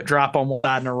 50-foot drop on one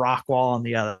side and a rock wall on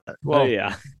the other. Well,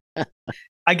 yeah.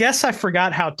 I guess I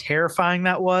forgot how terrifying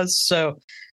that was. So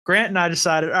Grant and I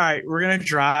decided, all right, we're going to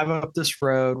drive up this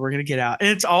road. We're going to get out. And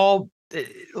it's all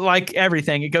like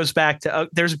everything. It goes back to,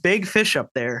 there's big fish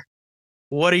up there.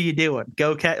 What are you doing?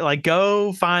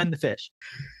 Go find the fish.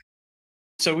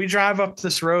 So we drive up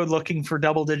this road looking for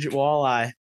double-digit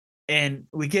walleye, and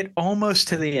we get almost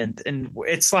to the end, and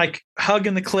it's like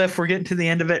hugging the cliff. We're getting to the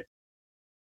end of it,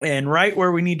 and right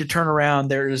where we need to turn around,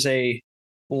 there is a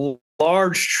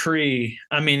large tree.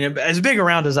 I mean, as big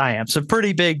around as I am, so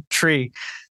pretty big tree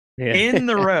in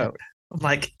the road. I'm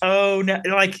like, oh no,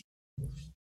 like,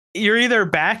 you're either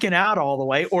backing out all the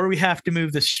way or we have to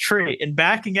move this tree. And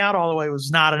backing out all the way was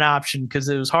not an option because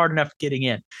it was hard enough getting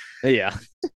in. Yeah.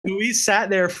 We sat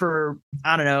there for,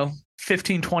 I don't know,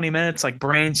 15, 20 minutes, like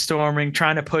brainstorming,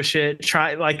 trying to push it,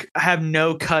 I have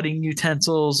no cutting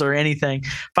utensils or anything.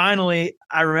 Finally,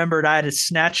 I remembered I had a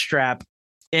snatch strap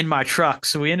in my truck.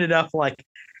 So we ended up like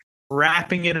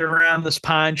wrapping it around this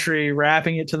pine tree,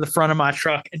 wrapping it to the front of my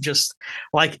truck, and just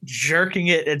like jerking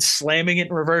it and slamming it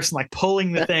in reverse and like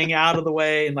pulling the thing out of the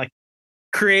way and like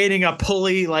creating a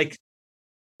pulley, like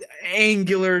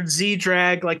angular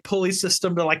Z-drag, like pulley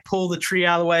system to like pull the tree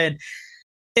out of the way, and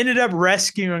ended up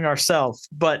rescuing ourselves.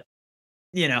 But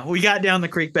we got down the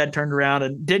creek bed, turned around,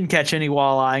 and didn't catch any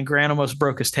walleye, and Grant almost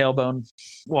broke his tailbone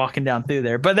walking down through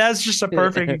there. But that's just a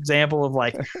perfect example of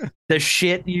like the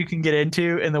shit you can get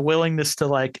into and the willingness to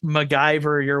like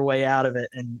MacGyver your way out of it.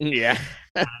 And yeah,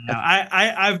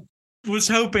 I was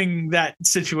hoping that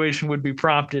situation would be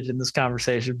prompted in this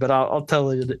conversation, but I'll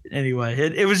tell you anyway.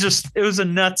 It was a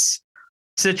nuts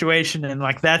situation, and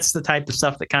like that's the type of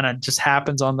stuff that kind of just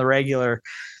happens on the regular.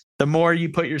 The more you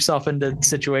put yourself into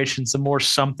situations, the more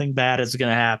something bad is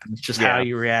going to happen. It's just how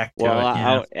you react to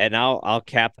it. I'll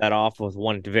cap that off with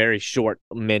one very short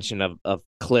mention of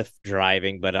cliff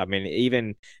driving. But I mean,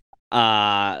 even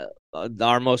our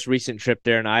most recent trip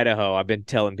there in Idaho, I've been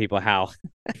telling people how.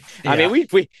 I mean,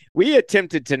 we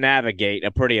attempted to navigate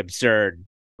a pretty absurd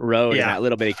road in that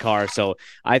little bitty car. So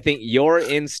I think your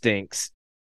instincts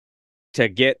to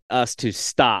get us to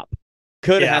stop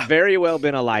could have very well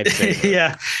been a lifesaver.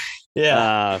 Yeah.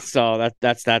 Yeah. So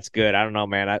that's good. I don't know,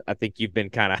 man. I think you've been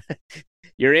kind of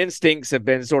your instincts have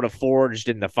been sort of forged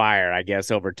in the fire, I guess,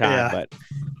 over time. Yeah.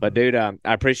 But dude, I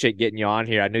appreciate getting you on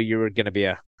here. I knew you were going to be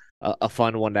a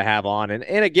fun one to have on.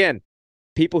 And again,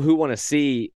 people who want to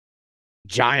see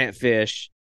giant fish,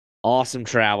 awesome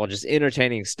travel, just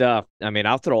entertaining stuff. I mean,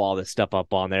 I'll throw all this stuff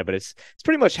up on there, but it's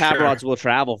pretty much Have Rods Will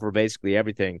Travel for basically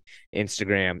everything.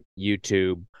 Instagram,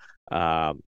 YouTube,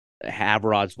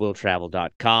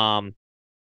 haverodswilltravel.com,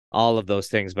 all of those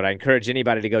things. But I encourage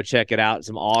anybody to go check it out.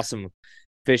 Some awesome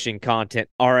fishing content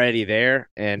already there,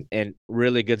 and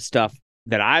really good stuff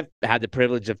that I've had the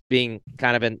privilege of being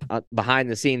kind of in behind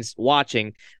the scenes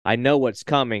watching. I know what's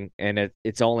coming, and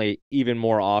it's only even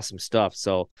more awesome stuff.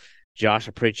 So Josh,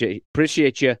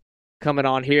 appreciate you coming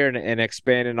on here and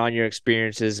expanding on your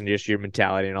experiences and just your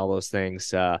mentality and all those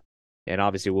things. And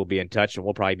obviously we'll be in touch, and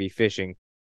we'll probably be fishing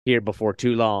here before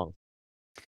too long.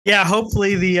 Yeah,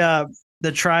 hopefully the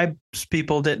tribes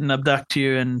people didn't abduct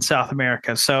you in South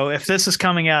America. So if this is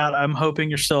coming out, I'm hoping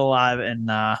you're still alive, and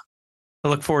I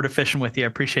look forward to fishing with you. I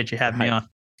appreciate you having me on.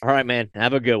 All right, man.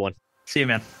 Have a good one. See you,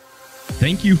 man.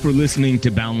 Thank you for listening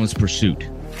to Boundless Pursuit.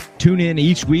 Tune in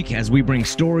each week as we bring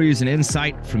stories and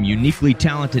insight from uniquely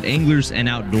talented anglers and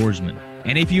outdoorsmen.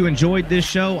 And if you enjoyed this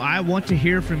show, I want to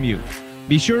hear from you.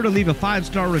 Be sure to leave a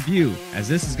 5-star review, as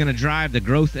this is going to drive the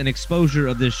growth and exposure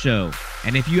of this show.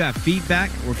 And if you have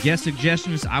feedback or guest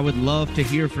suggestions, I would love to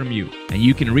hear from you. And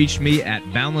you can reach me at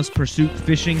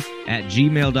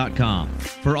boundlesspursuitfishing@gmail.com.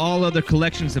 For all other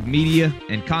collections of media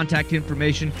and contact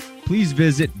information, please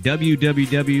visit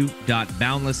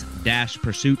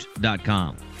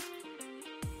www.boundless-pursuit.com.